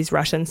going to be these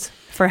Russians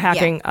for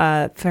hacking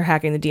the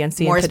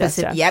DNC. More and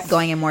specific. Yep,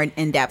 going in more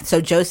in depth.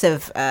 So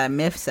Joseph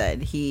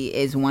Mifsud, he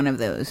is one of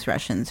those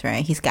Russians,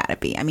 right? He's got to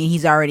be. I mean,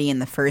 he's already in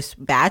the first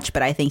batch,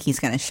 but I think he's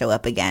going to show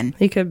up again.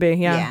 He could be.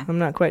 Yeah. I'm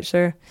not quite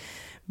sure,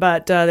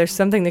 but there's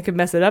something that could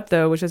mess it up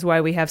though, which is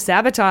why we have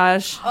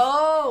sabotage.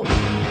 Oh.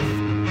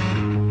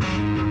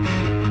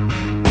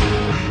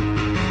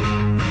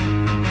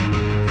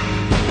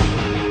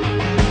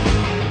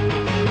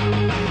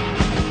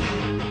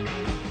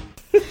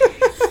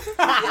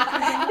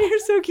 You're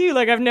so cute.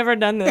 Like, I've never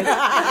done this.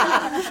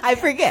 I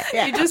forget.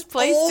 Yeah. You just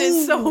placed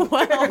it so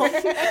well.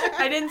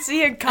 I didn't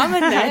see it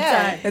coming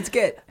that time. That's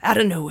good. Out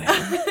of nowhere.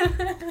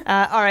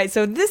 All right.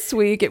 So this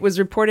week it was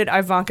reported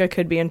Ivanka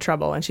could be in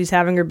trouble, and she's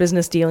having her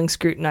business dealings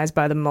scrutinized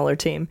by the Mueller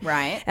team.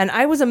 Right. And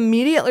I was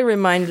immediately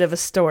reminded of a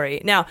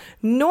story. Now,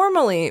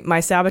 normally my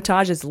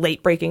sabotage is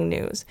late breaking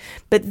news,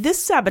 but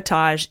this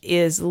sabotage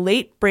is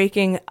late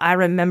breaking. I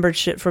remembered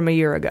shit from a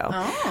year ago.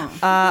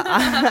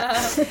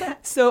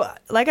 So,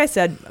 like I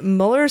said,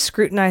 Mueller is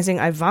scrutinizing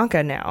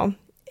Ivanka now,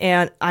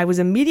 and I was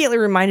immediately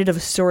reminded of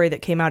a story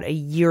that came out a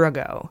year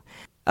ago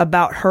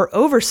about her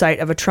oversight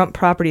of a Trump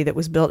property that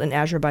was built in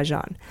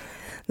Azerbaijan.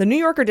 The New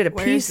Yorker did a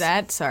piece. Where's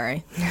that?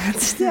 Sorry.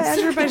 It's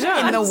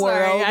Azerbaijan. In the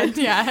world.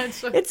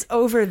 It's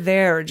over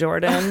there,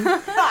 Jordan.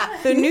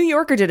 The New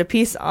Yorker did a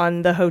piece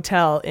on the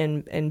hotel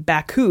in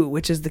Baku,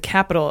 which is the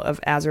capital of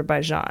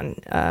Azerbaijan,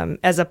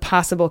 as a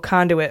possible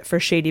conduit for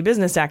shady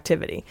business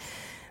activity.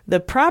 The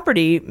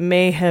property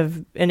may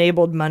have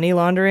enabled money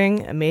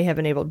laundering, may have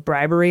enabled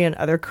bribery and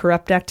other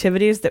corrupt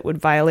activities that would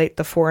violate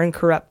the Foreign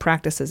Corrupt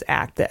Practices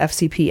Act, the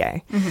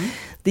FCPA. Mm-hmm.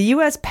 The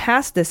U.S.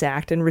 passed this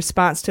act in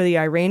response to the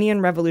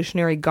Iranian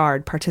Revolutionary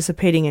Guard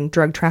participating in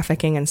drug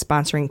trafficking and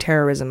sponsoring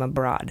terrorism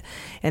abroad.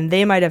 And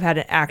they might have had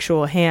an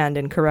actual hand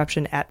in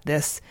corruption at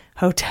this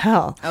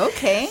hotel.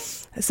 Okay.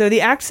 So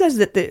the act says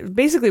that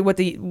basically what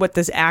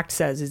this act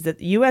says is that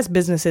U.S.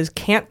 businesses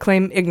can't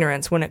claim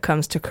ignorance when it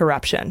comes to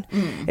corruption.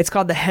 It's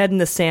called the head in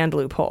the sand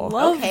loophole.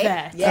 Love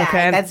that.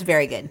 Yeah, that's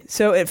very good.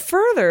 So it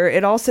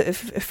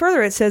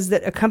says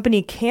that a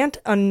company can't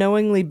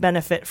unknowingly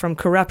benefit from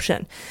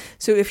corruption.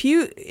 So if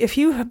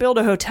you build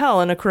a hotel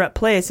in a corrupt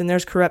place and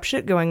there's corrupt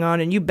shit going on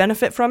and you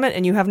benefit from it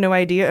and you have no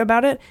idea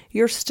about it,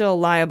 you're still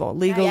liable,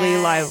 legally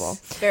liable.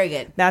 Very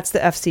good. That's the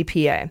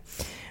FCPA.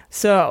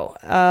 So,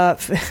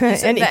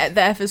 the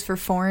F is for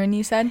foreign,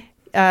 you said?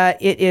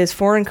 It is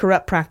Foreign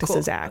Corrupt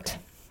Practices Act.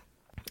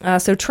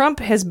 So Trump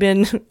has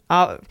been,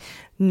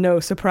 no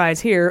surprise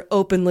here,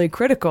 openly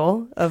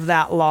critical of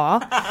that law.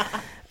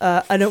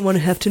 I don't want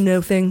to have to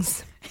know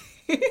things.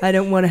 I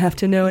don't want to have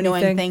to know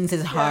anything. Knowing things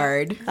is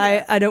hard.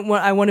 I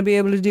want to be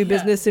able to do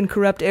business in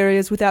corrupt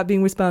areas without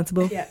being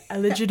responsible. Yeah, I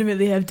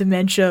legitimately have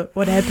dementia.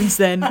 What happens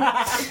then?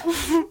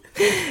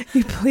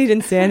 You plead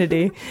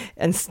insanity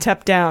and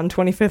step down.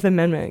 25th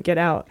Amendment. Get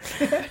out.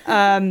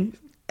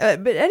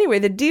 But anyway,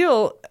 the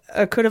deal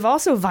could have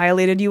also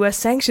violated U.S.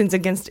 sanctions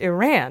against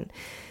Iran.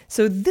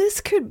 So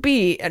this could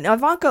be, and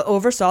Ivanka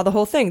oversaw the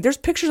whole thing. There's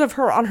pictures of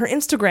her on her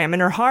Instagram in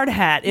her hard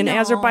hat in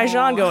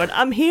Azerbaijan going,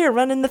 I'm here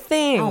running the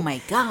thing. Oh my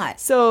God.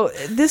 So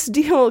this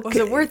deal... Was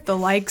it worth the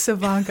likes,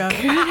 Ivanka?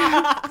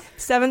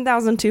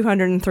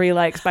 7,203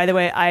 likes. By the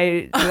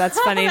way, that's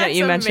funny that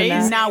you mentioned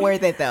that. It's not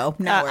worth it though.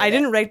 I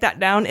didn't write that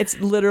down. It's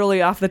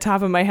literally off the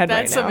top of my head right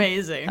now. That's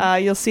amazing.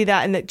 You'll see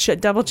that, and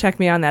double check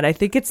me on that. I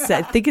think it's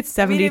 70.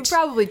 I mean, it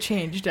probably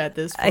changed at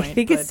this point. I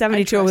think it's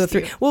 72 over the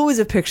 3. Well, it was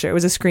a picture. It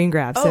was a screen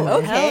grab. Oh, so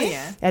okay.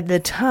 Yeah. At the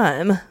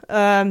time,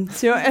 and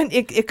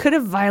it could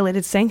have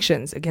violated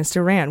sanctions against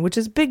Iran, which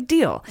is a big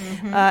deal.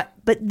 Mm-hmm.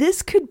 But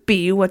this could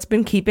be what's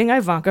been keeping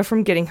Ivanka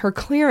from getting her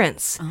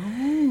clearance,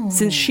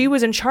 since she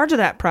was in charge of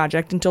that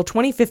project until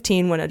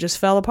 2015 when it just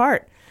fell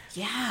apart.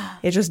 Yeah,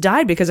 it just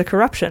died because of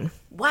corruption.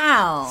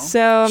 Wow.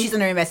 So she's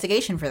under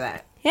investigation for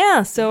that.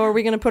 Yeah, so are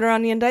we going to put her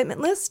on the indictment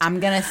list?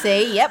 I'm going to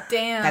say, yep.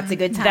 Damn. That's a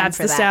good time That's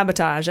for the that.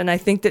 sabotage, and I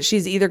think that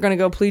she's either going to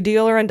go plea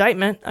deal or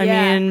indictment. I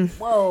mean...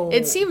 Whoa.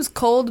 It seems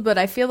cold, but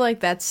I feel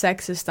like that's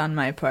sexist on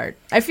my part.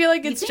 I feel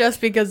like it's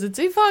just because it's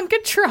Ivanka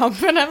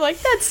Trump, and I'm like,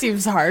 that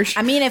seems harsh.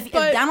 I mean, if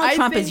Donald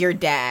Trump is your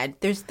dad,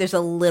 there's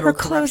a little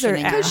corruption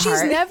in your heart.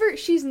 Because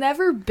she's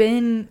never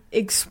been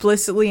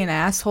explicitly an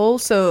asshole,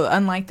 so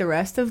unlike the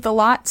rest of the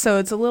lot, so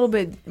it's a little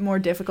bit more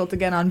difficult to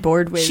get on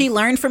board with. She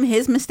learned from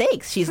his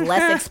mistakes. She's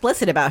less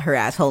explicit about her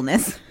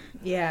assholeness.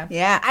 Yeah.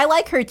 Yeah. I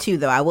like her too,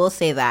 though. I will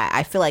say that.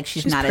 I feel like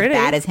she's not pretty. as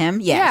bad as him.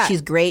 Yeah.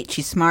 She's great.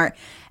 She's smart.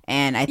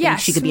 And I think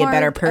she could be a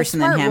better person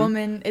than him.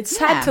 Woman. It's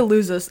sad to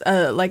lose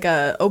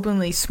a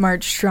openly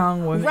smart,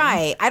 strong woman.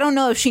 Right. I don't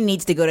know if she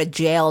needs to go to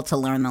jail to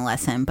learn the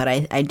lesson, but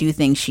I do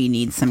think she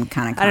needs some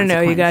kind of I don't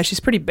know, you guys. She's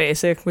pretty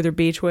basic with her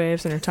beach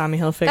waves and her Tommy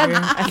Hilfiger.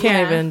 I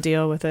can't even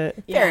deal with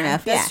it. Fair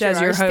enough. Yeah. Says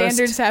your host.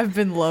 Standards have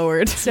been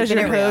lowered. Says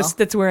your host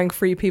that's wearing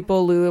Free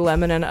People,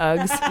 Lululemon, and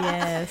Uggs.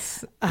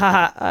 Yes.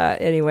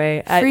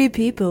 Anyway. Free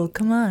People,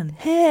 come on.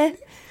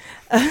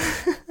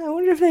 I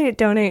wonder if they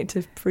donate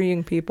to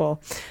freeing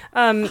people.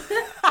 All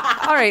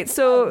right,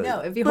 so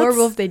no, it'd be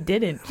horrible if they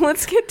didn't.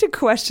 Let's get to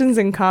questions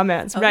and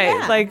comments. Right,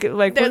 yeah. like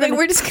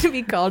we're just gonna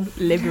be called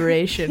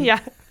liberation.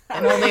 Yeah,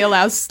 and only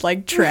allows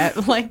child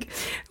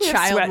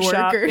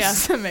sweatshop,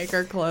 workers to make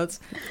our clothes.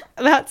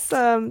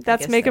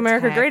 That's Make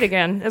America Great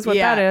Again, is what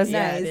that is.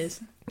 Yeah, it is.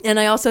 And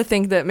I also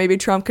think that maybe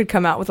Trump could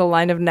come out with a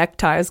line of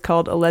neckties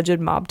called alleged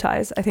mob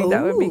ties. I think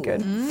that would be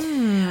good.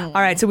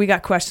 All right, so we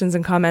got questions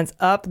and comments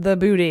up the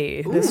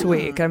booty this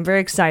week. I'm very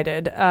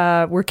excited.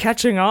 We're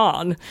catching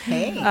on.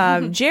 Hey.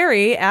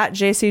 Jerry at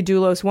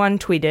JCDoulos1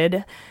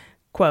 tweeted,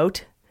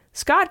 quote,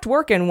 Scott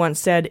Dworkin once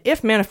said,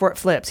 if Manafort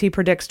flips, he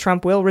predicts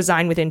Trump will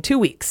resign within 2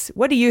 weeks.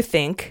 What do you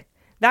think?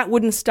 That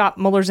wouldn't stop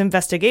Mueller's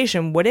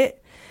investigation, would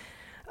it?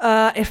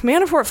 If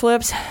Manafort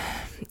flips...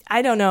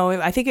 I don't know.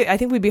 I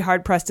think we'd be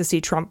hard pressed to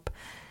see Trump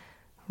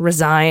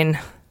resign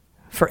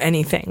for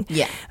anything.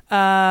 Yeah.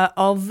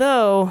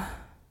 Although,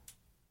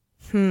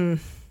 I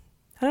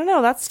don't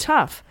know. That's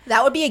tough.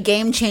 That would be a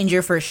game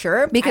changer for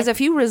sure. Because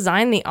if you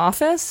resign the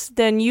office,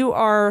 then you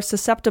are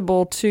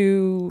susceptible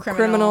to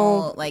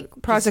criminal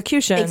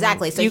prosecution.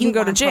 Exactly. So you can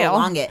go to jail.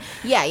 Prolong it.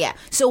 Yeah.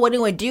 So what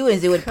it would do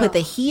is it would put the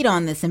heat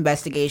on this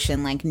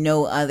investigation like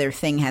no other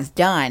thing has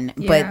done.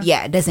 Yeah. But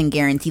it doesn't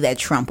guarantee that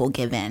Trump will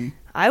give in.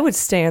 I would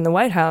stay in the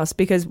White House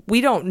because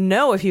we don't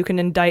know if you can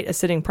indict a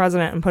sitting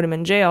president and put him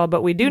in jail,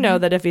 but we do know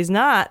that if he's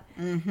not,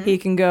 he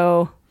can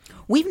go.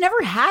 We've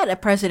never had a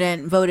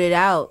president voted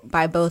out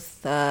by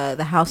both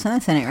the House and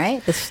the Senate,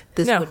 right?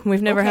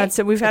 We've never had.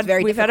 So we've had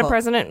a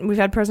president. We've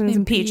had presidents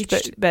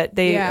impeached, but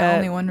they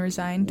only one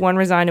resigned. One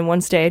resigned and one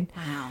stayed.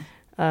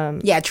 Wow.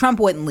 Trump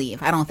wouldn't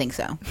leave. I don't think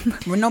so.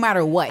 No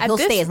matter what, he'll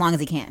stay as long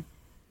as he can.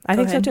 I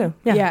think so too.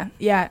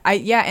 Yeah.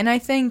 And I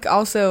think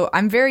also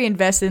I'm very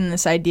invested in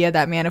this idea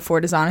that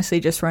Manafort is honestly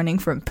just running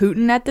from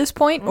Putin at this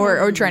point,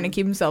 or trying to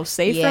keep himself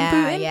safe from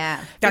Putin.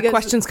 Yeah. Got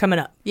questions coming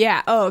up.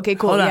 Yeah. Oh, okay,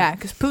 cool. Hold on. Yeah,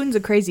 because Putin's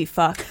a crazy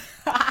fuck.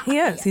 He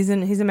is. He's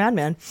a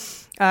madman.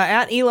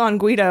 At Elon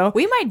Guido,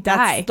 we might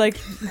die.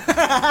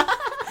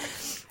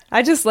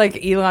 I just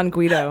like Elon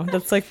Guido.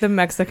 That's like the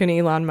Mexican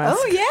Elon Musk.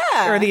 Oh,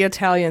 yeah. Or the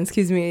Italian,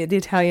 the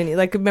Italian.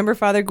 Like, remember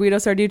Father Guido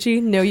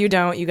Sarducci? No, you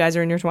don't. You guys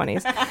are in your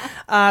 20s.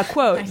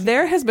 Quote,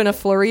 there has been a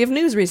flurry of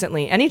news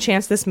recently. Any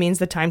chance this means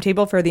the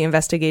timetable for the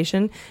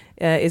investigation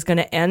is going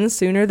to end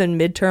sooner than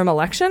midterm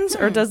elections?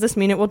 Or does this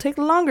mean it will take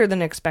longer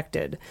than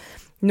expected?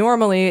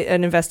 Normally,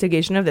 an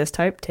investigation of this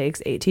type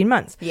takes 18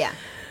 months. Yeah.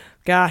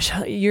 Gosh,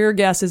 your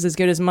guess is as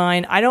good as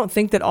mine. I don't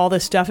think that all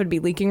this stuff would be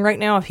leaking right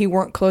now if he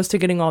weren't close to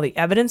getting all the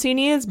evidence he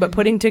needs, but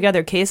putting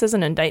together cases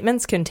and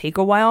indictments can take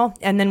a while.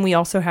 And then we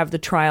also have the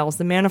trials.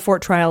 The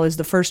Manafort trial is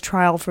the first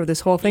trial for this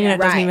whole thing, and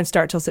it doesn't even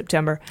start till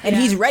September. And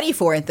he's ready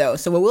for it, though,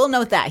 so we'll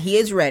note that. He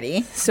is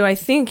ready. So I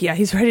think,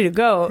 he's ready to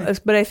go.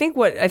 But I think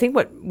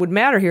what would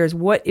matter here is,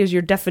 what is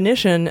your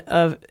definition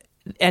of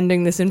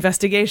ending this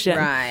investigation?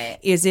 Right.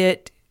 Is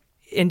it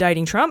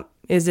indicting Trump?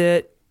 Is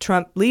it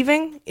Trump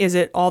leaving? Is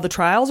it all the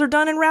trials are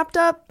done and wrapped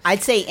up?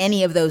 I'd say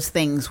any of those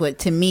things would,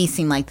 to me,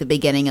 seem like the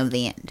beginning of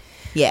the end.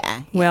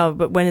 Yeah. Well,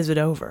 but when is it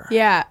over?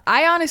 Yeah.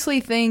 I honestly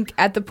think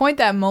at the point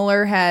that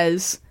Mueller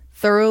has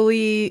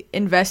thoroughly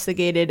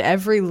investigated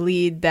every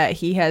lead that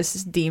he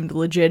has deemed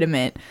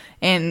legitimate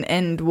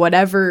and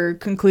whatever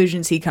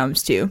conclusions he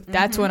comes to,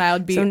 that's when I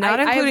would be... So not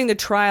including the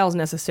trials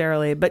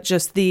necessarily, but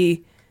just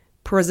the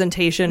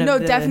presentation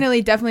of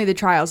definitely the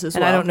trials as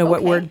well. And I don't know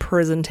what word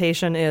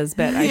presentation is,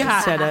 but I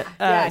just said it.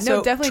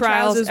 So definitely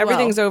trials as well.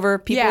 Everything's over.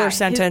 People are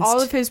sentenced.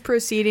 All of his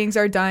proceedings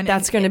are done.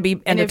 That's going to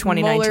be end of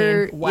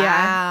 2019. Mueller,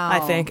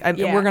 I think.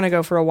 We're going to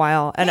go for a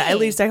while. And at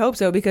least I hope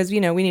so, because, we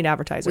need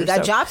advertisers. We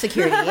got job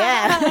security,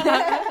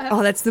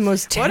 Oh, that's the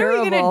most terrible. What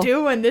are we going to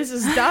do when this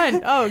is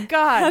done? Oh,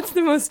 God. That's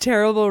the most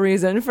terrible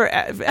reason for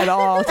at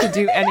all to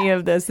do any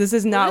of this. This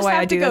is not why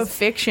I do this. Go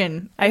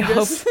fiction. I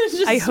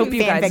hope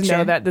you guys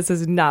know that this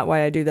is not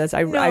why I do this.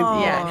 All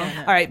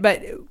right,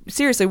 but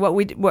seriously,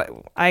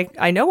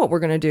 I know what we're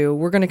going to do.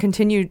 We're going to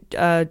continue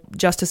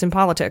justice in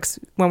politics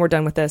when we're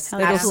done with this.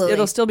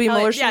 It'll still be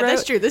Mueller, she wrote. Yeah,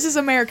 that's true. This is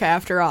America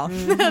after all.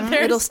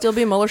 It'll still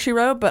be Mueller, she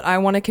wrote, but I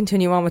want to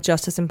continue on with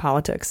justice in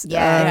politics.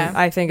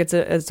 I think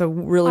it's a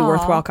really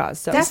worthwhile cause.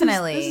 So.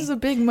 Definitely. This is a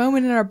big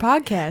moment in our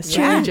podcast.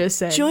 Yeah. Just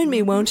said. Join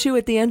me, won't you,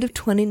 at the end of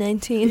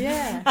 2019?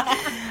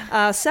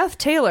 Yeah. Seth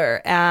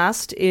Taylor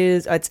asked,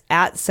 it's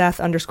at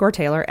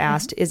Seth_Taylor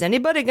asked, is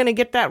anybody going to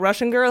get that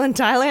Russian girl in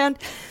Thailand?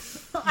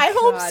 I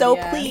hope so,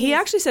 please. He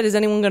actually said, is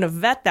anyone going to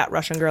vet that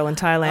Russian girl in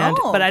Thailand?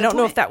 But I don't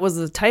know if that was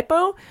a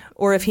typo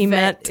or if he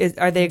meant,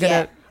 are they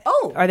going to...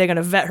 Are they going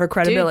to vet her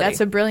credibility? Dude,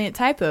 that's a brilliant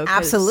typo.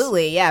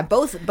 Absolutely, yeah.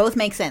 Both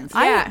make sense.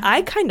 Yeah.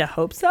 I kind of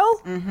hope so.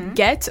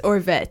 Get or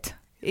vet?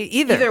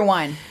 Either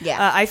one,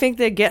 yeah. I think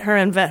they get her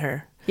and vet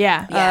her.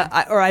 Yeah.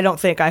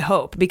 I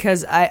hope,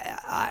 because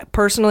I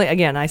personally,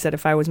 again, I said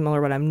if I was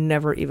Mueller, but I'm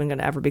never even going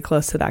to ever be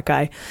close to that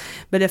guy.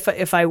 But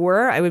if I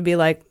were, I would be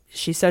like,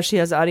 she says she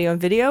has audio and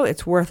video.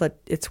 It's worth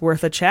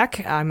a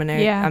check. I'm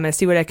gonna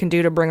see what I can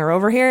do to bring her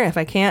over here. If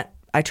I can't,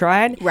 I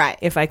tried. Right.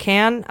 If I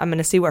can, I'm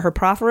gonna see what her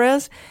proffer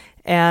is.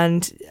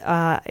 And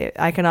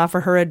I can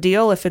offer her a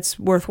deal if it's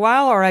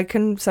worthwhile, or I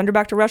can send her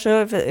back to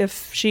Russia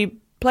if she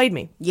played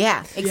me.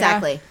 Yeah,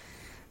 exactly. Yeah.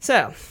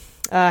 So,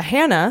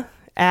 Hannah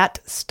at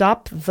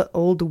Stop the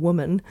Old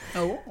Woman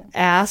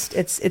asked,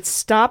 it's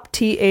Stop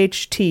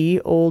THT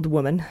Old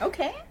Woman.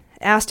 Okay.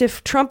 Asked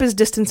if Trump is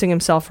distancing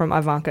himself from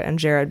Ivanka and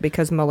Jared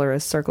because Mueller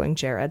is circling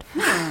Jared.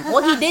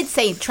 Well, he did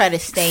say try to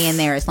stay in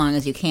there as long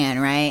as you can,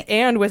 right?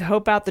 And with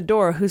hope out the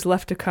door, who's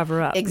left to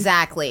cover up?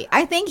 Exactly.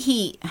 I think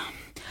he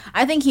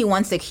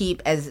wants to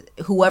keep as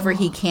whoever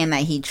he can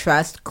that he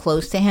trusts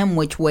close to him,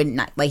 which would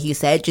not, like you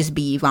said, just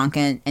be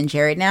Ivanka and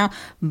Jared now.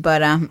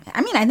 But I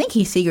think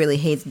he secretly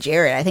hates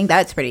Jared. I think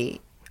that's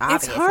pretty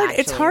obvious.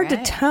 It's hard to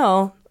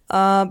tell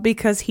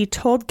because he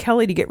told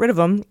Kelly to get rid of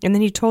him, and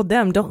then he told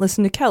them don't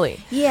listen to Kelly.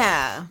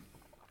 Yeah.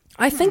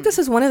 I think this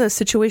is one of those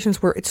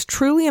situations where it's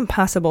truly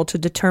impossible to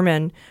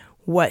determine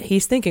what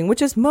he's thinking, which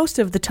is most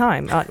of the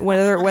time,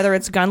 whether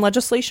it's gun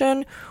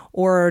legislation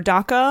or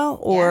DACA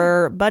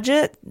or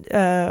budget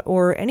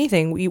or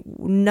anything.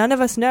 None of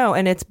us know,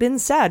 and it's been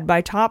said by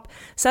top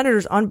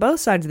senators on both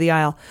sides of the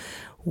aisle,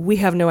 we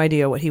have no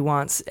idea what he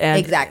wants. And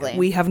exactly.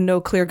 We have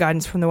no clear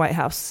guidance from the White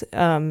House.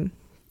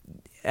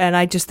 And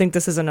I just think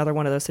this is another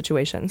one of those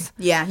situations.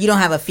 Yeah, you don't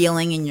have a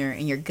feeling in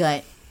your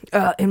gut.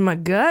 In my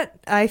gut,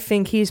 I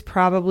think he'll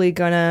probably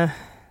get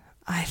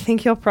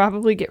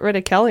rid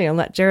of Kelly and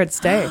let Jared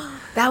stay.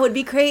 That would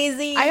be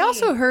crazy. I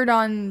also heard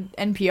on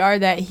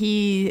NPR that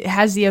he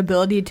has the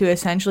ability to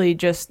essentially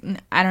just,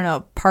 I don't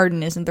know,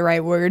 pardon isn't the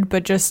right word,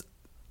 but just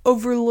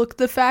overlook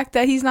the fact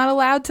that he's not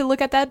allowed to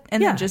look at that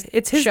and then just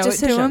it's his show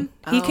decision. It to him.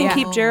 He can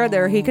keep Jared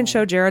there. He can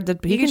show Jared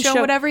that he can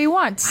show whatever he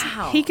wants.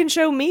 Wow. He can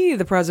show me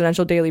the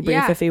presidential daily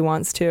brief if he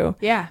wants to.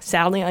 Yeah.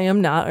 Sadly, I am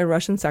not a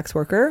Russian sex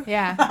worker.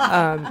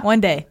 Yeah.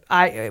 One day.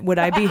 Would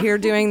I be here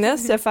doing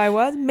this if I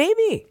was?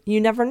 Maybe. You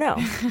never know.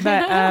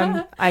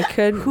 But I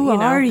could. Who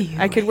are you?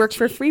 I could work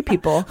for free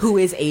people. Who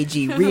is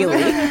AG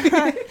really?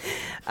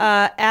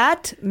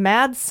 At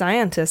Mad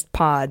Scientist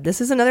Pod.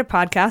 This is another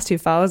podcast who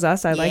follows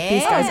us. I like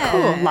these guys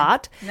a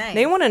lot. Nice.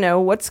 They want to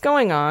know what's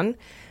going on.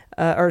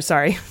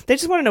 They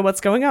just want to know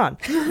what's going on.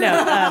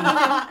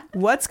 No,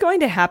 what's going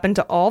to happen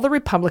to all the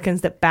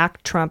Republicans that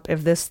back Trump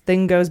if this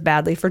thing goes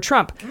badly for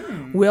Trump?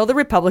 Will the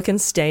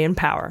Republicans stay in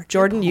power?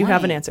 Jordan, you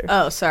have an answer.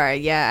 Oh, sorry.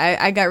 Yeah,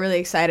 I got really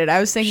excited. I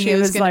was thinking it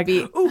was going to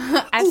be...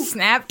 I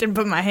snapped and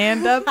put my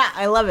hand up.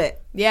 I love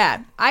it.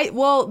 Yeah. I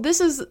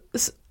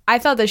I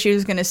thought that she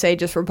was going to say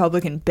just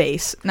Republican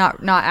base, not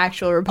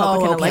actual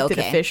Republican elected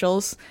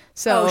officials.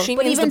 So she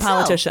means the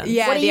politicians.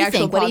 Yeah, what do the you actual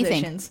think? What do you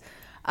politicians.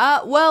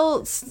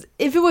 Well,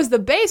 if it was the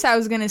base, I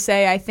was going to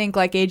say, I think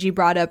like AG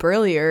brought up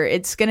earlier,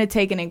 it's going to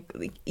take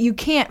you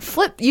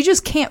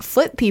just can't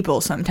flip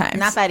people sometimes.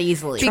 Not that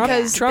easily.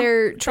 Because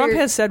Trump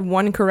has said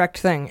one correct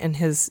thing in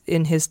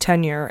his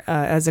tenure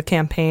as a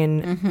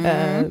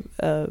campaign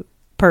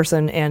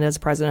person and as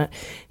president.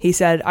 He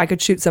said, I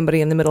could shoot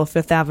somebody in the middle of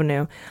Fifth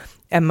Avenue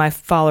and my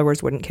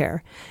followers wouldn't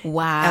care.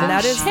 Wow. And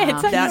that is I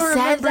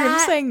remember him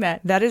saying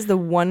that. That is the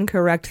one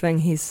correct thing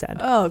he's said.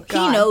 Oh,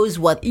 God. He knows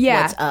what's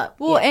up.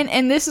 Well,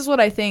 and this is what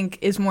I think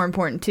is more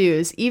important, too,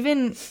 is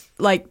even,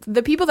 like,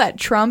 the people that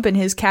Trump and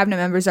his cabinet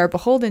members are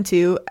beholden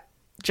to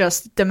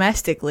just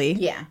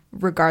domestically,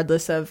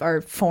 regardless of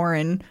our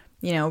foreign,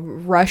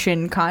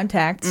 Russian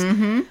contacts,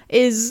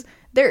 is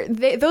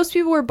those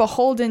people were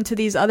beholden to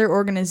these other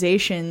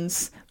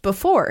organizations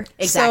before.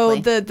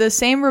 Exactly. So the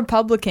same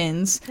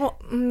Republicans. Well,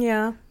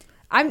 yeah.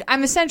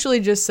 I'm essentially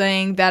just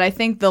saying that I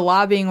think the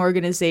lobbying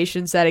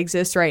organizations that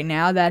exist right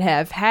now that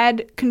have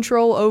had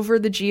control over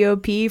the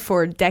GOP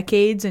for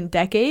decades and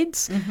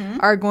decades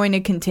are going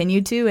to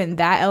continue to, and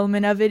that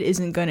element of it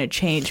isn't going to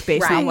change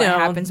based on what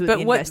happens with the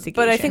investigation.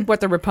 But I think what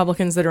the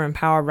Republicans that are in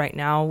power right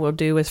now will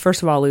do is,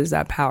 first of all, lose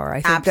that power.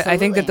 I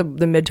think that the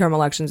midterm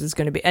elections is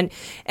going to be and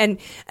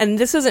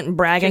this isn't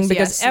bragging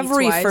because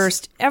every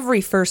first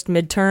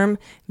midterm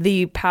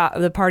the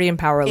party in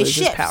power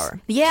loses power.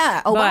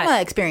 Yeah,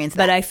 Obama experienced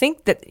that. But I think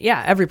that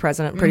every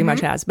president pretty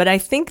much has. But I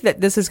think that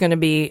this is going to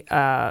be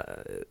a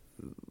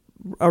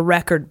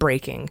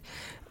record-breaking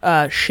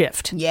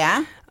shift.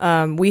 Yeah.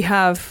 We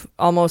have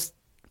almost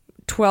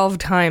 12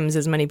 times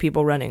as many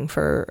people running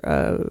for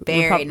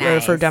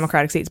for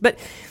Democratic seats. But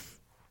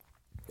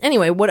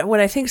anyway, what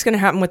I think is going to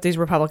happen with these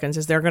Republicans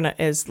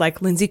is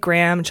like Lindsey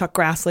Graham and Chuck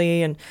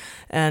Grassley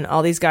and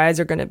all these guys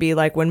are going to be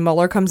like, when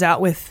Mueller comes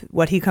out with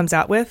what he comes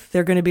out with,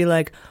 they're going to be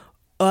like,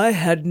 I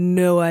had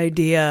no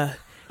idea.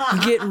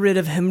 Get rid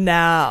of him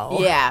now.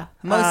 Yeah,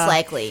 most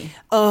likely.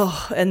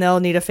 And they'll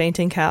need a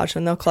fainting couch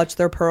and they'll clutch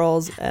their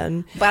pearls.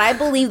 But I want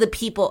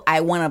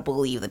to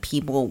believe the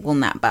people will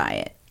not buy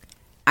it.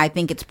 I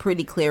think it's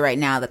pretty clear right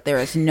now that there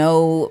is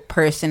no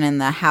person in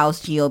the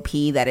House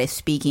GOP that is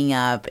speaking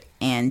up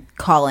and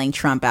calling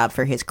Trump out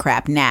for his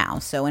crap now.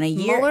 So in a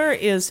year... Mueller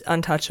is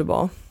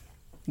untouchable.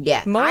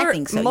 Yeah, I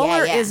think so.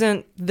 Mueller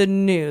isn't the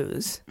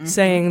news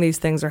saying these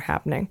things are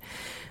happening.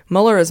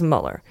 Mueller is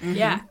Mueller.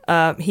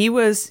 Yeah. He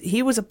was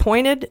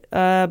appointed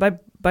by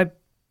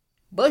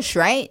Bush,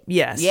 right?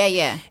 Yes.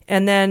 Yeah.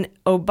 And then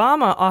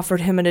Obama offered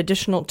him an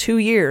additional 2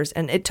 years,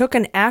 and it took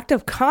an act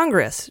of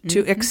Congress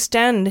to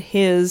extend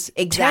his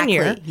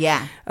tenure.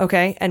 Yeah.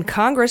 Okay. And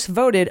Congress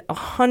voted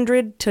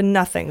 100 to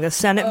nothing. The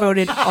Senate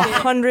voted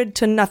 100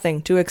 to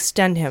nothing to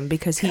extend him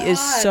because he is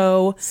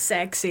so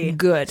sexy,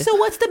 good. So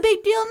what's the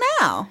big deal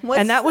now?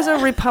 And that was a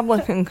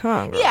Republican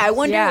Congress. Yeah.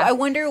 I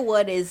wonder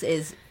what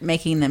is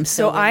making them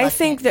so. So I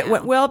think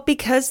that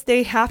because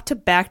they have to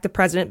back the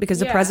president because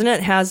the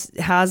president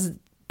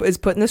is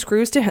putting the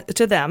screws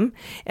to them,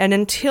 and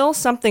until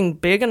something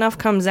big enough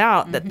comes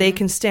out that they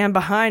can stand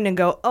behind and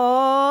go,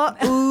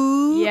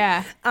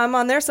 I'm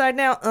on their side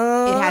now.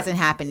 It hasn't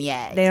happened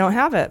yet. They don't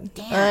have it.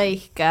 Oh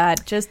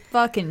God, just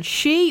fucking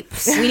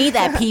sheeps. We need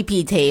that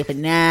PP tape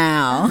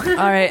now. All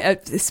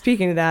right.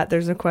 Speaking of that,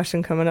 there's a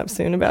question coming up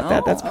soon about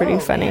that. That's pretty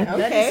funny. Yeah,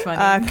 okay. That is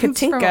funny.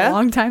 Katinka, from a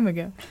long time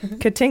ago.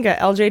 Katinka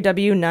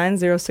LJW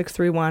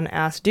 90631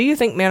 asked, "Do you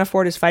think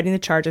Manafort is fighting the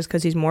charges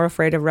because he's more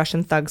afraid of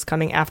Russian thugs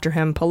coming after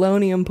him,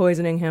 polonium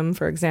poisoning him,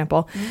 for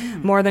example,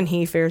 more than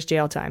he fears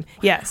jail time?"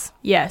 Yes.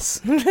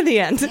 To the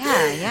end.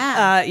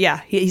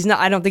 He's not.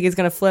 I don't think he's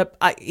going to flip.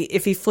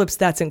 If he flips,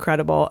 that's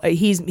incredible.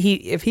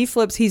 If he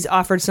flips, he's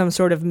offered some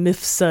sort of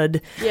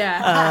Mifsud,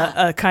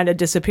 kind of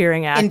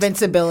disappearing act,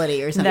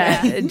 invincibility or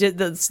something.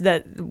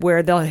 That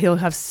where he'll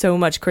have so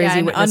much crazy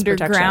an witness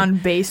underground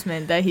protection.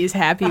 Basement that he's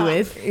happy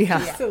with.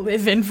 To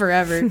live in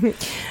forever.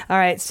 All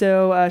right.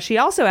 So she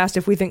also asked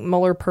if we think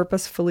Mueller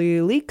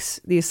purposefully leaks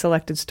these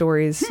selected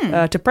stories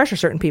to pressure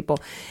certain people.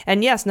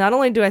 And yes, not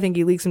only do I think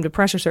he leaks them to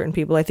pressure certain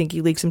people, I think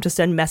he leaks them to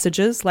send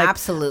messages like,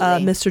 absolutely,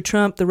 Mr.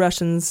 Trump, the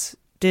Russians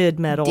did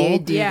meddle.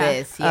 Did do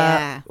this,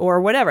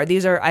 or whatever.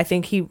 These are, I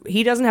think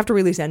he doesn't have to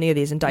release any of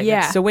these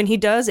indictments. Yeah. So when he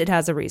does, it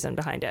has a reason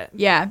behind it.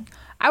 Yeah.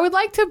 I would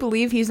like to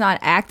believe he's not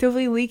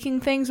actively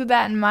leaking things with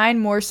that in mind,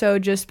 more so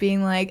just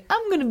being like,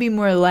 I'm going to be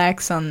more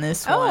lax on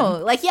this one.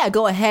 Oh, like,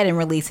 go ahead and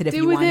release it if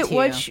you want to. Do with it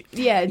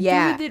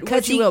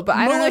what you will, but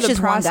I don't know the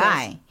process. One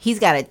guy. He's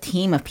got a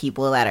team of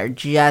people that are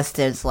just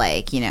as,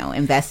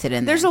 invested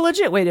in There's a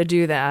legit way to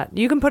do that.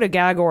 You can put a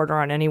gag order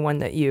on anyone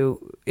that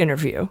you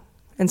interview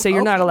and say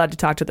you're not allowed to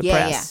talk to the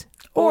press.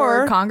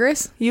 Or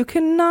Congress. You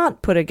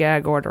cannot put a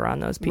gag order on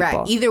those people.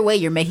 Right. Either way,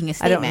 you're making a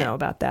statement. I don't know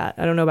about that.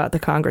 I don't know about the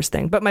Congress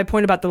thing. But my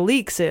point about the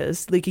leaks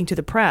is leaking to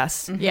the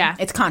press. Mm-hmm. Yeah.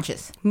 It's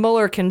conscious.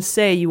 Mueller can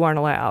say you aren't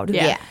allowed.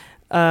 Yeah.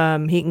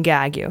 He can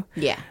gag you.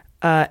 Yeah.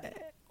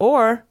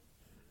 Or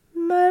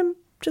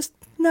just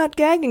not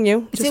gagging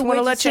you. Just want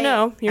to let you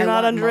know you're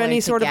not under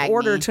any sort of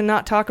order to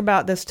not talk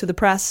about this to the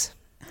press.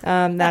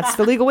 That's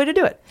the legal way to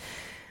do it.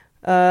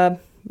 I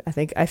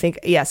think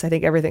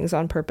everything's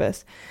on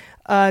purpose.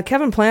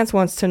 Kevin Plants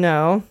wants to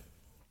know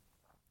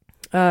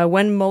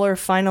when Mueller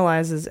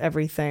finalizes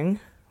everything,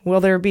 will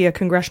there be a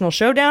congressional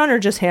showdown or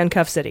just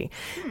handcuff city?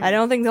 I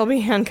don't think there'll be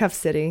handcuff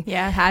city.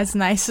 Yeah, as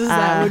nice as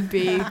that would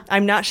be.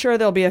 I'm not sure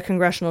there'll be a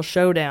congressional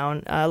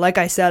showdown. Like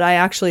I said, I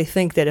actually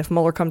think that if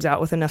Mueller comes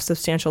out with enough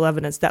substantial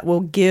evidence, that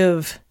will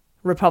give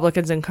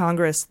Republicans in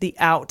Congress the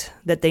out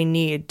that they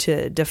need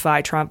to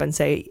defy Trump and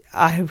say,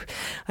 I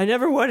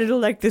never wanted to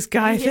elect this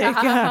guy.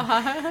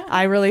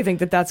 I really think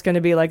that that's going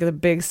to be like a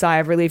big sigh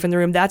of relief in the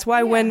room. That's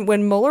why when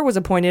Mueller was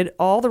appointed,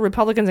 all the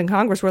Republicans in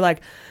Congress were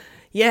like,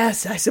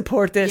 yes, I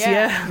support this.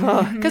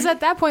 Yeah. Because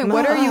at that point,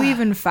 what are you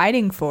even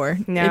fighting for?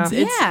 No.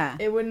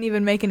 It wouldn't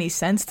even make any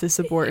sense to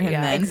support him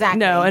then. Exactly.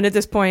 No, and at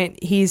this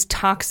point, he's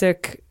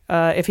toxic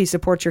if he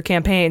supports your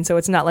campaign. So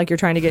it's not like you're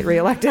trying to get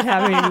reelected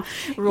having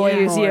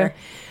use you.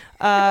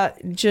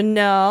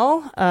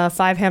 Janelle,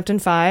 5 Hampton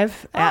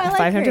 5, at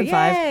 5 Hampton 5.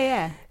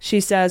 Yeah. She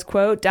says,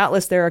 quote,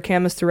 doubtless there are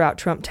cameras throughout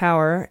Trump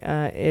Tower.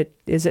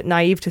 Is it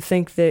naive to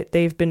think that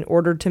they've been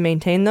ordered to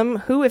maintain them?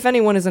 Who, if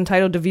anyone, is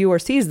entitled to view or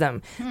seize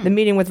them? The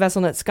meeting with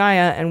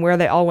Veselnitskaya and where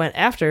they all went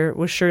after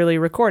was surely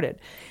recorded.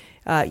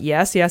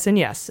 Yes, and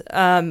yes.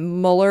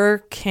 Mueller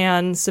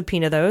can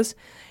subpoena those.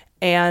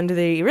 And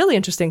the really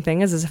interesting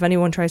thing is if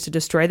anyone tries to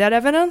destroy that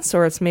evidence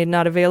or it's made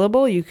not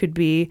available, you could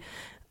be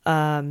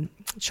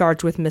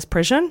charged with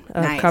misprision,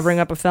 covering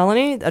up a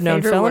felony, a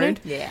known felony,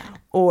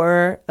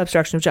 or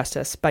obstruction of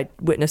justice by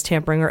witness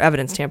tampering or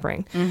evidence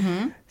tampering.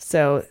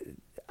 So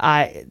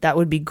that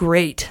would be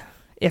great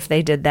if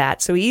they did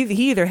that. So he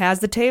either has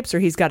the tapes or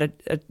he's got an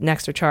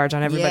extra charge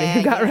on everybody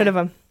who got rid of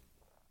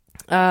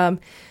them.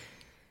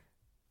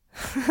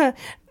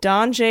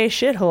 Don J.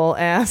 Shithole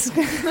asks,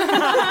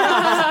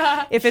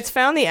 if it's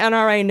found the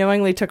NRA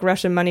knowingly took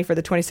Russian money for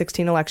the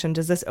 2016 election,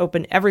 does this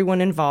open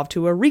everyone involved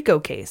to a RICO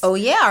case? Oh,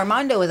 yeah.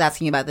 Armando was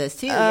asking about this,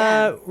 too.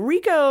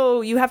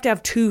 RICO, you have to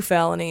have 2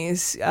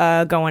 felonies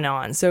going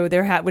on. So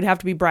there would have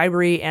to be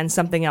bribery and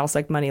something else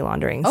like money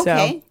laundering.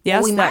 Okay. So,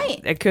 yes, well,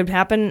 might. It could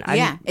happen.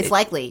 It's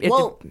likely.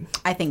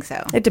 I think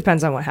so. It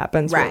depends on what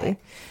happens, really.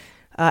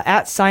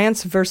 At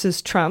Science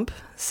versus Trump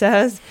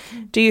says,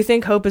 do you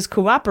think Hope is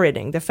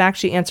cooperating? The fact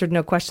she answered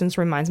no questions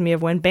reminds me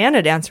of when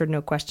Bannon answered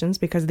no questions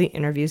because of the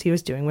interviews he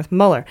was doing with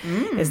Mueller.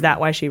 Is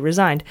that why she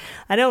resigned?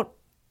 I don't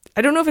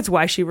know if it's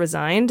why she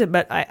resigned,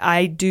 but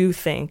I do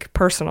think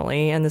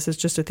personally, and this is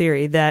just a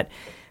theory, that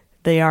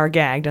they are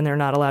gagged and they're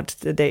not allowed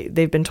to.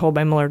 They've been told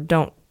by Mueller,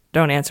 don't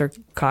answer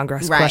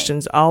Congress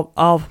questions.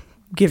 I'll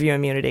give you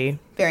immunity.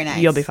 Very nice.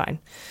 You'll be fine.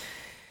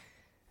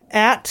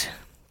 At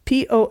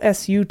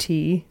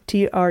POSUTTRUMP,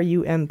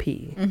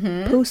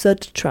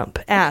 Posut Trump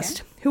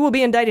asked, who will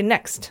be indicted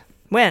next?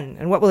 When?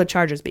 And what will the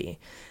charges be?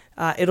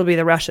 It'll be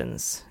the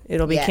Russians.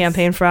 It'll be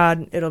campaign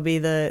fraud. It'll be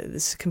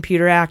this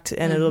Computer Act,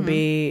 and it'll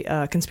be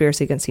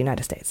conspiracy against the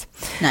United States.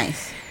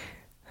 Nice.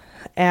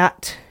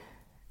 At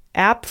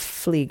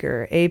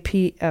Apfliger,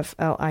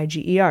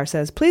 APFLIGER,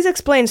 says, please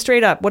explain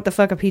straight up what the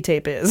fuck a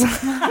P-tape is.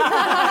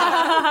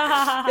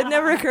 It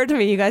never occurred to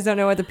me you guys don't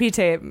know what the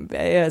P-tape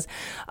is.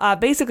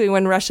 Basically,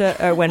 when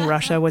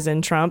Russia was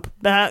in Trump,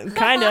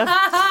 kind of.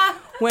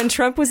 When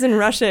Trump was in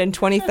Russia in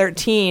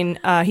 2013,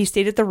 he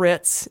stayed at the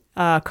Ritz,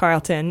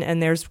 Carlton,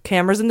 and there's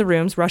cameras in the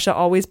rooms. Russia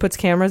always puts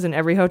cameras in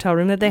every hotel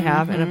room that they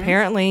have, and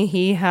apparently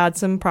he had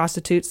some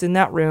prostitutes in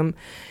that room,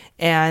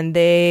 and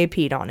they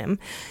peed on him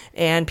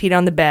and peed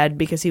on the bed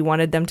because he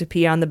wanted them to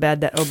pee on the bed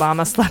that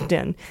Obama slept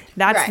in.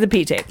 That's the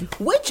P-tape.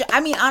 Which,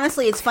 I mean,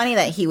 honestly, it's funny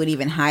that he would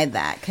even hide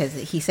that because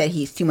he said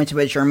he's too much of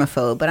a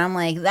germaphobe. But I'm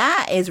like,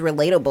 that is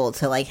relatable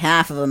to like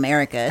half of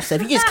America. So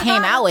if you just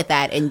came out with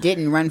that and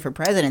didn't run for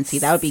presidency,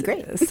 that would be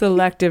great.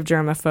 Selective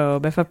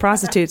germaphobe. If a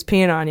prostitute's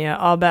peeing on you,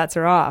 all bets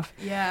are off.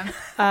 Yeah.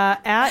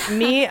 At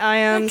me, I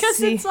am... Because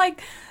it's like...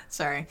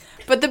 Sorry.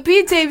 But the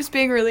P-tapes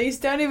being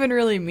released don't even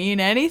really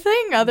mean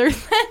anything other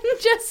than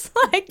just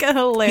like a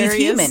hilarious...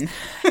 He's human.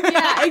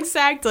 Yeah,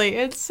 exactly.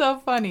 It's so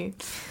funny.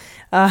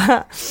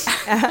 At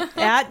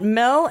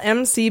Mel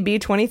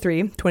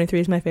MCB23, 23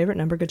 is my favorite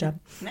number, good job,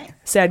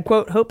 said,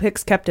 quote, Hope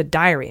Hicks kept a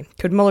diary.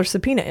 Could Mueller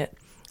subpoena it?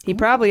 He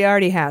probably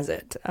already has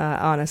it,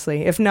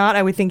 honestly. If not,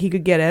 I would think he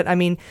could get it. I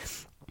mean...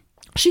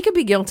 She could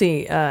be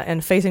guilty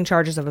and facing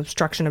charges of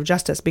obstruction of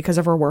justice because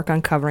of her work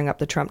on covering up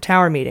the Trump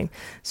Tower meeting.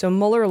 So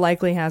Mueller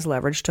likely has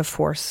leverage to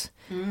force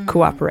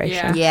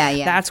cooperation.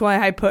 Yeah. That's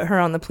why I put her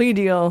on the plea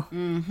deal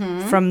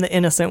from the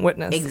innocent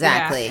witness.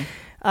 Exactly.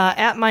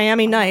 At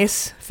Miami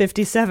Nice,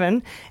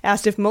 57,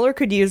 asked if Mueller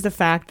could use the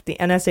fact that the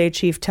NSA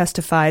chief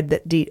testified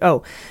that...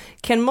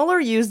 Can Mueller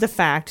use the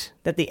fact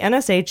that the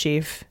NSA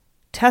chief...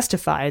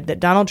 testified that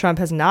Donald Trump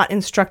has not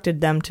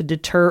instructed them to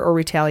deter or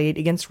retaliate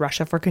against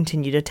Russia for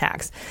continued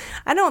attacks?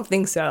 I don't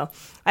think so.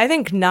 I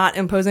think not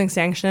imposing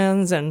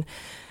sanctions and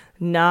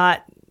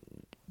not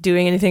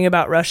doing anything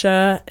about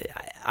Russia,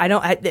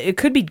 it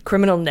could be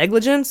criminal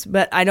negligence,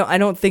 but I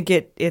don't think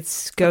it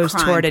goes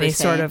toward any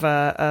sort of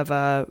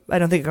I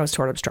don't think it goes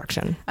toward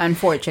obstruction.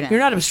 Unfortunately.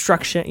 You're not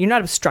obstructing,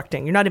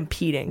 you're not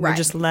impeding, You're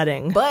just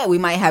letting. But we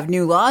might have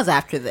new laws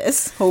after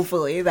this.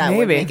 Hopefully that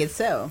would make it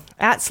so.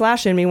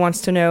 @/me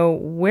wants to know,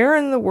 where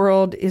in the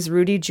world is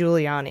Rudy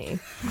Giuliani?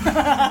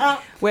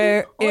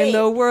 Where in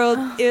the world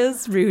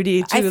is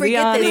Rudy Giuliani? I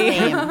forget this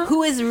name.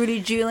 Who is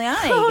Rudy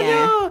Giuliani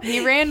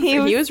again?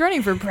 No. He was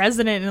running for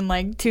president in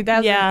like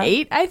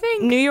 2008, I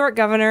think. New York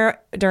governor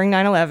during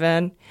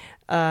 9/11.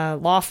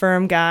 Law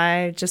firm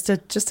guy, just a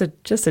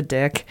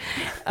dick.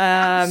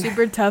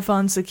 Super tough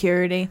on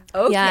security.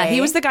 Okay. Yeah,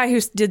 he was the guy who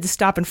did the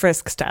stop and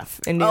frisk stuff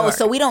in New York. Oh,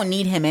 so we don't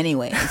need him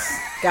anyways.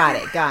 Got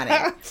it.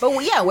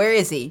 But yeah, where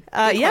is he?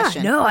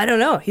 No, I don't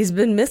know. He's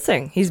been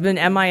missing. He's been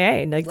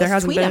MIA. Like there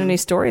hasn't been any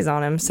stories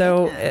on him.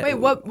 So wait,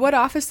 what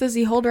office does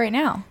he hold right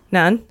now?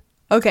 None.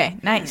 Okay,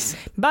 nice.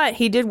 But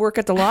he did work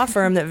at the law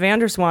firm that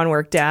Vanderswan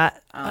worked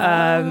at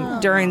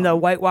during the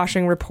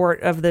whitewashing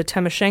report of the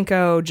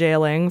Timoshenko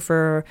jailing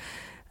for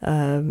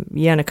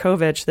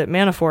Yanukovych that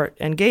Manafort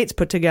and Gates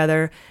put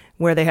together,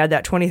 where they had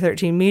that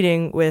 2013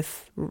 meeting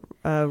with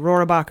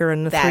Rohrabacher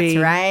and the three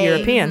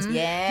Europeans.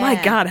 Yeah.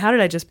 My God, how did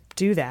I just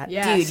do that?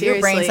 Yeah, dude,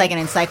 your brain's like an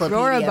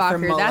encyclopedia for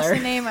Mueller. That's the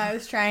name I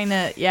was trying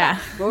to,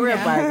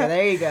 Rohrabacher,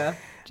 there you go.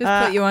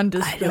 Just put you on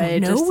display. I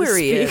don't know where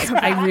he is.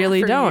 I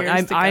really don't.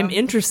 I'm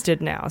interested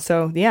now.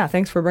 So yeah,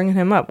 thanks for bringing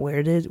him up.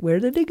 Where did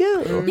he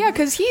go? Yeah,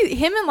 because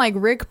him and like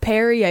Rick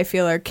Perry, I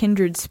feel, are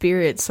kindred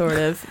spirits, sort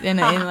of.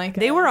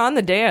 They were on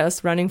the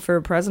dais running for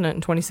president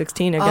in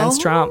 2016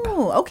 against Trump.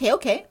 Oh,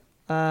 okay.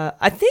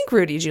 I think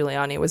Rudy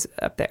Giuliani was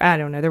up there. I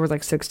don't know. There were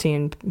like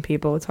 16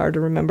 people. It's hard to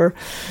remember.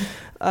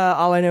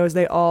 All I know is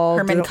they all.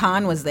 Herman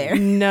Kahn was there.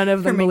 None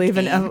of them believe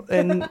in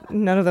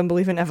none of them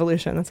believe in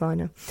evolution. That's all I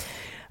know.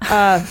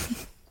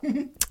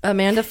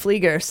 Amanda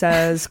Flieger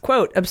says,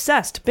 quote,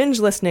 obsessed, binge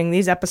listening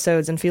these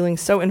episodes and feeling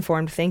so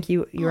informed. Thank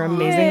you. You're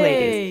amazing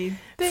ladies.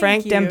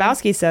 Frank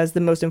Dembowski says,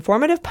 the most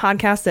informative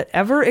podcast that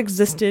ever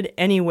existed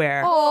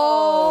anywhere.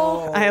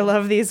 Oh, I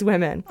love these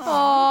women.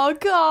 Oh,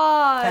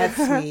 God. That's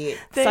sweet.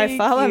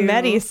 Saifala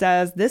Mehdi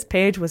says, this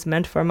page was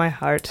meant for my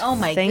heart. Oh,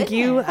 my Thank goodness.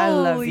 you. I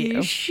love you.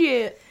 Holy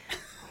shit.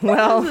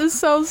 Well, this is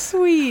so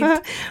sweet.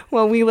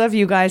 Well, we love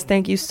you guys.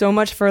 Thank you so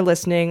much for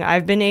listening.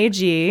 I've been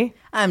AG.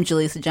 I'm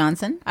Jaleesa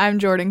Johnson. I'm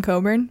Jordan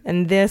Coburn.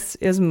 And this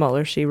is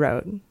Mueller, She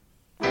Wrote.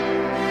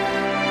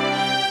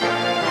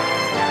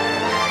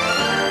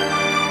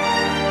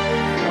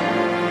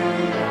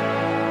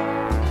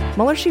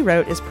 Mueller, She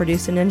Wrote is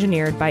produced and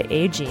engineered by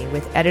AG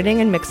with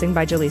editing and mixing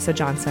by Jaleesa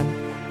Johnson.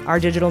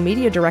 Our digital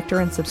media director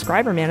and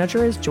subscriber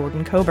manager is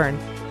Jordan Coburn.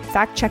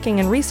 Fact-checking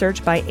and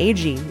research by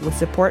AG with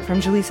support from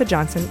Jaleesa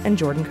Johnson and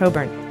Jordan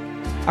Coburn.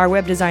 Our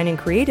web design and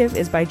creative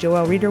is by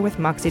Joelle Reeder with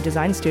Moxie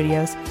Design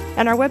Studios,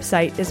 and our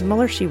website is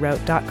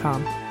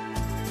MuellerSheWrote.com.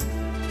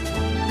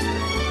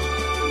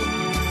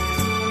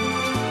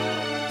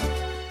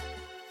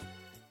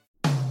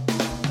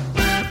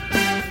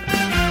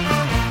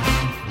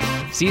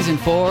 Season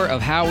 4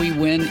 of How We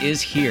Win is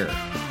here.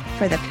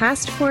 For the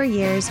past 4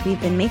 years,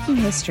 we've been making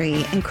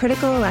history in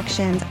critical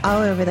elections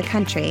all over the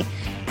country.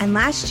 And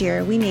last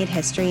year, we made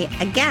history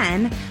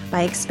again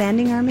by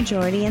expanding our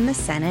majority in the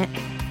Senate,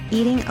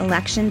 beating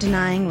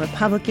election-denying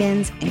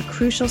Republicans in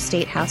crucial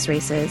state house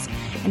races,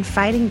 and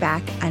fighting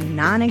back a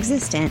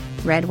non-existent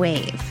red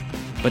wave.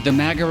 But the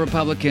MAGA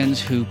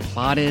Republicans who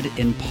plotted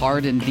and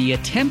pardoned the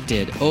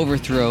attempted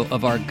overthrow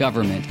of our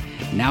government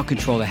now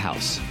control the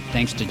House,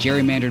 thanks to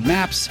gerrymandered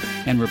maps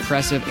and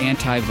repressive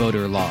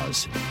anti-voter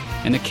laws.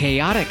 And the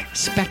chaotic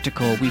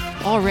spectacle we've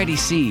already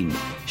seen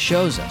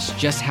shows us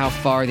just how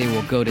far they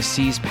will go to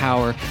seize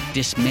power,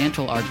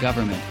 dismantle our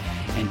government,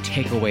 and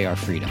take away our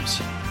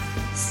freedoms.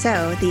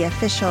 So, the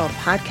official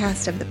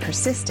podcast of The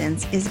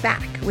Persistence is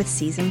back with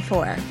Season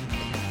 4.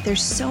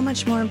 There's so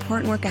much more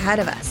important work ahead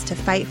of us to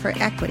fight for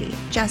equity,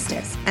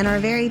 justice, and our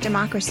very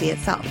democracy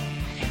itself.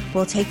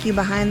 We'll take you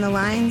behind the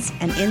lines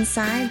and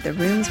inside the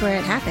rooms where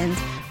it happens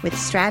with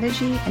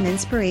strategy and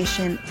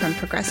inspiration from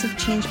progressive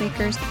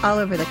changemakers all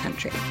over the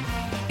country.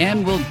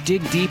 And we'll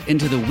dig deep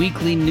into the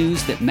weekly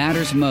news that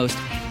matters most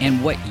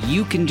and what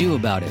you can do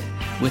about it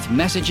with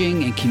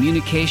messaging and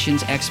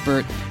communications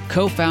expert,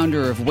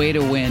 co-founder of Way to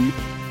Win,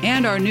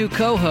 and our new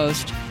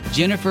co-host,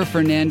 Jennifer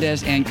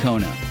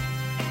Fernandez-Ancona.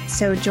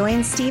 So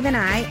join Steve and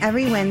I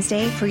every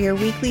Wednesday for your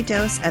weekly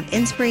dose of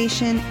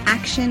inspiration,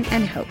 action,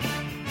 and hope.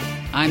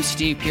 I'm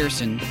Steve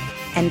Pearson.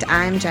 And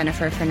I'm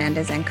Jennifer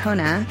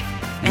Fernandez-Ancona.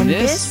 And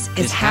this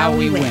is How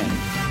We Win.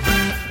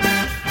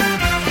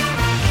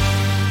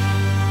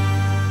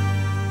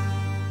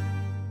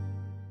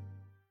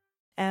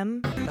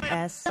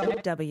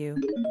 MSW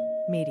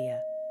Media.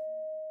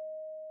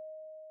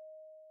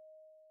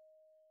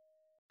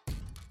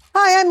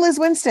 Hi, I'm Liz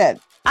Winstead.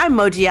 I'm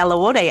Moji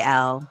Alawode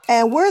Al.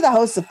 And we're the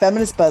hosts of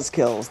Feminist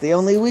Buzzkills, the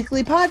only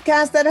weekly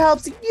podcast that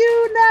helps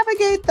you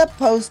navigate the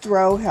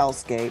post-Roe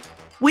hellscape.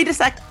 We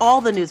dissect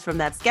all the news from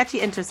that sketchy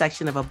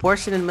intersection of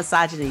abortion and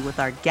misogyny with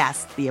our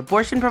guests, the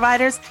abortion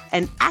providers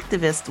and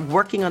activists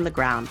working on the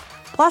ground.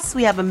 Plus,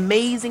 we have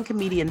amazing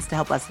comedians to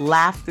help us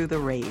laugh through the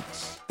rage.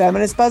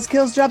 Feminist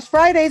Buzzkills drops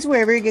Fridays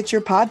wherever you get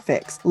your pod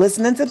fix.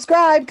 Listen and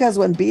subscribe, because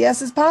when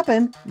BS is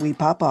poppin', we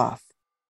pop off.